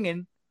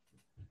swinging,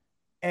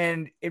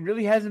 and it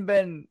really hasn't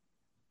been.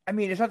 I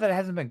mean, it's not that it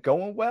hasn't been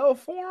going well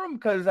for them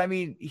because,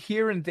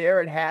 here and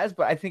there it has.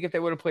 But I think if they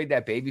would have played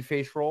that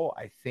babyface role,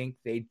 I think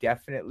they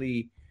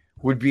definitely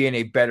would be in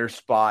a better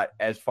spot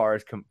as far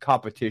as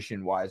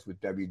competition-wise with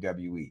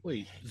WWE.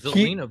 Wait,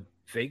 Zelina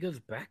Vega's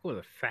back with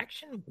a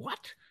faction?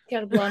 What?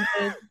 Got a blonde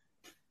head.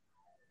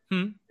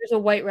 There's a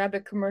White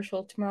Rabbit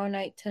commercial tomorrow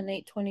night,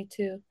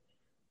 10/8/22.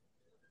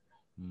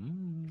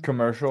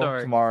 Commercial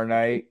tomorrow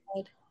night.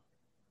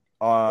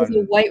 There's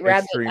a White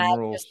Rabbit ad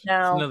Rules. just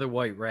now. It's another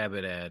White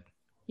Rabbit ad.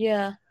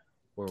 Yeah.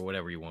 Or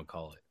whatever you want to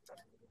call it.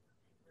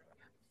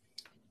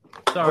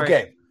 Sorry.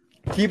 Okay.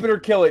 Keep it or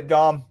kill it,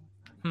 Dom.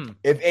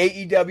 If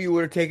AEW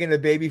would have taken the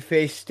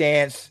babyface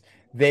stance,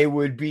 they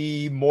would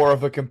be more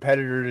of a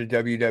competitor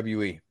to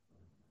WWE.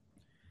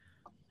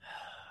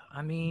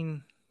 I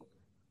mean, I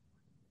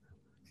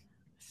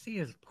see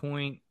his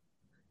point,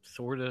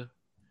 sort of.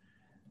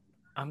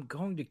 I'm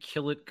going to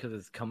kill it because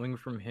it's coming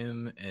from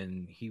him,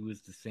 and he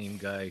was the same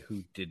guy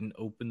who didn't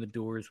open the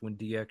doors when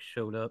DX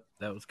showed up.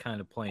 That was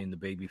kind of playing the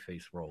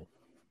babyface role.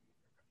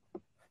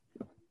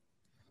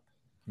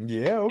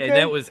 Yeah, okay. And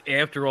that was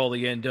after all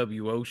the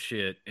NWO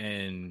shit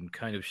and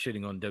kind of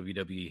shitting on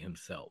WWE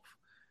himself.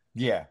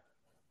 Yeah.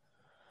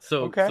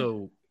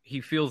 So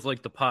he feels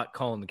like the pot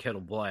calling the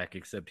kettle black,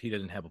 except he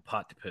doesn't have a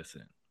pot to piss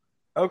in.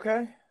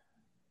 Okay.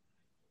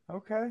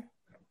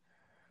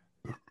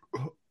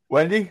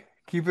 Wendy,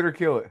 keep it or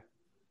kill it?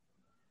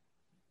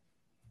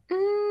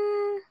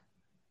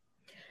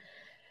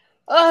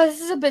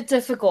 This is a bit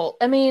difficult.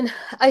 I mean,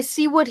 I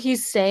see what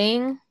he's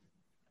saying,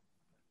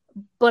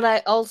 but I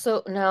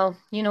also no.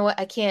 You know what?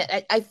 I can't.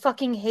 I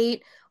fucking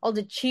hate all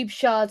the cheap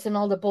shots and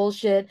all the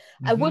bullshit.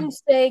 I wouldn't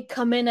say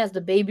come in as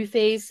the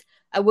babyface.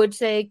 I would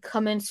say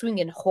come in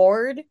swinging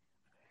hard,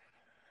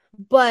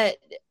 but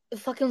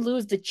fucking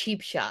lose the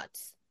cheap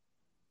shots.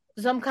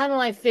 So I'm kind of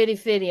like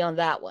 50-50 on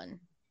that one.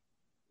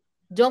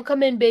 Don't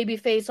come in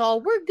babyface all,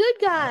 we're good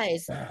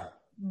guys.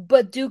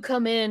 But do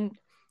come in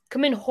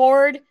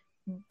hard,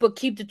 but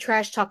keep the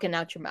trash talking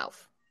out your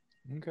mouth.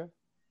 Okay.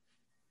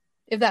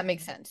 If that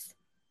makes sense.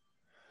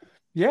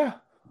 Yeah.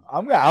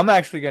 I'm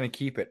actually going to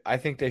keep it. I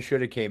think they should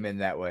have came in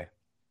that way.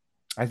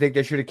 I think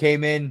they should have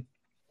came in.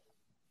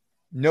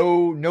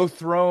 No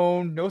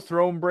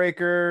throne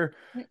breaker,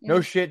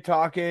 no shit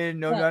talking,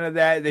 none of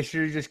that. They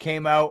should have just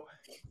came out,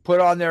 put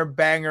on their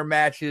banger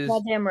matches,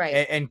 Goddamn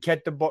right. and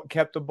kept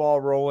the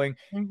ball rolling.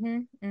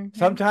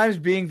 Sometimes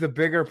being the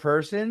bigger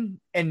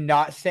person and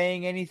not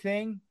saying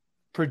anything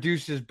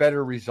produces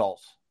better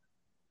results.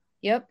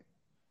 Yep.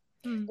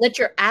 Let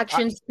your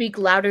actions speak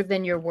louder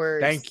than your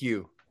words. Thank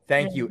you.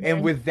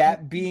 And with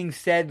that being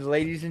said,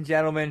 ladies and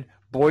gentlemen,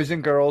 boys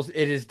and girls,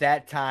 it is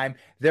that time.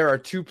 There are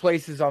 2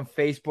 places on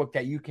Facebook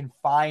that you can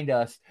find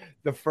us.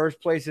 The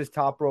first place is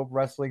Top Rope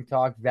Wrestling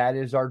Talk. That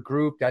is our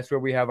group. That's where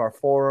we have our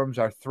forums,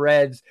 our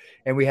threads,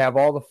 and we have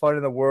all the fun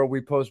in the world.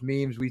 We post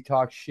memes, we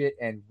talk shit,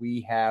 and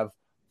we have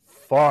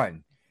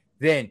fun.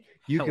 Then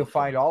you can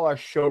find all our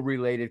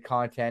show-related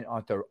content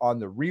on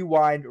the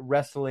Rewind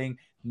Wrestling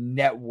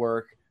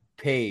Network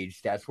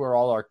page. That's where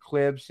all our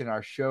clips and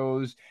our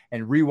shows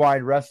and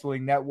Rewind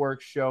Wrestling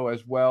Network show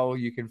as well.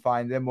 You can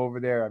find them over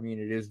there. I mean,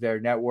 it is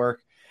their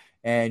network,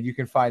 and you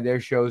can find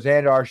their shows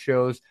and our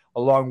shows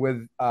along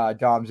with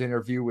Dom's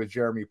interview with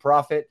Jeremy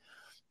Prophet.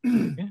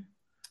 And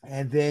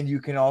then you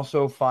can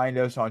also find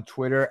us on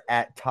Twitter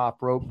at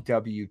Top Rope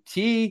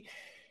WT.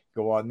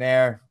 Go on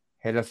there,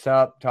 hit us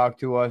up, talk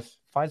to us.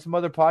 Find some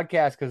other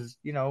podcasts because,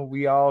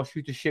 we all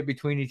shoot the shit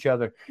between each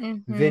other.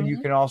 Then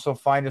you can also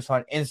find us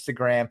on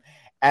Instagram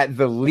at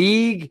The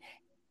League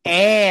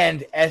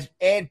and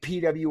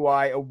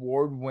PWI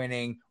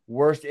award-winning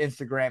worst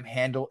Instagram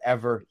handle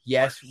ever.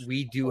 Yes,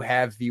 we do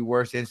have the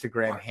worst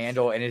Instagram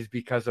handle, and it's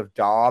because of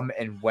Dom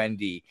and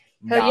Wendy.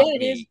 Not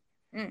me.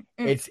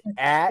 It's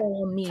at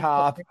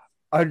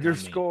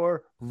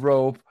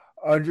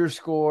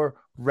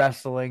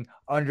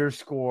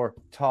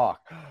top_rope_wrestling_talk.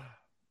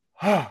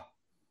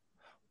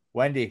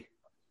 Wendy.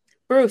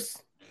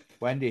 Bruce.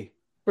 Wendy.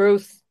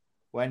 Bruce.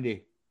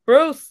 Wendy.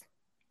 Bruce.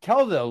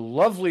 Tell the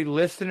lovely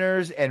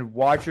listeners and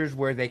watchers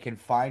where they can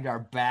find our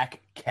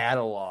back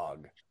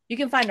catalog. You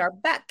can find our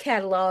back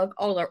catalog,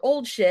 all our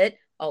old shit,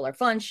 all our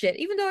fun shit,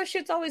 even though our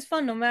shit's always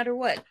fun no matter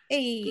what.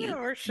 Hey, Yeah,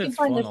 our you can shit's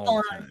find fun us all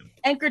on the time.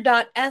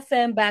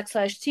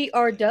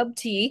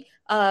 anchor.fm/TRWT.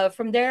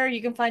 From there,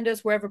 you can find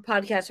us wherever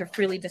podcasts are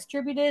freely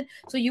distributed.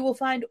 So you will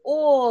find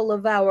all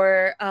of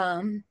our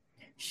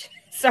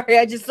sorry,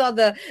 I just saw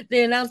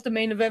they announced the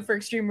main event for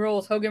Extreme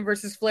Rules, Hogan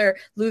versus Flair.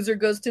 Loser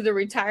goes to the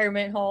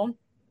retirement home.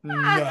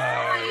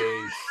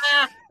 Nice.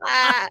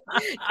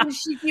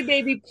 Sheiky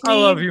Baby, please. I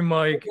love you,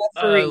 Mike.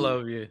 I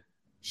love you.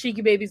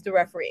 Sheiky Baby's the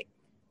referee.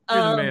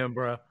 You're the man,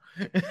 bro.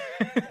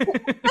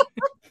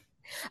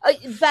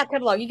 Back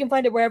catalog. You can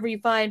find it wherever you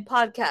find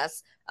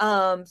podcasts.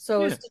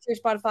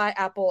 Stitcher, Spotify,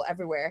 Apple,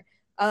 everywhere.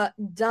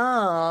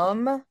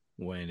 Dom.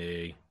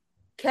 Wendy.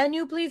 Can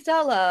you please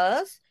tell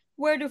us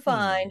where to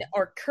find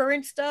our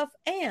current stuff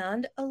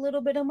and a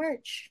little bit of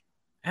merch?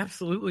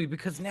 Absolutely,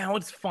 because now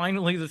it's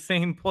finally the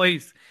same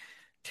place.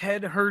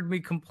 Ted heard me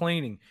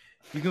complaining.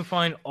 You can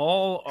find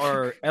all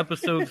our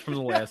episodes from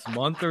the last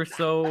month or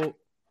so,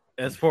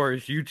 as far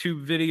as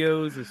YouTube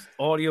videos, as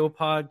audio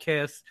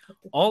podcasts,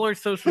 all our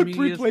social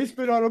media.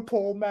 Replacement on a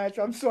pole match.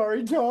 I'm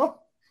sorry, Tom.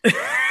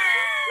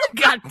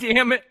 God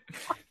damn it.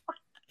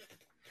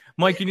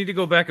 Mike, you need to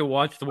go back and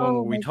watch the one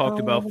where we talked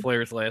about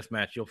Flair's last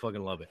match. You'll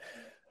fucking love it.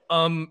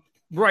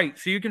 Right.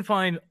 So you can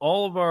find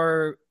all of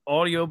our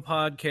audio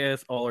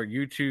podcasts, all our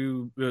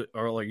YouTube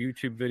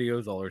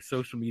videos, all our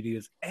social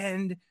medias,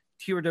 and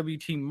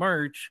TRWT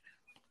merch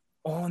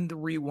on the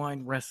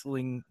Rewind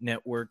Wrestling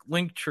Network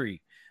link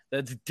tree.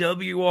 That's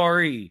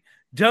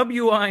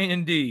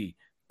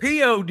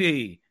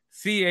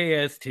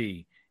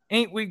WREWINDPODCAST.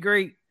 Ain't we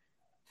great?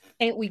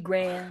 Ain't we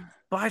grand?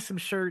 Buy some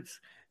shirts.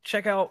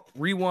 Check out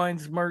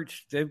Rewind's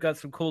merch. They've got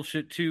some cool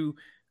shit too.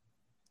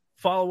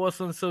 Follow us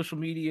on social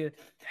media.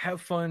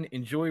 Have fun.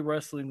 Enjoy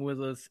wrestling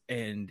with us,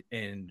 and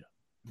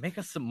make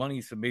us some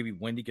money so maybe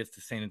Wendy gets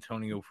to San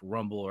Antonio for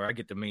Rumble, or I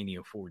get to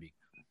Mania 40.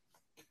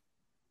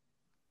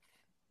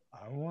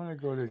 I want to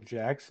go to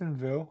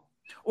Jacksonville.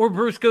 Or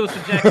Bruce goes to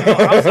Jacksonville.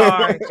 I'm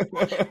sorry.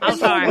 I'm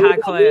sorry, high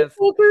class.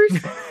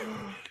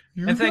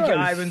 And thank you,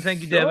 Ivan.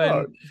 Thank you,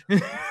 Devin.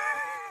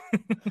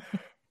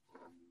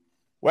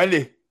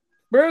 Wendy.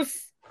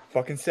 Bruce.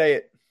 Fucking say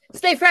it.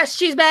 Stay fresh,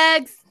 cheese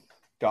bags.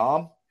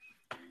 Dom.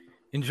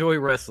 Enjoy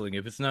wrestling.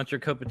 If it's not your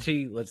cup of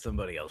tea, let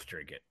somebody else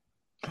drink it.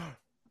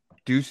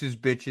 Deuces,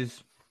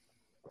 bitches.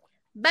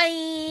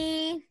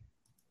 Bye.